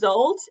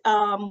result,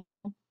 and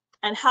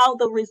how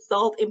the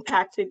result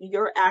impacted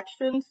your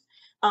actions?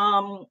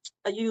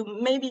 You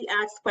maybe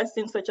ask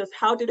questions such as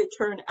how did it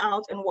turn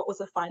out and what was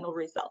the final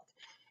result?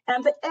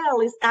 And the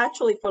L is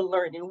actually for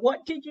learning.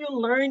 What did you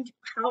learn?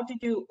 How did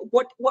you,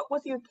 what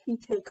was your key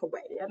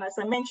takeaway? And as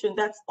I mentioned,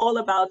 that's all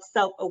about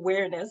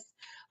self-awareness.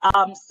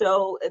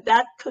 So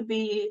that could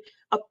be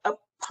a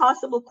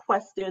possible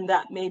question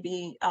that may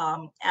be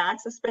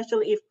asked,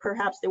 especially if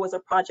perhaps there was a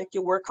project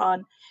you work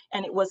on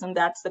and it wasn't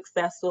that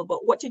successful,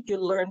 but what did you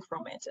learn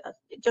from it?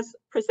 Just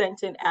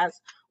presenting as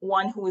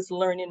one who is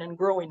learning and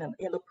growing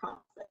in the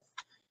process.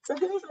 So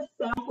here's a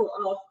sample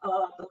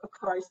of the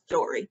car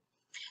story.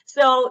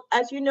 So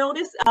as you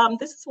notice,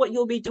 this is what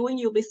you'll be doing.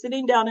 You'll be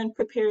sitting down and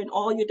preparing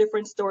all your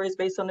different stories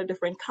based on the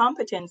different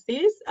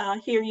competencies.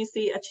 Here you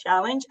see a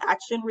challenge,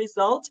 action,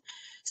 result.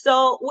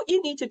 So what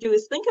you need to do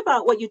is think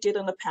about what you did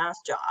in the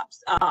past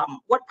jobs.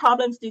 What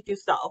problems did you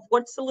solve?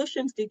 What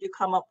solutions did you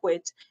come up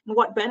with? And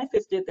what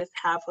benefits did this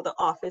have for the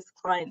office,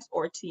 clients,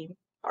 or team,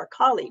 or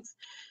colleagues?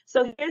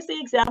 So here's the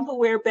example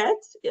where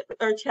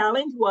her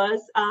challenge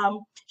was,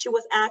 she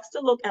was asked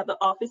to look at the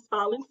office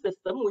filing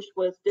system, which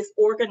was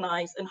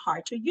disorganized and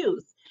hard to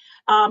use.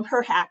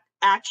 Her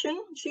action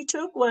she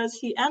took was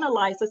she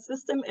analyzed the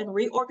system and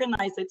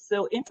reorganized it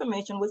so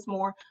information was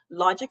more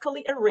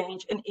logically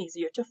arranged and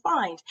easier to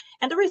find.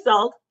 And the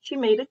result, she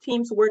made the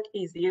team's work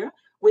easier,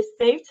 which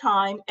saved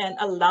time and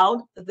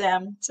allowed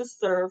them to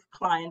serve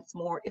clients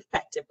more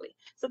effectively.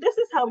 So this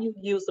is how you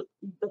use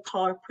the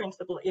CAR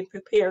principle in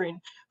preparing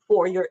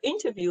for your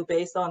interview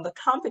based on the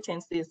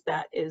competencies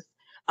that is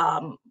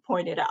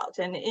pointed out.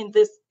 And in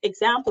this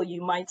example,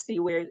 you might see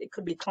where it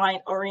could be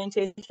client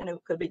orientation,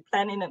 it could be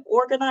planning and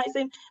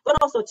organizing,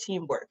 but also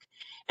teamwork.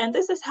 And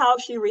this is how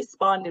she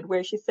responded,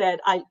 where she said,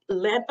 I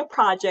led a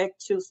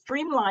project to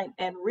streamline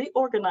and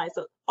reorganize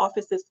the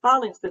office's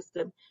filing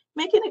system,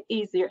 making it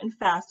easier and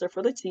faster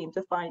for the team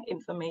to find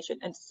information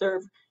and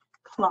serve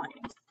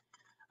clients.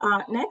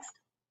 Next.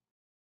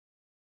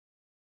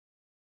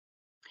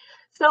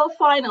 So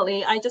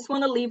finally, I just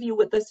want to leave you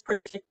with this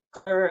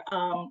particular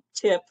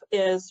tip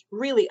is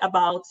really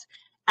about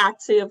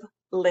active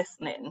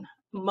listening.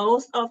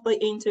 Most of the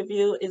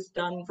interview is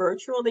done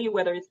virtually,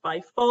 whether it's by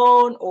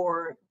phone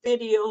or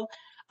video.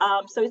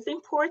 So it's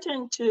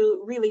important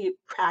to really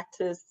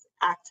practice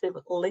active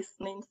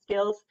listening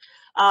skills.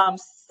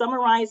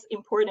 Summarize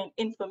important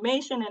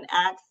information and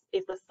ask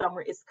if the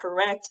summary is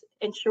correct.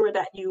 Ensure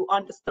that you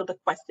understood the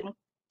question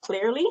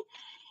clearly.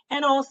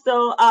 And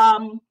also,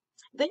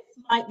 this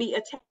might be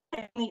a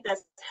technique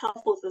that's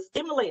helpful to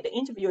stimulate the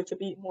interviewer to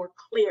be more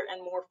clear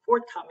and more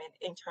forthcoming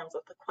in terms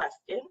of the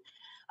question.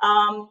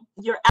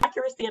 Your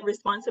accuracy and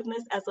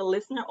responsiveness as a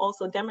listener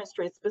also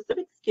demonstrates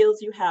specific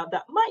skills you have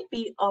that might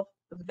be of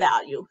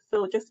value.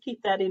 So just keep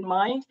that in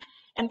mind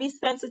and be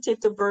sensitive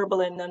to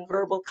verbal and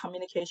nonverbal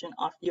communication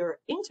of your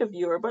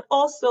interviewer, but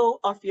also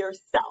of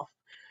yourself.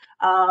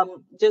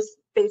 Just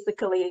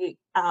basically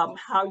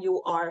how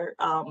you are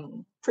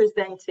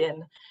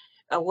presenting,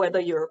 whether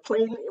you're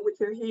playing with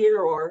your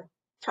hair or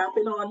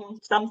tapping on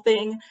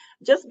something,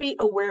 just be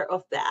aware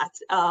of that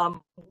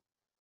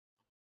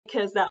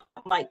because that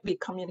might be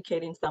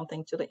communicating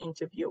something to the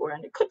interviewer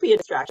and it could be a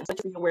distraction, so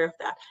just be aware of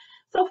that.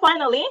 So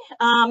finally,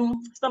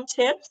 some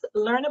tips: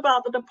 learn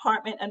about the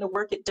department and the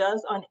work it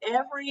does on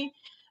every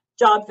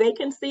job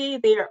vacancy.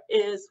 There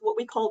is what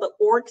we call the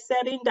org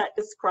setting that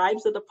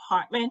describes the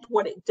department,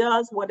 what it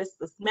does, what is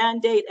its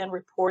mandate and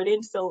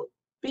reporting. So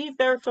be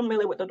very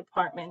familiar with the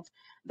department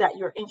that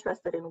you're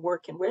interested in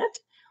working with.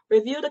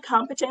 Review the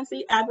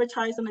competency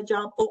advertised in the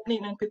job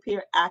opening and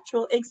prepare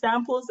actual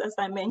examples, as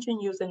I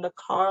mentioned, using the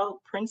CAR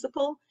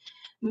principle.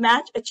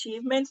 Match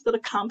achievements to the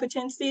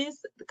competencies.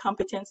 The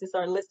competencies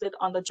are listed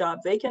on the job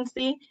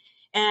vacancy.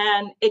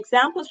 And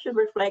examples should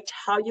reflect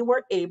how you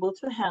were able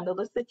to handle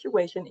the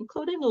situation,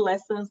 including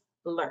lessons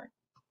learned.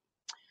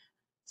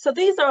 So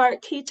these are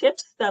key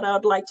tips that I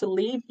would like to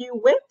leave you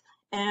with.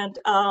 And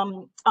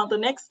on the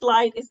next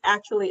slide is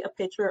actually a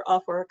picture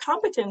of our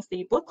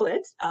competency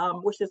booklet,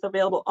 which is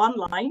available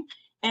online.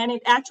 And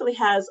it actually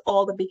has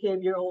all the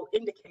behavioral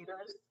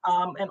indicators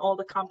and all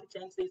the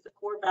competencies, the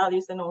core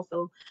values, and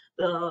also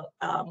the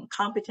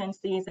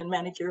competencies and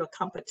managerial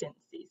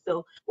competencies.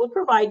 So we'll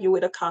provide you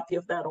with a copy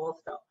of that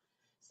also.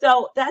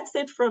 So that's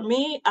it from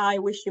me. I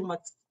wish you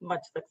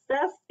much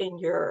success in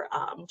your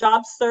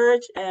job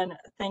search, and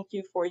thank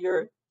you for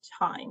your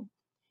time.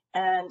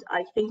 And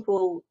I think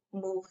we'll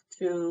move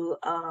to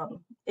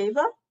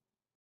Ava.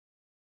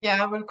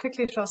 Yeah, I will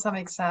quickly show some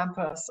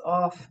examples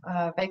of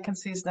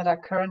vacancies that are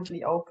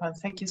currently open.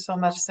 Thank you so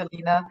much,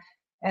 Selina.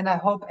 And I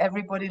hope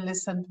everybody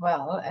listened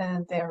well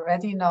and they're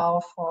ready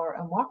now for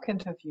a mock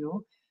interview.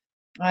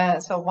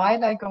 So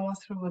while I go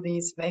through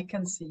these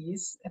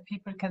vacancies,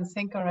 people can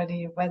think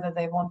already whether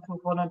they want to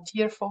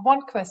volunteer for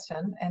one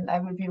question, and I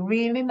will be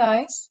really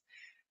nice.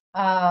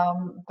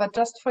 But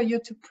just for you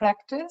to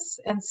practice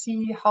and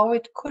see how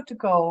it could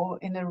go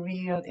in a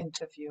real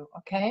interview,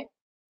 okay?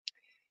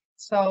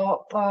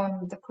 So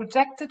the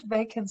projected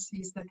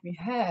vacancies that we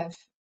have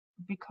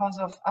because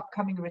of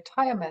upcoming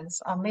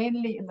retirements are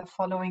mainly in the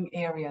following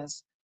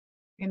areas: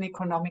 in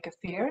economic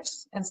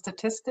affairs and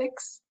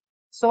statistics,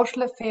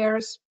 social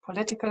affairs,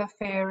 political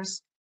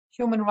affairs,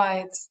 human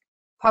rights,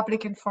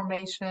 public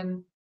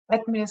information,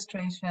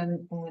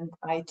 administration, and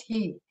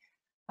IT.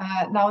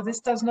 Now,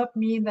 this does not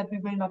mean that we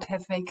will not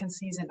have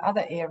vacancies in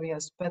other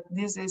areas, but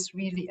this is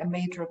really a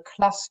major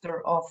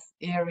cluster of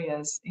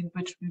areas in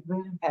which we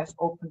will have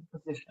open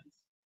positions.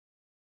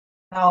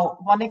 Now,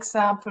 one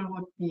example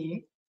would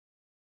be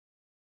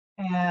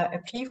a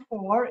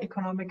P4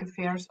 economic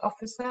affairs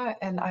officer,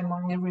 and I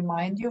want to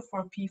remind you,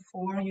 for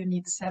P4 you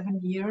need 7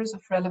 years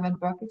of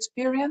relevant work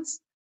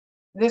experience.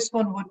 This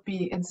one would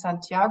be in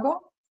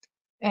Santiago.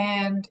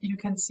 And you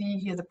can see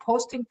here the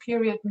posting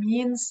period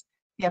means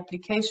the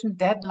application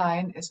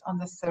deadline is on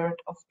the 3rd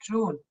of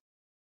June.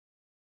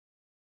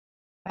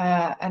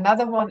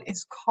 Another one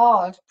is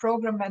called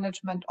Program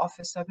Management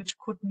Officer, which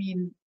could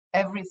mean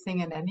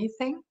everything and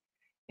anything.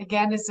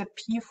 Again, it's a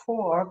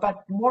P4,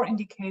 but more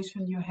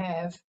indication you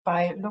have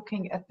by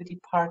looking at the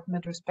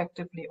department,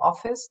 respectively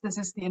office. This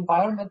is the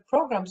environment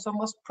program, so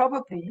most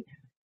probably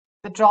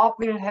the job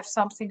will have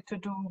something to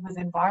do with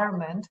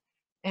environment,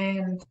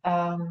 and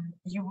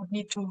you would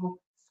need to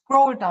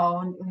scroll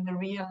down in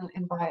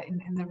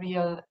the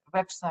real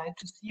website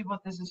to see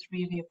what this is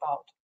really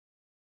about.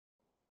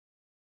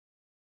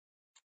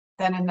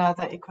 Then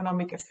another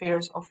economic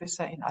affairs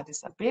officer in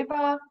Addis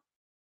Ababa,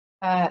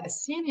 a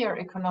senior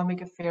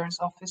economic affairs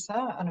officer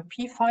on a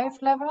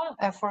P5 level.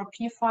 For a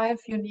P5,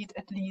 you need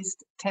at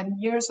least 10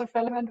 years of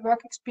relevant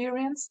work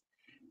experience.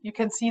 You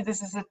can see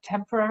this is a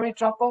temporary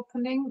job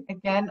opening.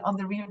 Again, on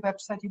the real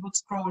website, you would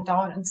scroll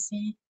down and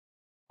see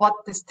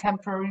what this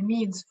temporary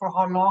means. For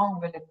how long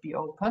will it be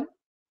open?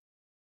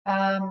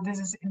 This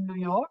is in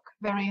New York,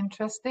 very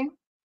interesting.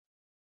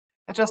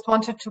 I just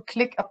wanted to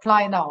click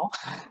apply now.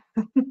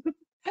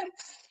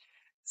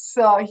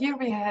 So here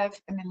we have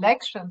an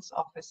elections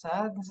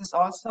officer. This is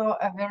also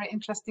a very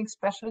interesting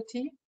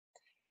specialty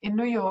in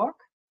New York.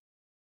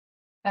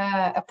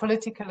 A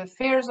political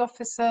affairs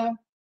officer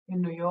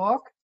in New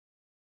York.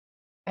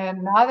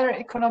 Another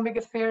economic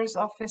affairs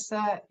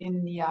officer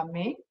in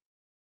Niamey.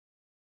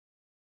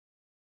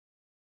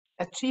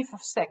 A chief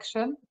of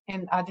section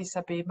in Addis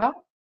Ababa.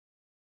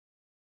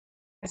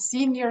 A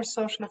senior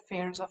social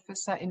affairs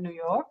officer in New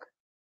York.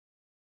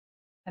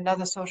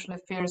 Another social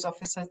affairs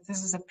officer,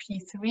 this is a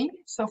P3.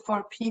 So for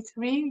a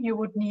P3, you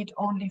would need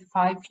only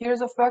 5 years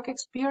of work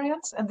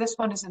experience, and this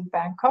one is in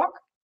Bangkok.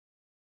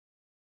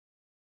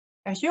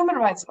 A human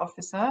rights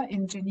officer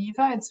in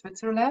Geneva in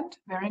Switzerland,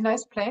 very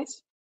nice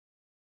place.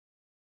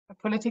 A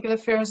political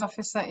affairs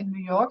officer in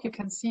New York. You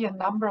can see a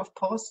number of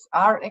posts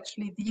are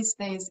actually these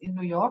days in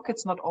New York.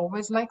 It's not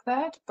always like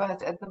that,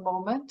 but at the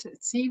moment,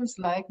 it seems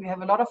like we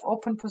have a lot of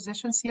open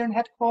positions here in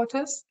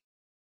headquarters.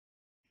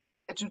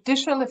 A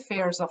judicial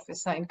affairs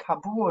officer in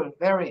Kabul,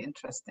 very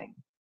interesting.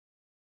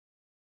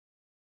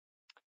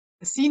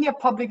 A senior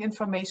public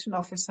information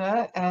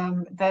officer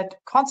that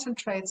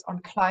concentrates on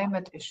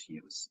climate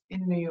issues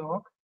in New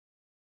York.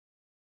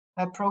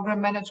 A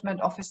program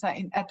management officer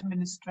in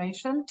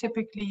administration.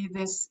 Typically,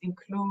 this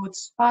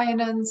includes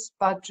finance,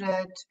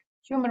 budget,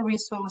 human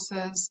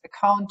resources,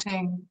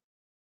 accounting.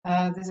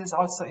 This is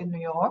also in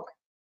New York.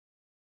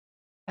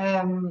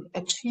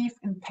 A chief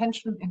in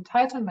pension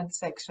entitlement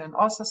section,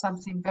 also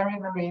something very,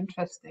 very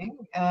interesting.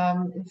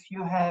 If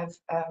you have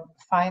a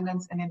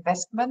finance and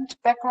investment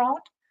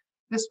background,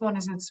 this one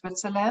is in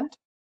Switzerland.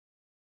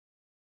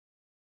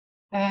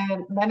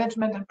 And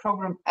management and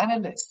program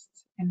analyst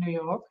in New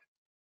York.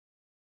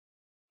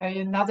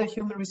 Another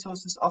human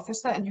resources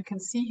officer, and you can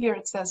see here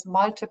it says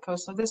multiple,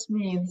 so this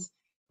means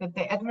that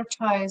they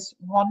advertise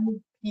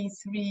one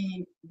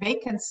P3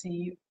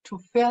 vacancy to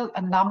fill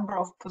a number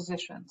of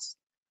positions.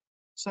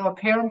 So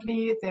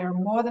apparently there are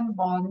more than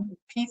one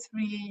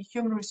P3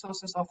 human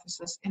resources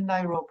officers in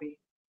Nairobi.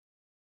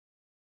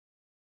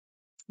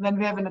 Then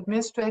we have an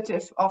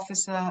administrative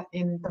officer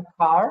in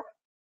Dakar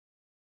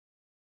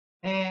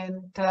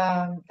and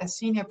a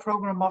senior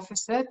program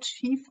officer,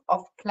 chief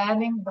of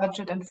planning,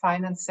 budget and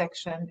finance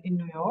section in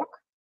New York.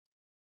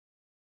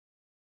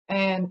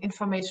 An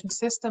information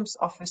systems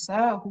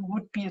officer who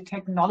would be a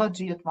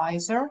technology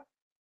advisor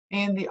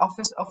in the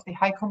office of the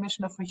High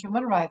Commissioner for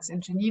Human Rights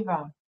in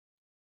Geneva.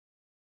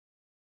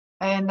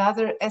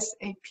 Another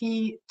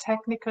SAP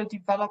technical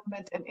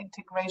development and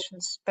integration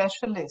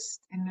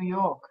specialist in New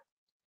York.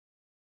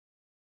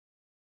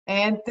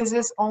 And this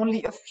is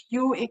only a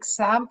few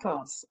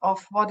examples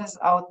of what is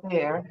out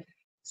there.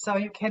 So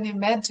you can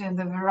imagine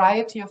the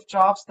variety of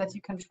jobs that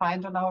you can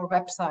find on our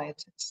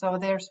website. So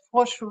there's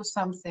for sure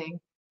something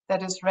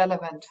that is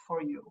relevant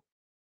for you.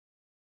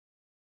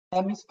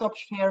 Let me stop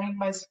sharing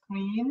my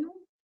screen.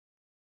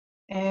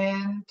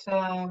 And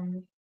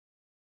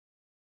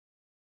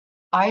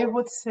I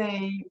would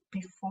say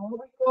before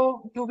we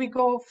go, do we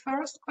go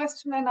first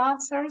question and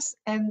answers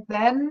and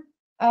then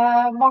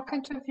mock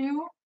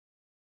interview?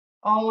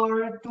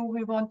 Or do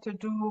we want to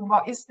do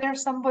more? Is there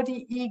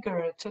somebody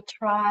eager to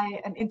try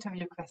an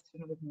interview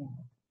question with me?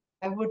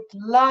 I would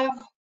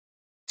love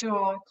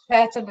to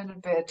chat a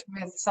little bit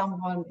with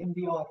someone in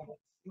the audience.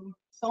 It would be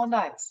so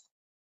nice.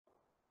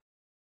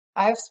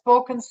 I've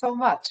spoken so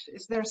much.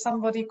 Is there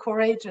somebody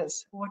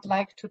courageous who would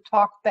like to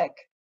talk back?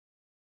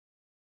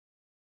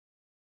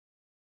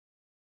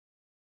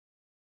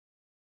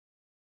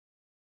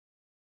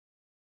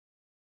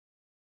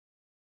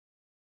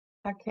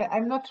 Okay,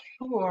 I'm not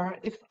sure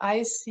if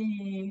I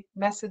see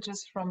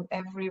messages from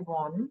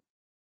everyone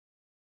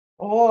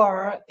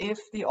or if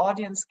the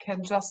audience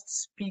can just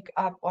speak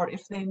up or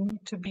if they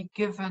need to be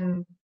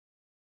given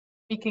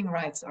speaking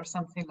rights or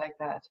something like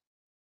that.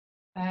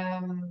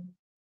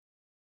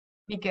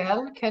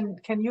 Miguel,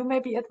 can you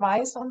maybe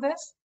advise on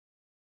this?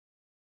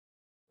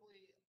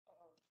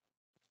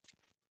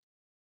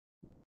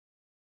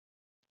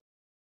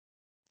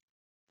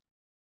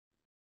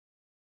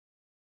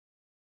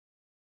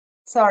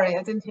 Sorry,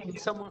 I didn't hear you.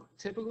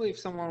 Typically, if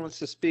someone wants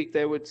to speak,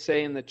 they would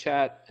say in the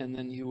chat, and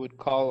then you would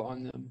call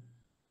on them.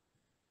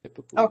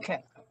 Typically.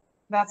 Okay,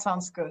 that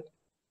sounds good.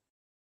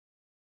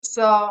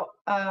 So,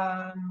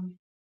 so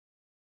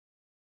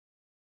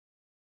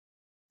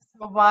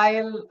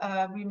while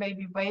we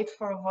maybe wait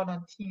for a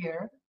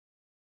volunteer,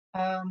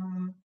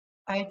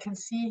 I can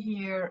see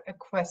here a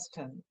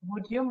question.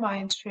 Would you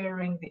mind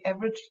sharing the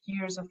average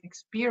years of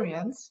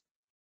experience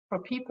for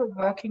people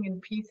working in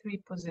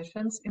P3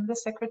 positions in the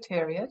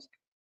Secretariat,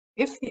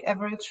 if the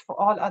average for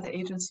all other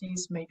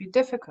agencies may be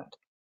difficult?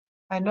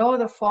 I know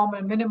the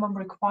formal minimum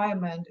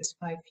requirement is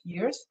 5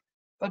 years,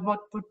 but what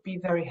would be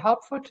very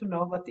helpful to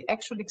know what the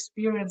actual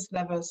experience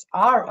levels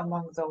are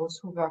among those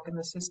who work in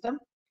the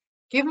system,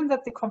 given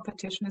that the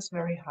competition is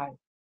very high.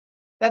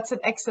 That's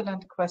an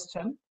excellent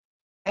question.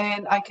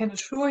 And I can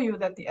assure you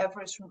that the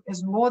average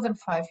is more than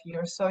 5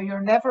 years. So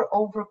you're never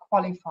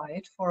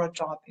overqualified for a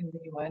job in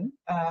the UN.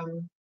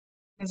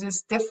 This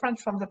is different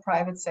from the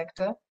private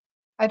sector.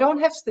 I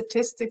don't have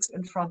statistics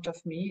in front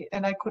of me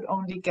and I could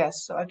only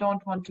guess. So I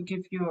don't want to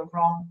give you a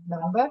wrong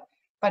number,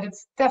 but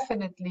it's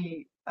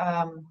definitely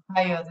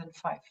higher than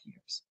 5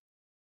 years.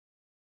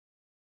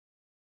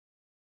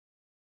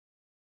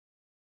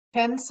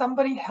 Can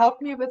somebody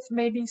help me with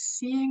maybe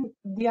seeing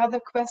the other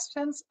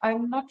questions?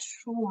 I'm not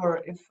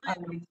sure if I...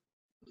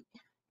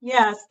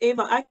 Yes,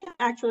 Eva, I can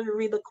actually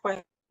read the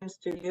questions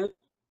to you.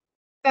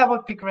 That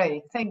would be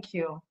great. Thank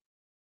you.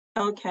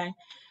 Okay.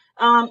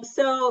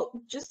 So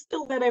just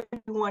to let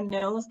everyone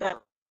know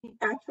that we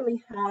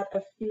actually had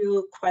a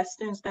few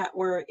questions that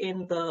were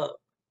in the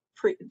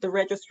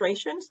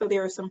registration. So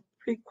there are some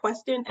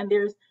pre-questions and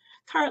there's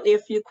currently a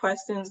few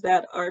questions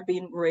that are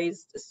being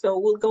raised. So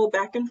we'll go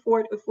back and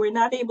forth. If we're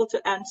not able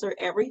to answer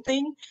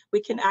everything,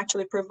 we can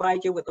actually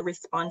provide you with the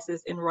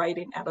responses in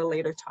writing at a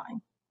later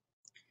time.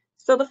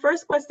 So the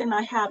first question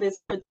I have is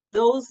for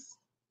those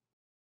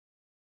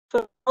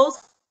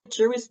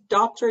Juris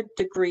Doctorate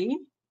degree,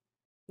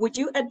 would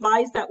you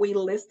advise that we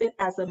list it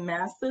as a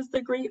master's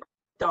degree or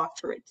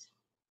doctorate?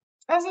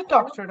 As a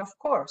doctorate, of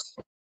course.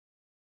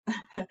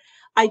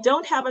 I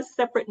don't have a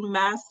separate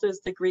master's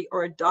degree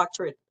or a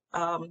doctorate.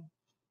 I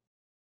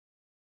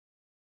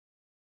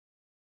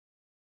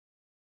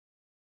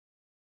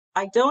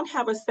don't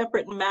have a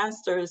separate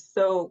master's,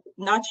 so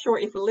not sure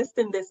if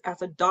listing this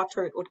as a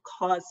doctorate would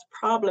cause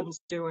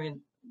problems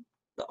during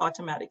the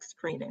automatic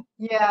screening.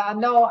 Yeah,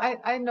 no,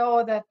 I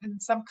know that in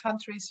some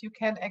countries you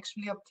can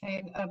actually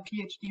obtain a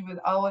PhD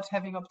without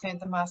having obtained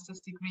the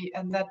master's degree,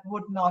 and that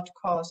would not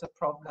cause a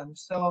problem.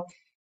 So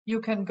you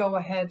can go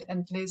ahead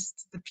and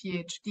list the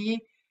PhD,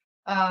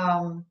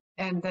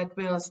 and that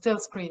will still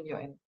screen you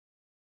in.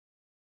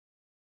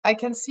 I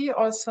can see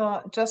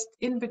also just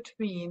in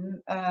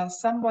between,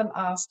 someone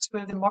asks,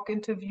 will the mock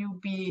interview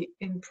be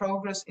in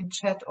progress in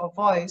chat or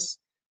voice?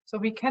 So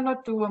we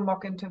cannot do a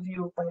mock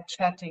interview by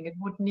chatting. It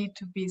would need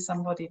to be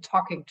somebody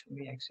talking to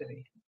me,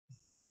 actually.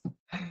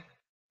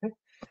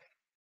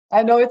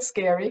 I know it's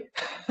scary.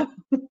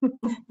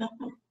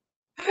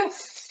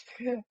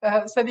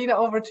 Selina,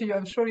 over to you.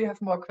 I'm sure you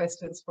have more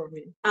questions for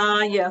me.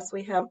 Yes,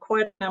 we have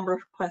quite a number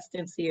of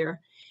questions here.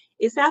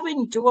 Is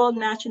having dual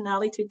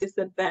nationality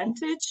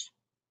disadvantage?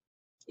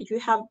 If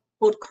you have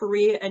both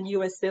Korea and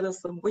US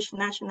citizen, which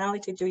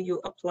nationality do you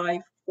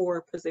apply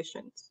for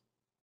positions?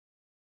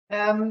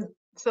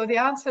 So the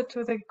answer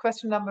to the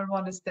question number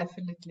one is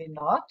definitely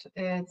not.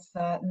 It's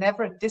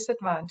never a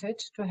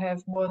disadvantage to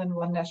have more than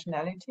one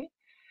nationality.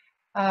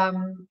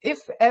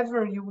 If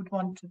ever you would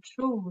want to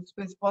choose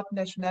with what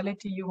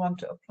nationality you want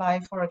to apply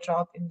for a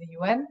job in the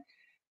UN,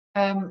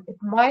 it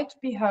might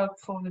be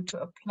helpful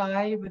to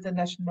apply with a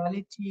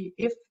nationality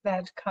if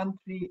that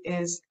country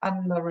is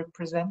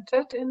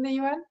underrepresented in the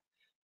UN.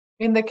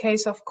 In the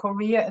case of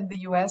Korea and the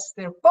US,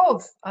 they're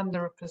both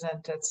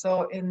underrepresented.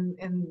 So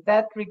in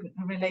that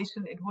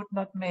relation, it would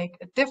not make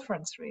a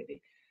difference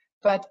really.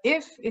 But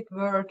if it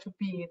were to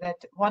be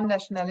that one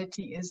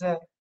nationality is a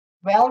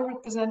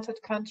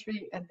well-represented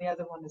country and the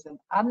other one is an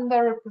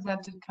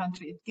underrepresented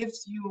country, it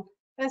gives you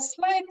a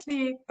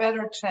slightly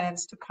better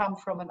chance to come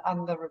from an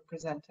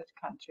underrepresented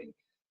country.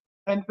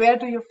 And where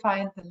do you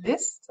find the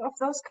list of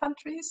those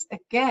countries?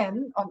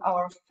 Again, on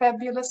our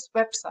fabulous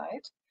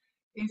website.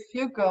 If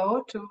you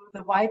go to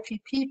the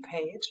YPP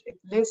page, it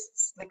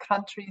lists the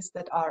countries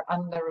that are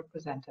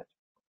underrepresented.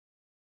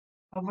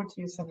 Over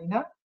to you,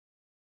 Selina.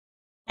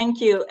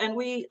 Thank you. And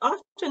we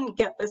often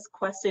get this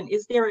question,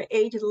 is there an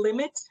age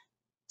limit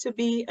to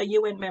be a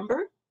UN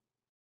member?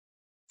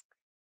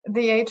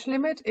 The age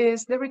limit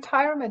is the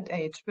retirement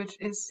age, which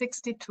is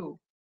 62.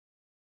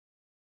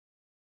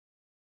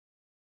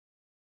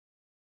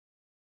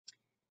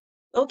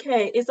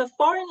 Okay, is a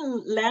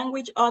foreign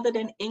language other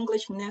than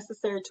English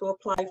necessary to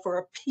apply for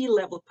a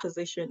P-level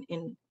position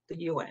in the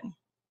UN?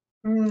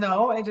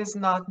 No, it is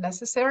not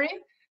necessary,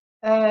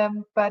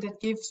 but it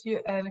gives you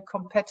a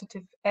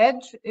competitive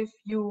edge if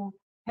you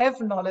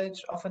have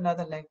knowledge of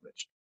another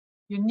language.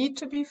 You need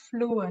to be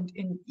fluent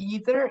in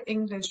either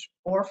English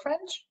or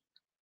French,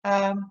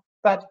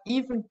 but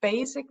even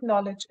basic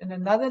knowledge in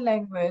another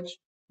language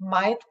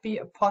might be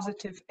a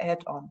positive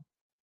add-on.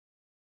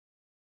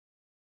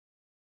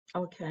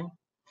 Okay.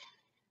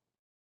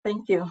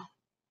 Thank you.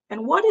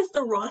 And what is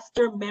the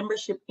roster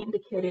membership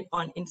indicated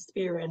on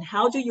Inspirian?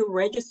 How do you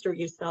register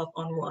yourself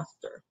on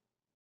roster?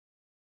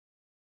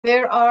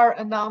 There are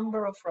a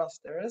number of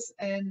rosters,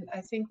 and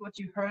I think what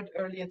you heard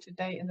earlier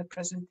today in the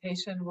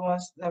presentation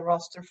was the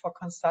roster for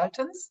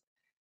consultants.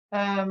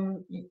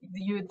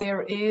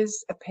 There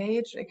is a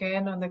page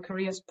again on the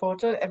careers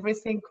portal.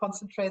 Everything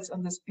concentrates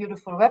on this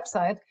beautiful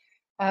website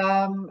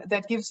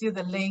that gives you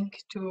the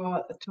link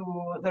to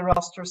the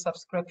roster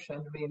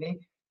subscription, really.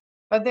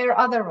 But there are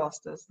other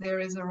rosters. There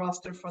is a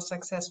roster for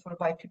successful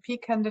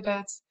YPP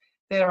candidates.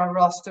 There are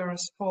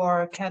rosters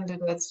for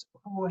candidates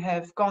who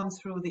have gone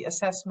through the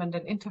assessment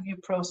and interview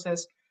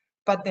process,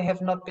 but they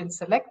have not been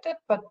selected,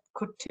 but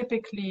could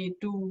typically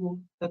do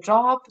the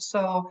job.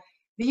 So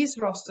these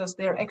rosters,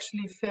 they're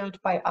actually filled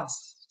by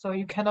us. So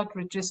you cannot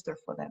register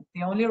for them.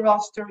 The only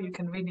roster you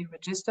can really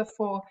register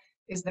for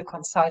is the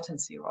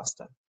consultancy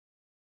roster.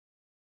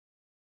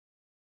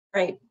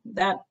 Right,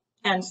 that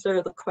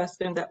answered the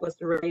question that was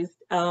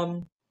raised.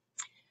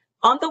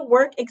 On the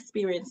work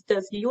experience,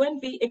 does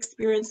UNV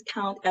experience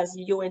count as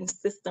UN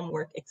system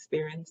work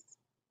experience?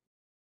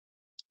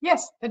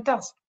 Yes, it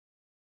does.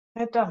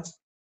 It does.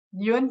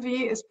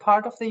 UNV is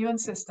part of the UN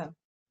system.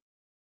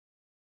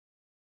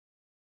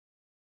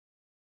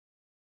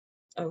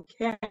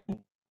 Okay.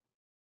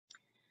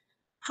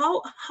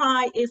 How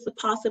high is the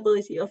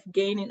possibility of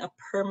gaining a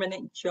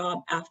permanent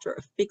job after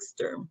a fixed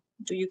term?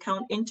 Do you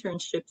count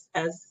internships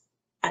as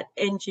at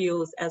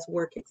NGOs as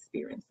work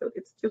experience? So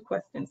it's two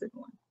questions in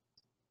one.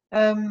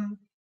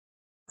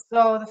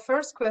 So the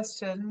first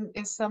question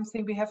is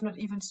something we have not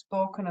even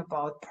spoken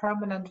about,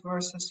 permanent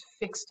versus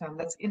fixed term.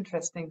 That's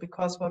interesting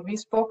because what we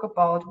spoke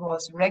about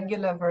was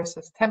regular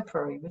versus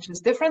temporary, which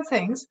is different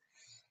things.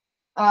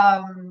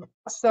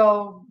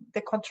 So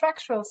the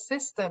contractual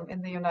system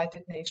in the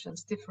United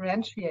Nations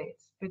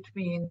differentiates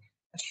between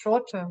a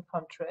short-term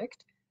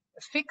contract,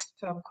 a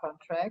fixed-term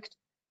contract,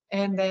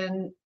 and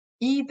then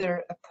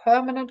either a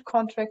permanent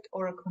contract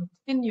or a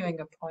continuing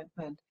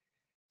appointment.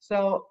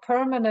 So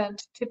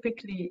permanent,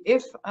 typically,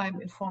 if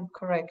I'm informed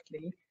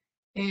correctly,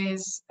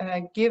 is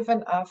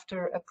given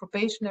after a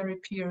probationary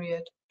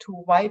period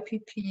to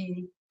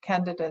YPP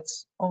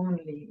candidates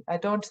only. I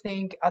don't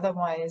think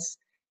otherwise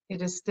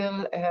it is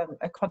still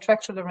a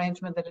contractual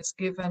arrangement that is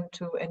given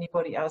to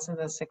anybody else in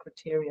the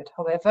Secretariat.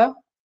 However,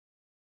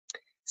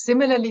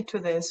 similarly to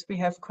this, we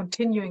have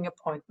continuing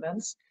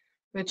appointments,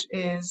 which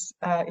is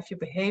if you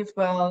behave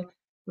well,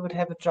 you would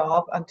have a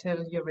job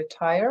until you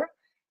retire.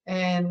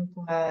 And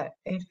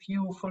if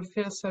you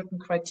fulfill certain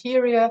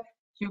criteria,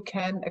 you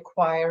can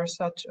acquire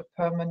such a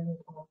permanent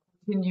or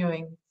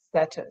continuing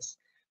status.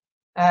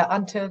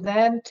 Until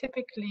then,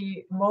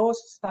 typically,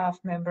 most staff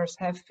members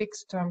have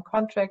fixed-term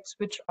contracts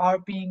which are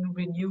being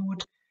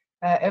renewed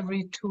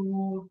every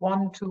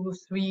 1, 2,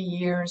 3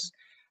 years.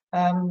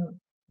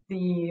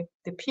 The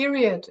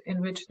period in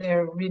which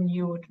they're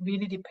renewed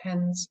really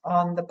depends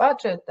on the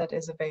budget that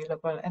is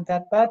available, and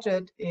that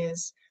budget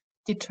is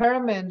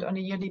determined on a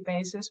yearly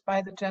basis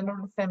by the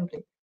General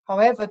Assembly.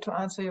 However, to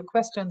answer your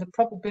question, the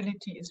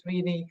probability is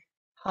really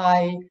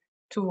high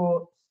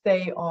to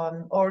stay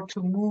on or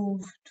to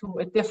move to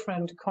a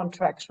different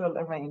contractual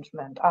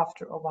arrangement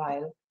after a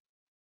while.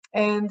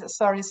 And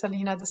sorry,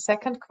 Salina, the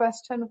second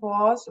question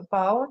was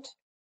about?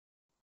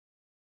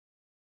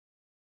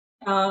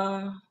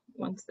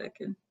 1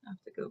 second, I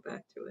have to go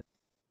back to it.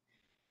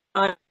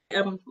 I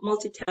am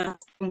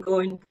multitasking,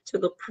 going to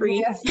the pre.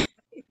 Yes.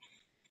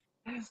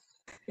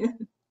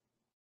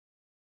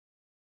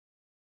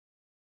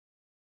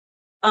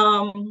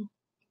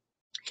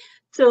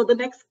 So the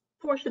next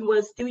portion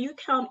was, do you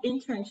count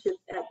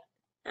internships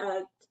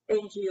at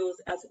NGOs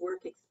as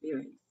work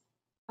experience?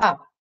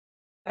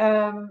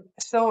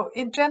 So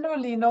in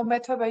generally, no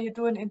matter where you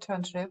do an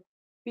internship,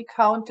 we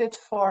count it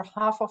for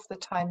half of the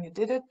time you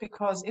did it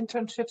because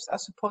internships are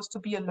supposed to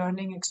be a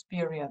learning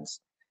experience.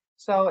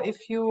 So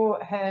if you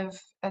have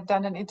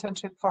done an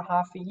internship for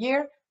half a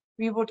year,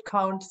 we would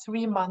count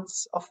 3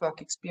 months of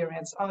work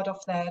experience out of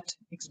that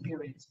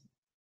experience.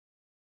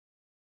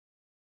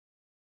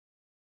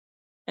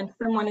 And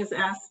someone is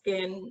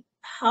asking,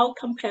 how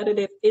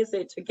competitive is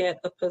it to get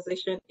a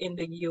position in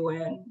the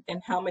UN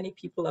and how many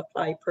people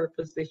apply per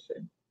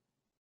position?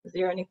 Is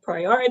there any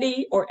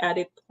priority or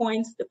added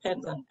points?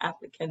 Depends on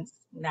applicant's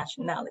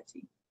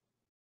nationality.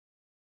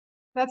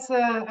 That's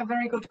a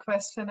very good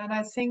question. And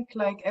I think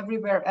like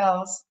everywhere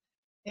else,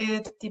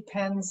 it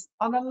depends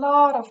on a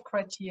lot of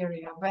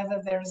criteria,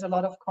 whether there's a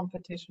lot of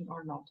competition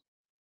or not.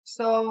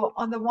 So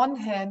on the one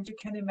hand, you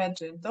can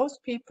imagine those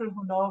people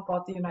who know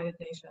about the United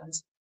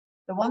Nations,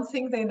 the one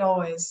thing they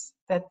know is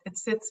that it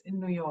sits in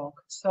New York.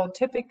 So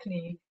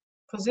typically,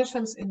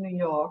 positions in New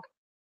York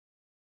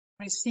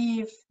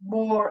receive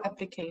more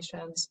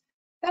applications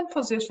than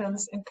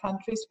positions in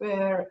countries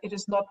where it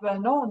is not well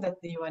known that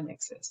the UN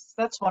exists.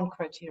 That's one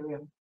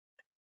criterion.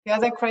 The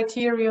other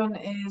criterion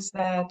is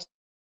that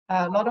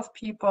A lot of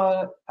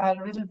people are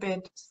a little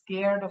bit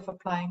scared of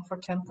applying for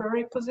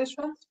temporary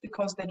positions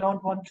because they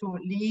don't want to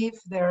leave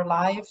their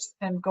lives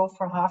and go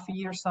for half a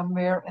year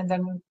somewhere and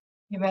then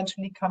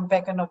eventually come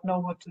back and not know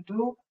what to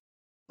do.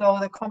 So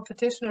the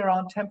competition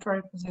around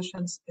temporary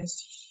positions is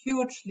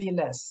hugely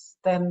less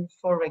than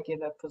for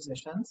regular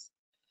positions.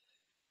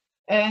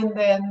 And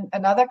then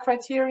another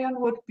criterion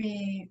would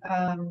be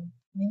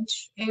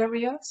niche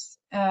areas.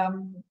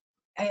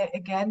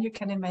 Again, you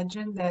can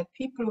imagine that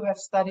people who have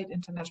studied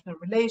international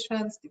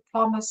relations,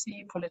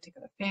 diplomacy,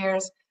 political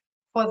affairs,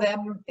 for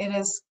them it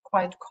is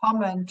quite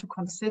common to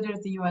consider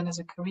the UN as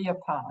a career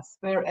path,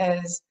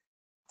 whereas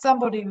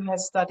somebody who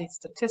has studied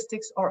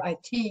statistics or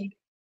IT,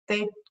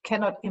 they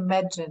cannot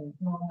imagine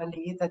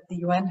normally that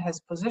the UN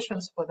has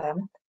positions for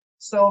them.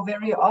 So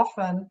very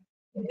often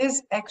it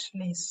is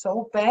actually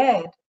so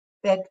bad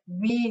that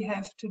we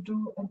have to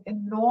do an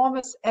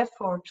enormous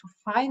effort to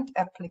find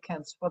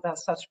applicants for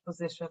such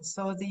positions.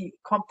 So the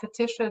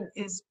competition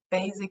is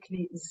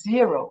basically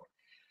zero.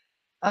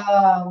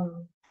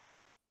 And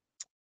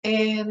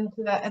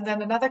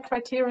then another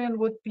criterion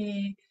would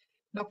be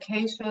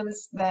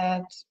locations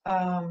that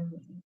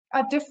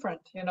are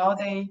different. You know,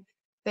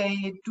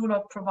 they do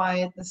not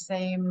provide the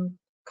same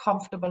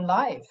comfortable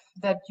life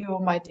that you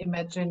might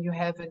imagine you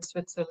have in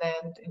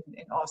Switzerland,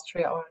 in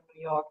Austria, or in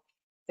New York.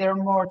 They're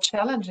more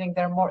challenging,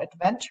 they're more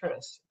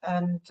adventurous.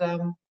 And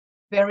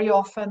very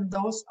often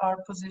those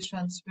are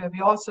positions where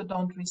we also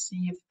don't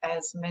receive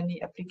as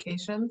many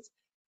applications.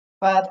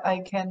 But I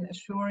can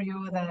assure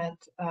you that,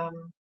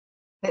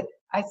 that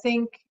I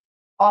think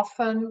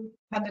often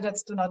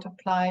candidates do not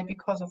apply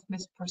because of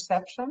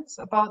misperceptions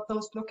about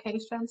those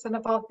locations and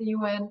about the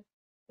UN.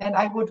 And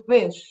I would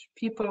wish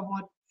people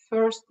would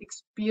first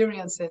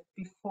experience it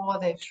before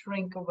they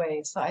shrink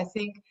away. So I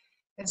think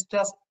it's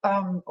just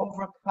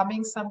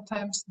overcoming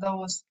sometimes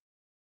those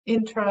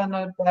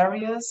internal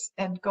barriers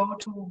and go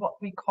to what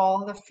we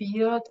call the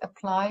field,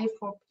 apply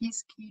for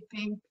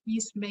peacekeeping,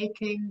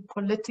 peacemaking,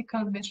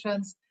 political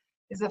missions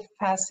is a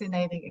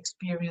fascinating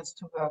experience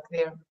to work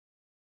there,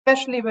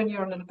 especially when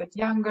you're a little bit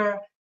younger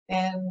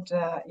and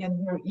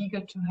you're eager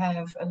to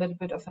have a little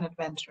bit of an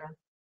adventure.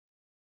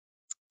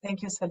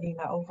 Thank you,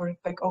 Selina.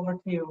 Back over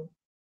to you.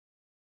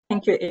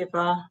 Thank you,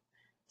 Eva.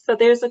 So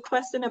there's a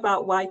question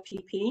about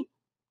YPP.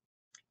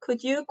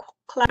 Could you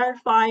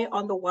clarify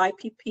on the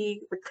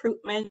YPP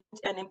recruitment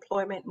and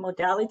employment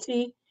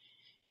modality?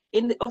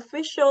 In the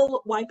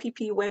official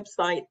YPP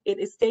website, it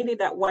is stated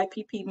that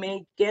YPP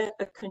may get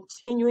a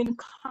continuing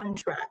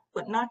contract,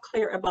 but not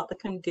clear about the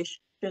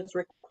conditions,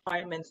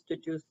 requirements to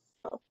do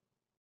so.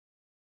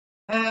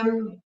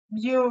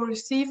 You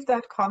receive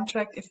that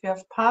contract if you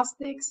have passed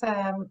the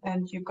exam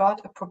and you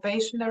got a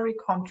probationary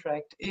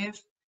contract.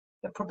 If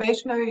the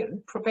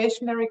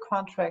probationary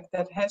contract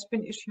that has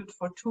been issued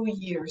for 2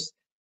 years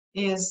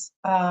is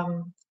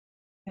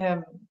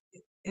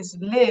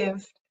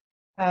lived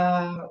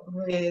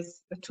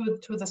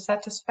to the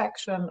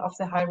satisfaction of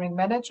the hiring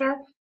manager,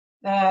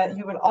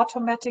 you will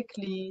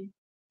automatically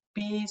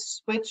be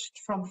switched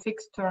from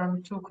fixed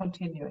term to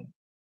continuing.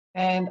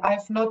 And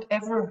I've not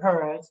ever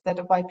heard that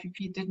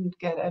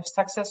a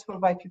successful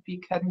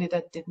YPP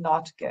candidate did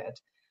not get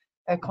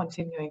a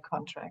continuing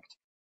contract.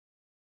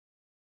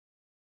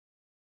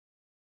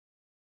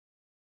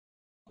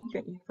 Thank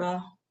you,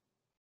 Eva.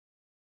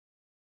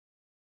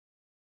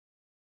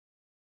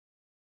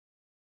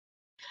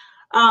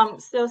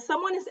 So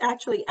someone is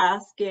actually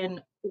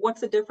asking,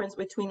 what's the difference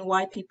between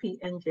YPP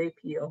and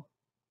JPO?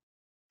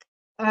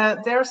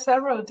 There are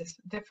several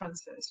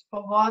differences.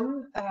 For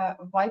one,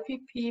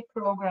 YPP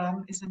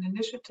program is an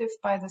initiative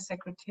by the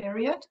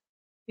Secretariat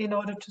in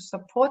order to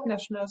support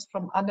nationals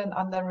from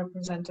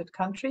underrepresented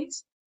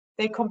countries.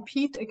 They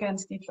compete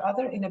against each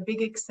other in a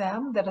big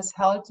exam that is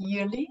held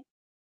yearly.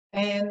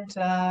 And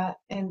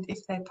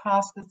if they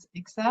pass this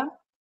exam,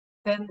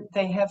 then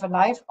they have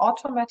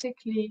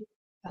automatically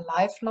a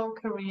lifelong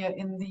career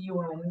in the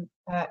UN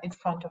in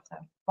front of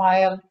them.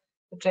 While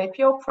the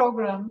JPO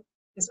program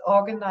is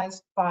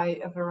organized by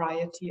a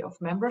variety of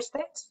member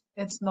states.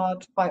 It's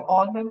not by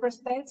all member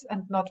states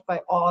and not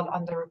by all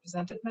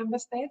underrepresented member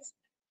states.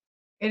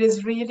 It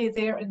is really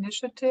their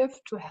initiative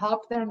to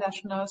help their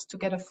nationals to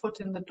get a foot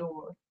in the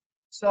door.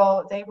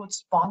 So they would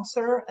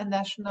sponsor a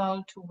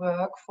national to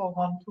work for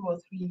 1, 2, or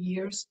 3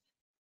 years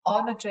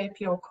on a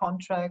JPO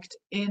contract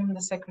in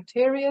the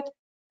Secretariat.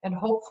 And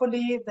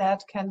hopefully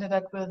that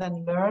candidate will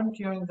then learn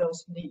during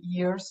those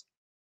years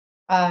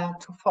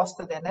to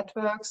foster their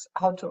networks,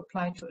 how to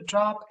apply to a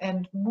job,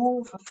 and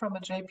move from a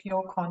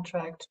JPO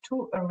contract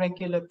to a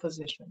regular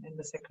position in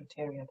the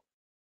Secretariat.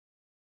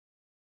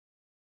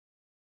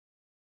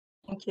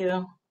 Thank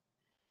you.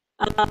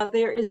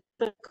 There is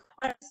a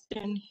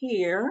question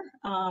here.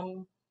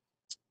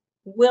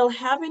 Will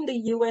having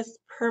the U.S.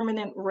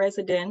 permanent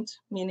resident,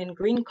 meaning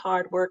green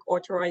card work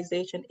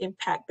authorization,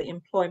 impact the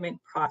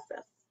employment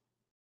process?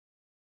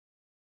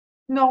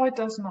 No, it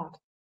does not.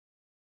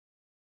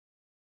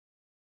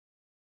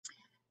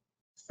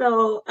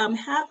 So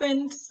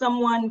having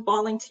someone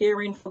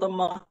volunteering for the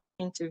month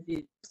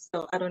interview.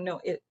 So I don't know,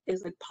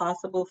 is it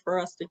possible for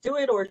us to do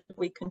it, or should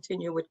we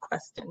continue with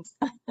questions?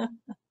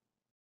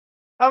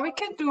 We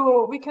can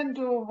do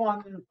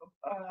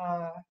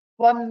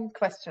one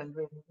question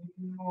really.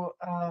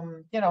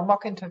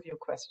 Mock interview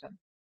question.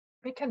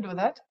 We can do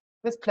that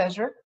with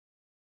pleasure.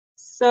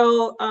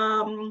 So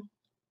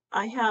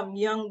I have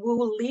Young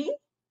Woo Lee.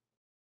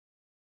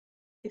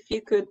 If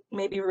you could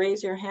maybe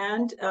raise your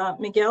hand.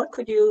 Miguel,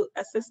 could you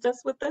assist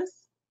us with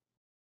this?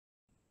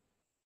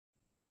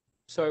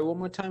 Sorry, one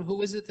more time.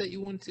 Who is it that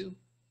you want to?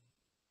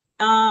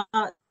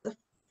 The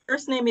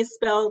first name is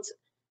spelled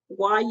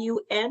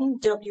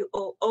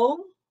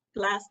Y-U-N-W-O-O.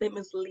 Last name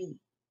is Lee.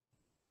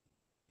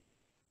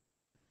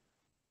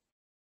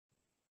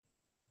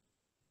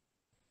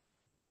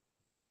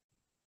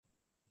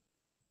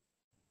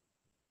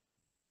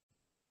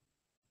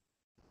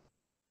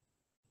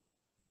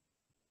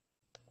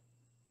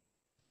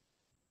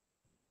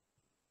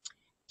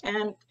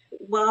 And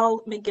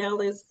while Miguel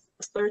is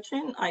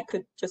searching, I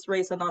could just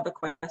raise another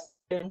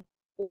question.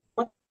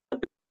 What are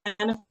the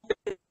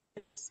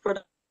benefits for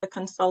the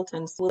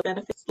consultants? Will the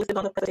benefits listed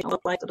on the presentation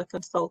apply to the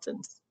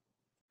consultants?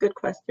 Good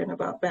question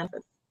about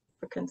benefits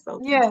for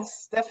consultants.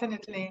 Yes,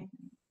 definitely.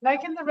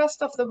 Like in the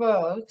rest of the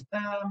world,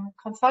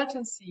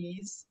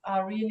 consultancies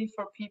are really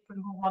for people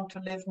who want to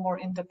live more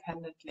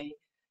independently.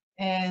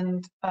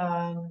 And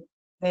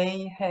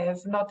they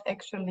have not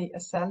actually a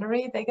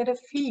salary, they get a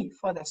fee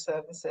for their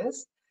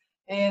services.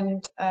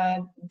 And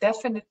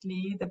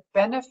definitely the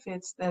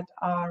benefits that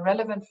are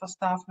relevant for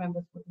staff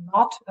members would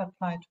not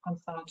apply to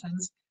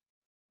consultants,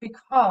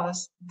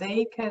 because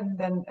they can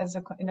then,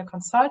 in a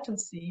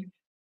consultancy,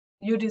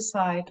 you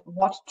decide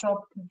what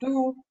job to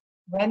do,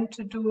 when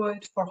to do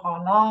it, for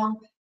how long.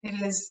 It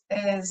is,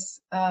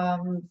 as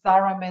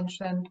Zara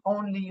mentioned,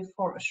 only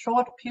for a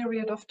short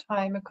period of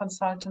time, a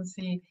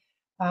consultancy.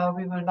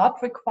 We will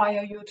not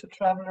require you to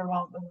travel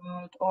around the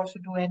world or to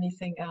do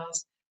anything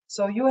else.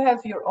 So you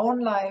have your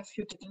own life,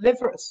 you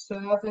deliver a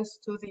service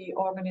to the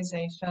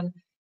organization,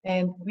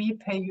 and we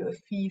pay you a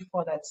fee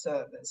for that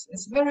service.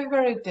 It's very,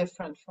 very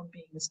different from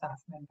being a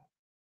staff member.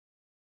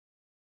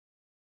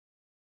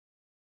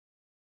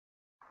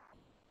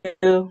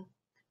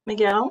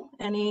 Miguel,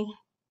 any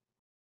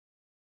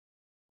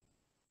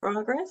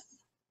progress?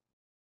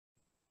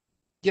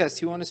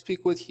 Yes, you want to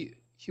speak with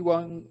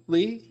Hyewon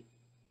Lee?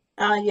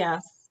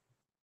 Yes.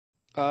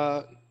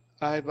 I've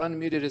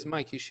unmuted his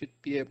mic. You should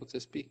be able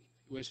to speak if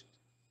you wish.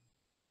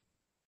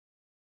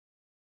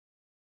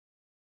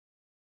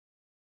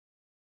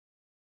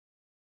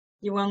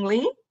 Hyewon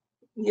Lee,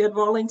 you had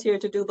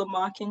volunteered to do the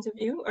mock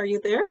interview. Are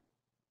you there?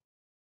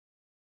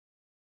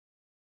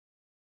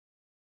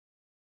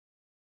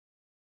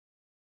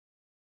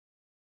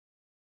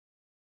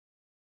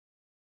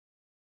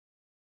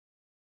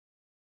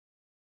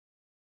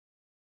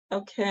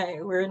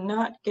 Okay, we're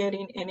not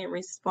getting any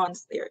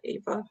response there,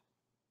 Eva.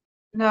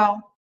 No.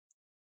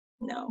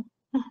 No.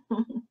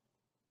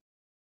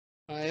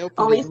 I opened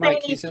Oh, his he's saying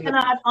mic. he He's in the.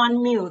 cannot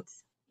unmute.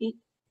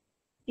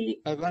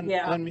 I've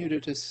yeah.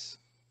 unmuted his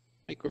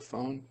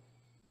microphone.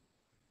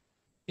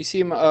 You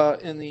see him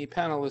in the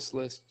panelist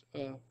list,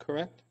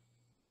 correct?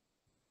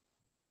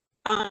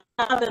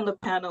 Not in the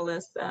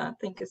panelists. I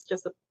think it's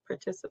just a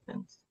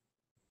participant.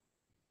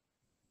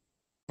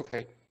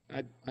 Okay,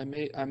 I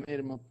made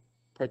him a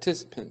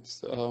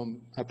participant,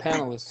 a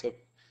panelist.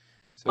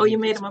 So oh, you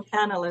made him a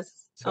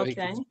panelist. So okay. he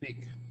can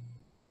speak.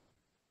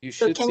 You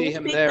So should can see you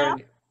him speak there. now?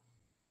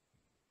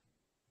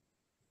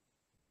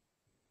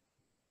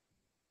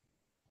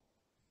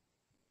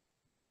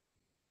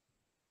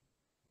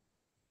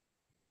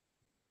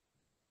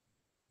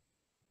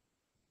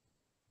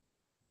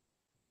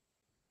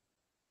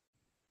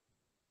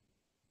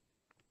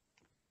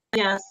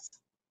 Yes.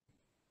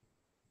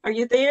 Are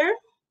you there?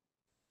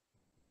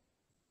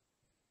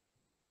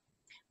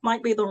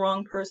 Might be the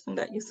wrong person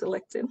that you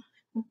selected.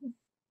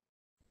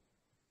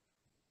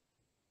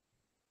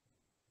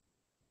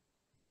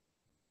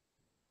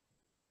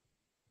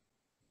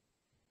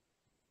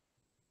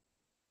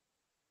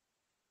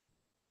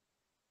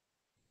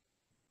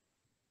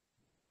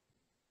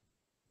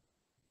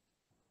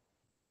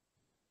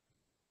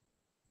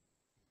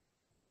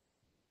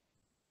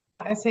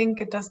 I think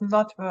it does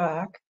not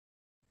work.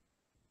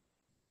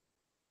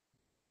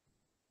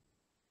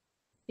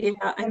 Yeah,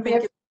 I And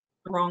think it's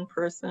the wrong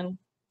person.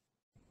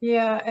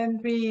 Yeah,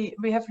 and we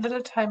have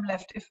little time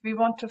left. If we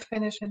want to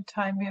finish in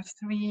time, we have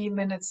 3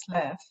 minutes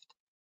left.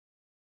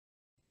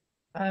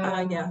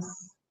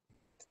 Yes.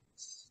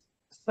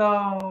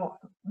 So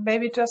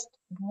maybe just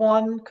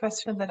one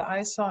question that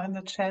I saw in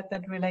the chat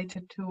that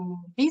related to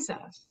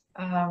visas.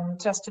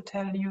 Just to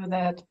tell you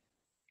that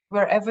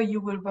wherever you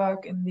will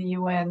work in the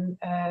UN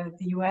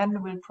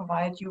will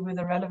provide you with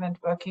a relevant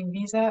working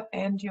visa,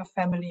 and your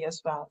family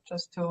as well,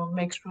 just to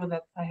make sure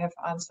that I have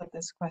answered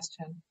this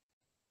question.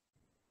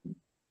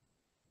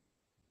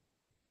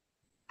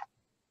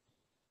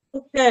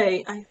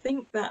 Okay, I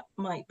think that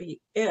might be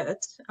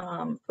it.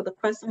 For the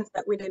questions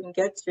that we didn't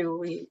get to,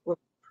 we will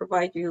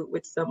provide you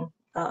with some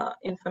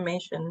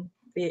information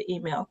via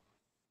email.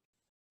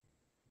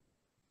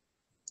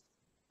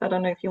 I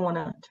don't know if you want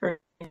to turn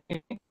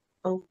it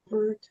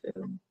over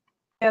to.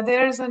 Yeah,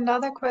 there is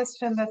another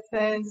question that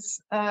says,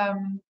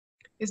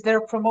 is there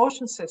a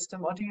promotion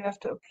system or do you have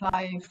to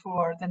apply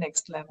for the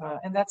next level?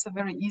 And that's a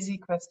very easy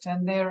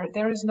question.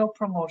 There is no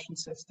promotion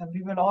system.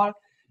 We will all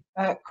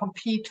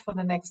compete for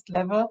the next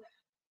level.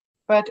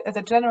 But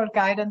the general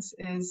guidance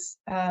is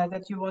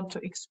that you want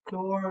to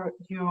explore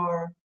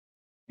your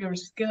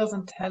skills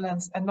and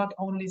talents and not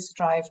only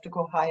strive to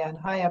go higher and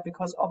higher,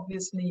 because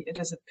obviously it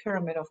is a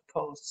pyramid of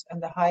posts,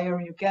 and the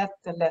higher you get,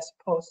 the less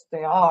posts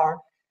there are.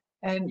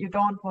 And you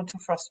don't want to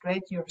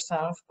frustrate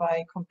yourself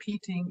by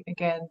competing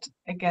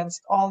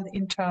against all the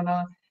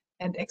internal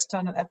and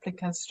external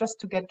applicants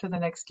just to get to the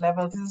next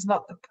level. This is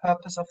not the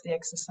purpose of the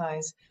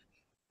exercise.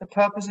 The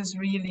purpose is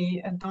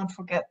really, and don't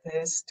forget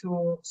this,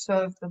 to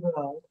serve the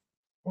world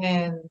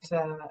and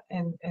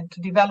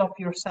to develop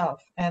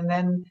yourself. And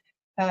then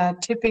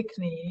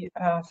typically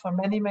for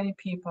many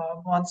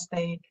people, once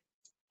they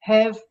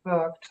have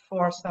worked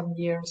for some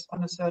years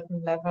on a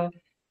certain level,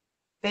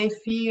 they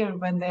feel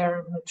when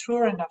they're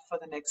mature enough for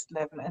the next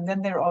level, and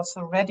then they're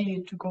also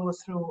ready to go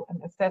through an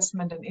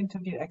assessment and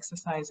interview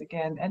exercise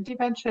again, and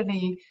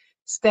eventually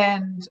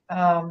stand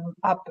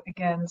up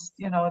against,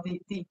 you know,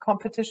 the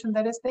competition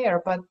that is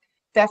there. But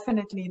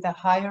definitely the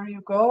higher you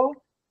go,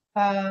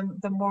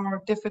 the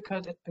more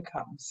difficult it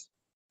becomes.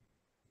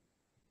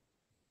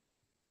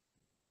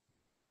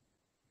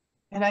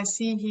 And I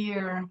see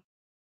here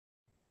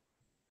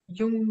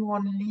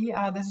Jungwon Lee,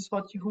 this is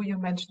who you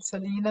mentioned,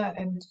 Selena,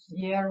 and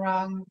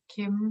Yerang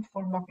Kim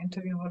for mock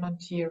interview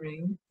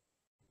volunteering.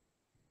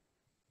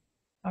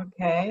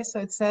 Okay, so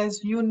it says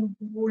Yoon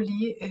Woo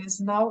Lee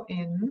is now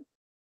in.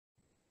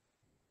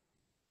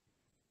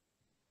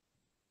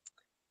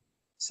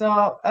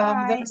 So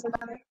there's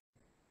another.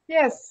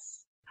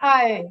 Yes,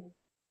 hi.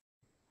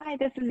 Hi,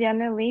 this is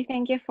Yana Lee.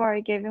 Thank you for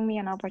giving me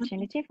an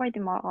opportunity for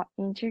the mock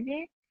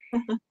interview.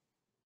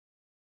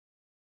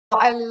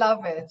 I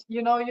love it.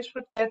 You know, you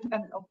should get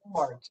an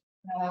award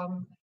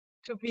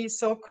to be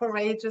so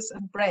courageous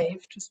and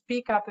brave to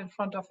speak up in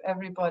front of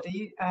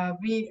everybody.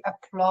 We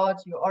applaud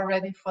you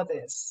already for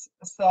this.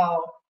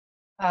 So,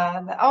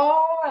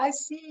 oh, I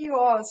see you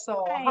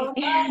also. Hi. How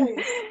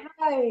nice.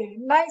 Hi,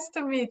 nice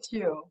to meet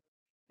you.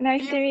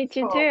 Nice to meet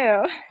you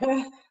Beautiful.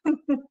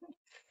 too.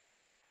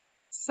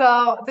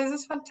 So this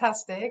is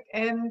fantastic.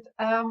 And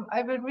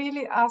I will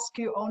really ask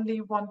you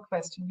only one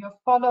question. You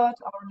followed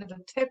our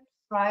little tip,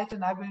 right?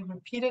 And I will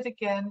repeat it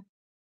again.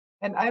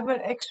 And I will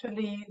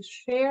actually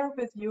share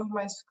with you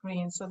my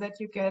screen so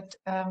that you get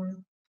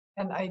an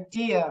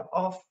idea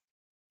of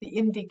the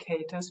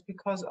indicators,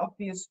 because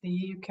obviously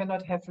you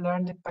cannot have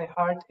learned it by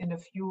heart in a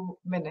few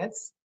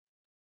minutes.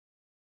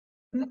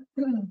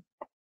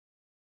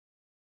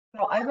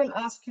 So I will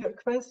ask you a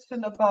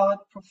question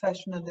about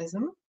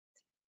professionalism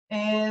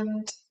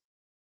and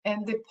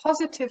the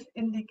positive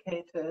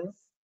indicators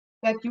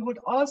that you would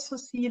also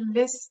see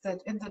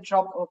listed in the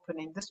job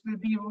opening. This will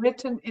be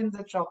written in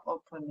the job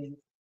opening.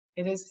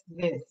 It is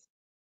this.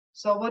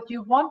 So what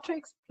you want to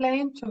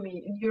explain to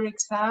me in your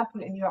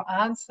example, in your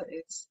answer,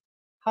 is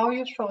how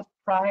you showed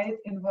pride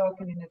in work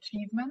and in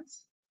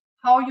achievements,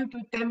 how you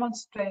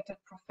demonstrated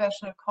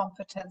professional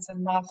competence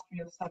and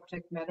mastery of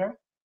subject matter,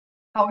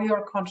 how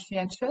you're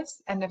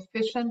conscientious and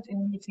efficient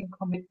in meeting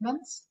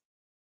commitments,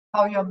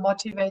 how you're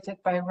motivated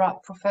by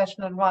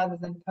professional rather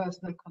than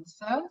personal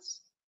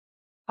concerns,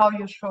 how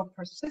you show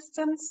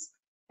persistence,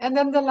 and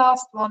then the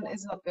last one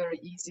is not very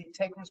easy.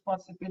 Take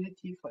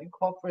responsibility for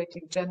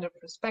incorporating gender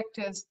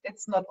perspectives.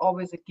 It's not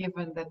always a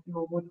given that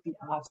you would be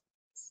asked.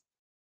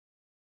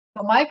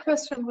 So my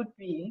question would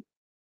be,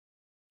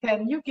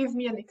 can you give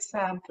me an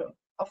example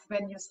of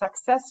when you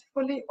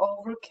successfully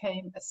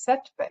overcame a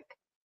setback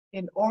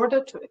in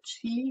order to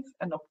achieve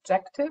an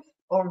objective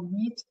or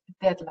meet a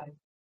deadline?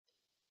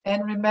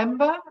 And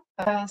remember,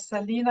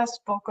 Selena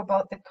spoke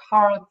about the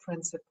Carl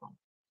principle.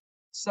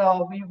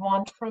 So we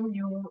want from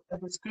you a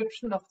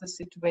description of the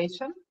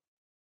situation,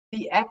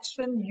 the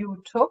action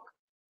you took,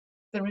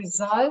 the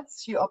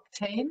results you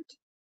obtained,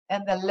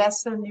 and the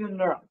lesson you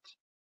learned.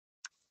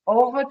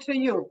 Over to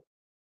you.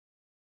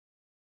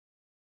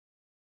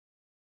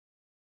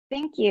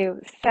 Thank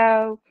you.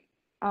 So,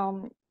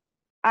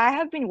 I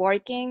have been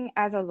working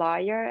as a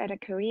lawyer at a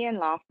Korean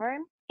law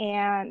firm,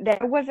 and there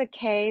was a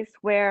case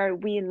where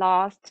we and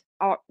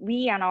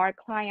our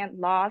client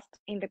lost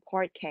in the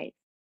court case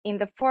in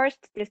the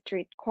first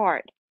district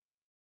court.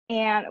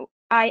 And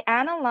I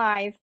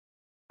analyzed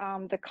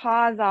the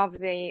cause of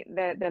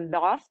the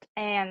loss,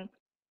 and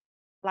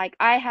like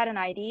I had an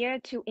idea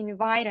to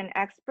invite an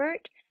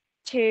expert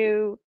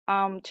to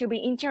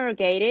be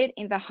interrogated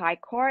in the high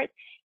court,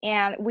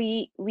 and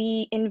we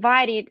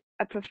invited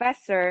a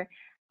professor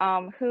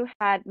who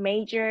had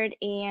majored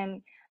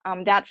in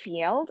that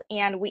field,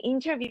 and we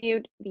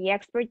interviewed the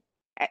expert,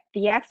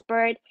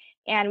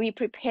 and we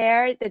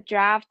prepared the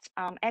draft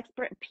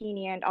expert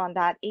opinion on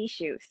that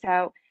issue.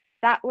 So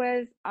that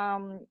was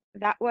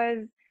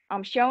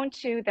shown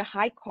to the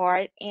high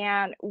court,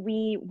 and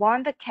we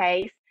won the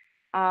case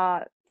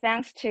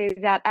thanks to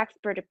that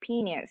expert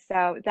opinion.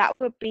 So that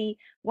would be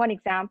one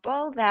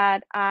example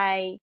that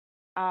I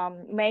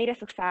made a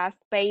success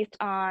based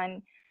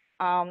on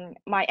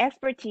my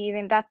expertise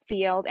in that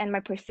field and my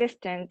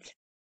persistence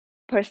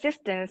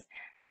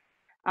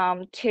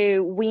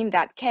to win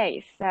that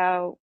case.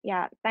 So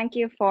yeah, thank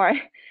you for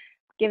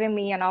giving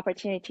me an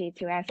opportunity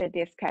to answer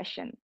this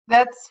question.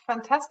 That's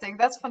fantastic.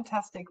 That's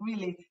fantastic,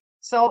 really.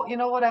 So, you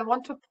know, what I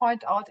want to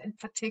point out in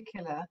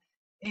particular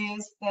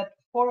is that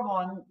for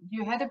one,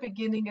 you had a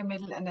beginning, a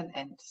middle, and an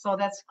end. So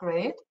that's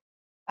great.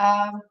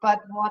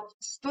 But what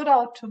stood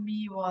out to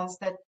me was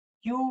that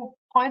you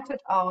pointed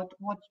out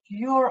what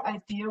your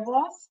idea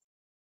was,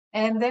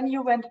 and then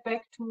you went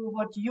back to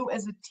what you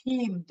as a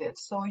team did.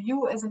 So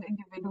you as an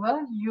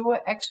individual, you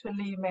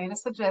actually made a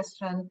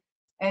suggestion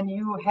and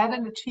you had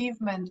an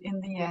achievement in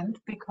the end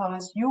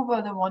because you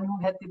were the one who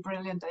had the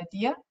brilliant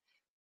idea,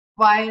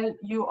 while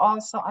you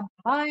also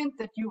underlined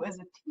that you as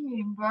a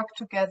team work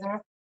together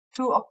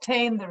to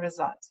obtain the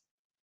results.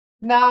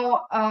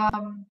 Now,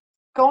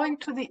 going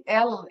to the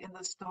L in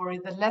the story,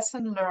 the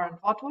lesson learned,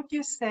 what would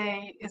you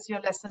say is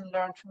your lesson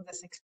learned from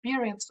this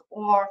experience?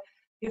 Or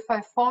if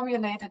I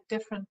formulate it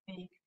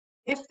differently,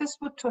 if this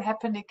was to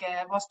happen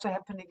again,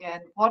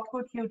 what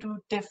would you do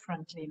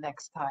differently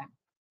next time?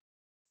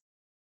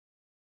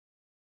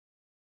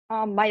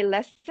 My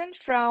lesson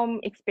from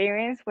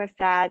experience was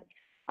that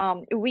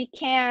we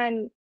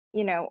can,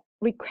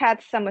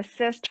 request some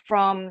assist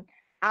from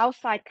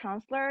outside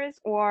counselors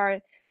or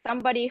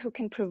somebody who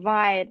can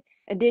provide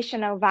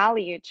additional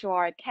value to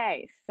our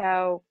case.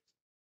 So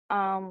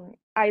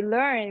I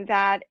learned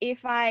that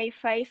if I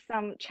face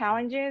some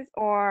challenges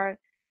or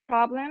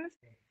problems,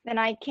 then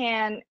I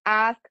can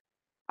ask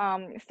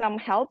some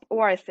help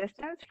or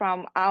assistance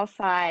from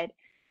outside.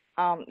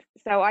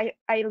 So I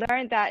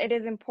learned that it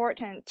is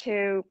important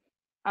to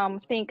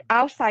think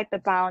outside the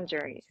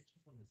boundaries.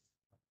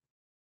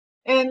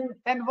 And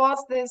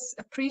was this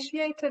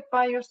appreciated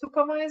by your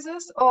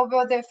supervisors, or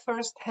were they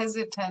first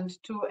hesitant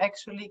to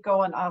actually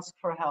go and ask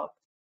for help?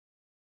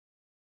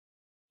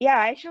 Yeah,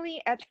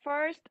 actually, at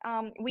first,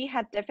 we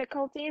had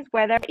difficulties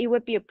whether it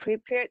would be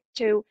appropriate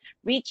to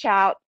reach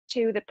out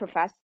to the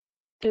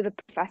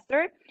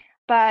professor.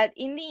 But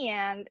in the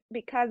end,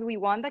 because we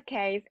won the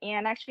case,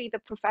 and actually the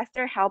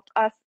professor helped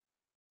us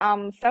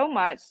so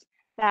much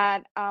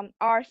that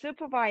our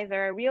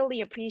supervisor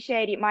really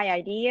appreciated my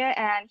idea,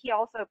 and he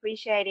also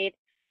appreciated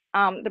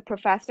the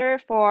professor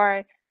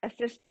for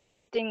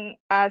assisting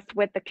us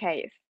with the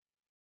case.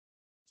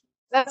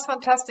 That's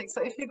fantastic.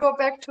 So if you go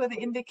back to the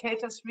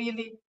indicators,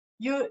 really,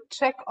 you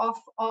check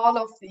off all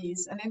of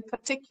these, and in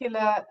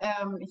particular,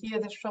 here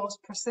this shows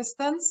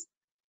persistence,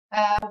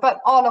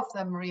 but all of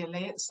them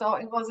really. So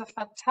it was a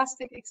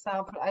fantastic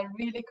example. I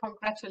really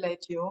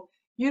congratulate you.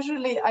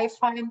 Usually I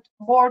find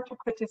more to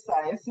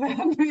criticize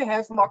when we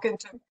have mock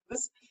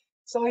interviews.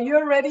 So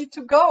you're ready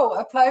to go,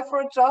 apply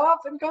for a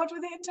job and go to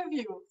the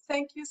interview.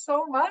 Thank you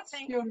so much,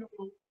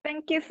 Hyunwoo.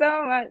 Thank you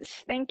so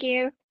much. Thank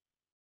you.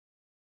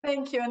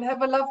 Thank you, and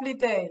have a lovely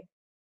day.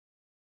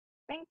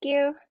 Thank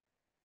you.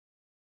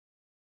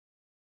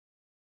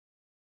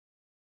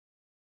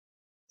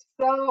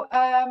 So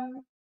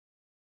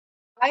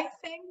I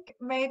think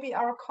maybe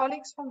our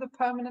colleagues from the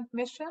permanent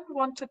mission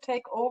want to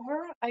take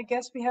over. I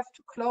guess we have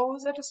to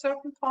close at a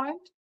certain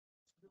point.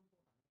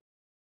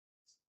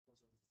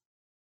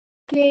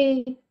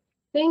 Okay,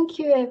 thank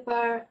you,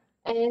 Eva,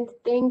 and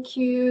thank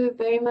you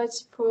very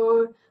much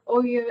for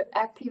all your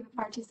active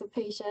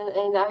participation.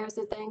 And I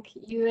also thank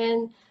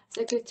UN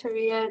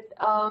Secretariat,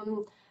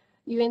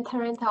 UN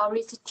Talent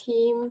Outreach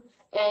Team,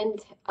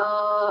 and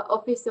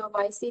Office of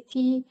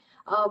ICT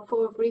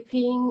for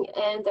briefing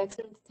and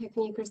excellent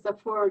technical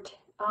support.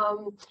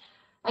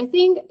 I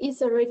think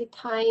it's already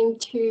time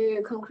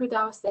to conclude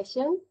our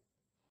session.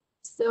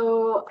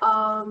 So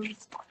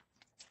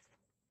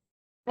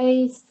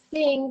I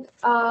think,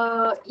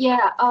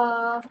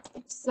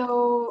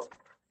 so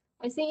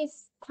I think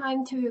it's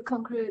time to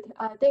conclude.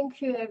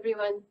 Thank you,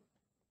 everyone.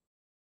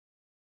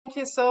 Thank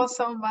you so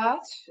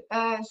much,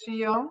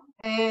 Ji-young,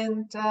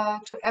 and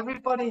to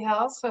everybody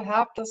else who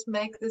helped us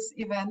make this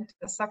event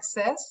a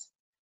success.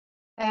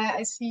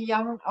 I see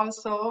Young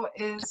also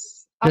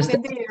is up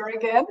in the air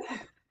again.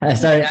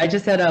 Sorry, I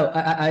just had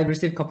I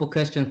received a couple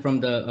questions from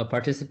the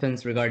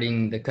participants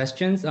regarding the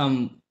questions.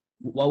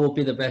 What will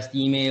be the best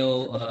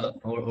email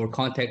or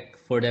contact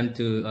for them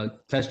to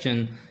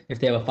question if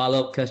they have a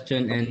follow-up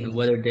question, and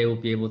whether they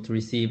will be able to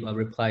receive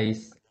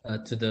replies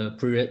to the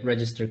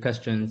pre-registered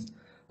questions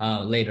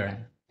later.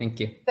 Thank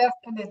you.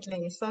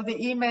 Definitely. So the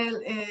email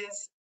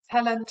is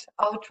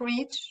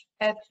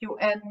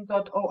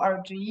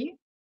talentoutreach@un.org.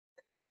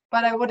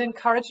 But I would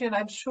encourage you, and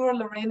I'm sure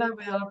Lorena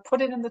will put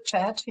it in the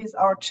chat. She's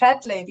our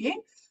chat lady.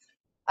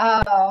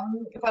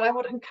 But I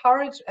would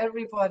encourage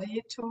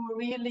everybody to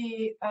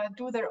really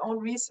do their own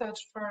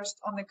research first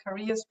on the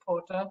careers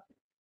portal,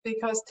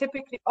 because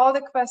typically all the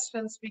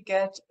questions we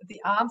get,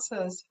 the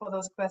answers for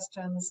those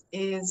questions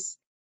is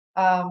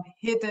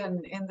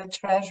hidden in the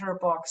treasure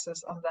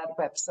boxes on that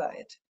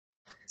website.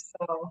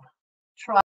 So try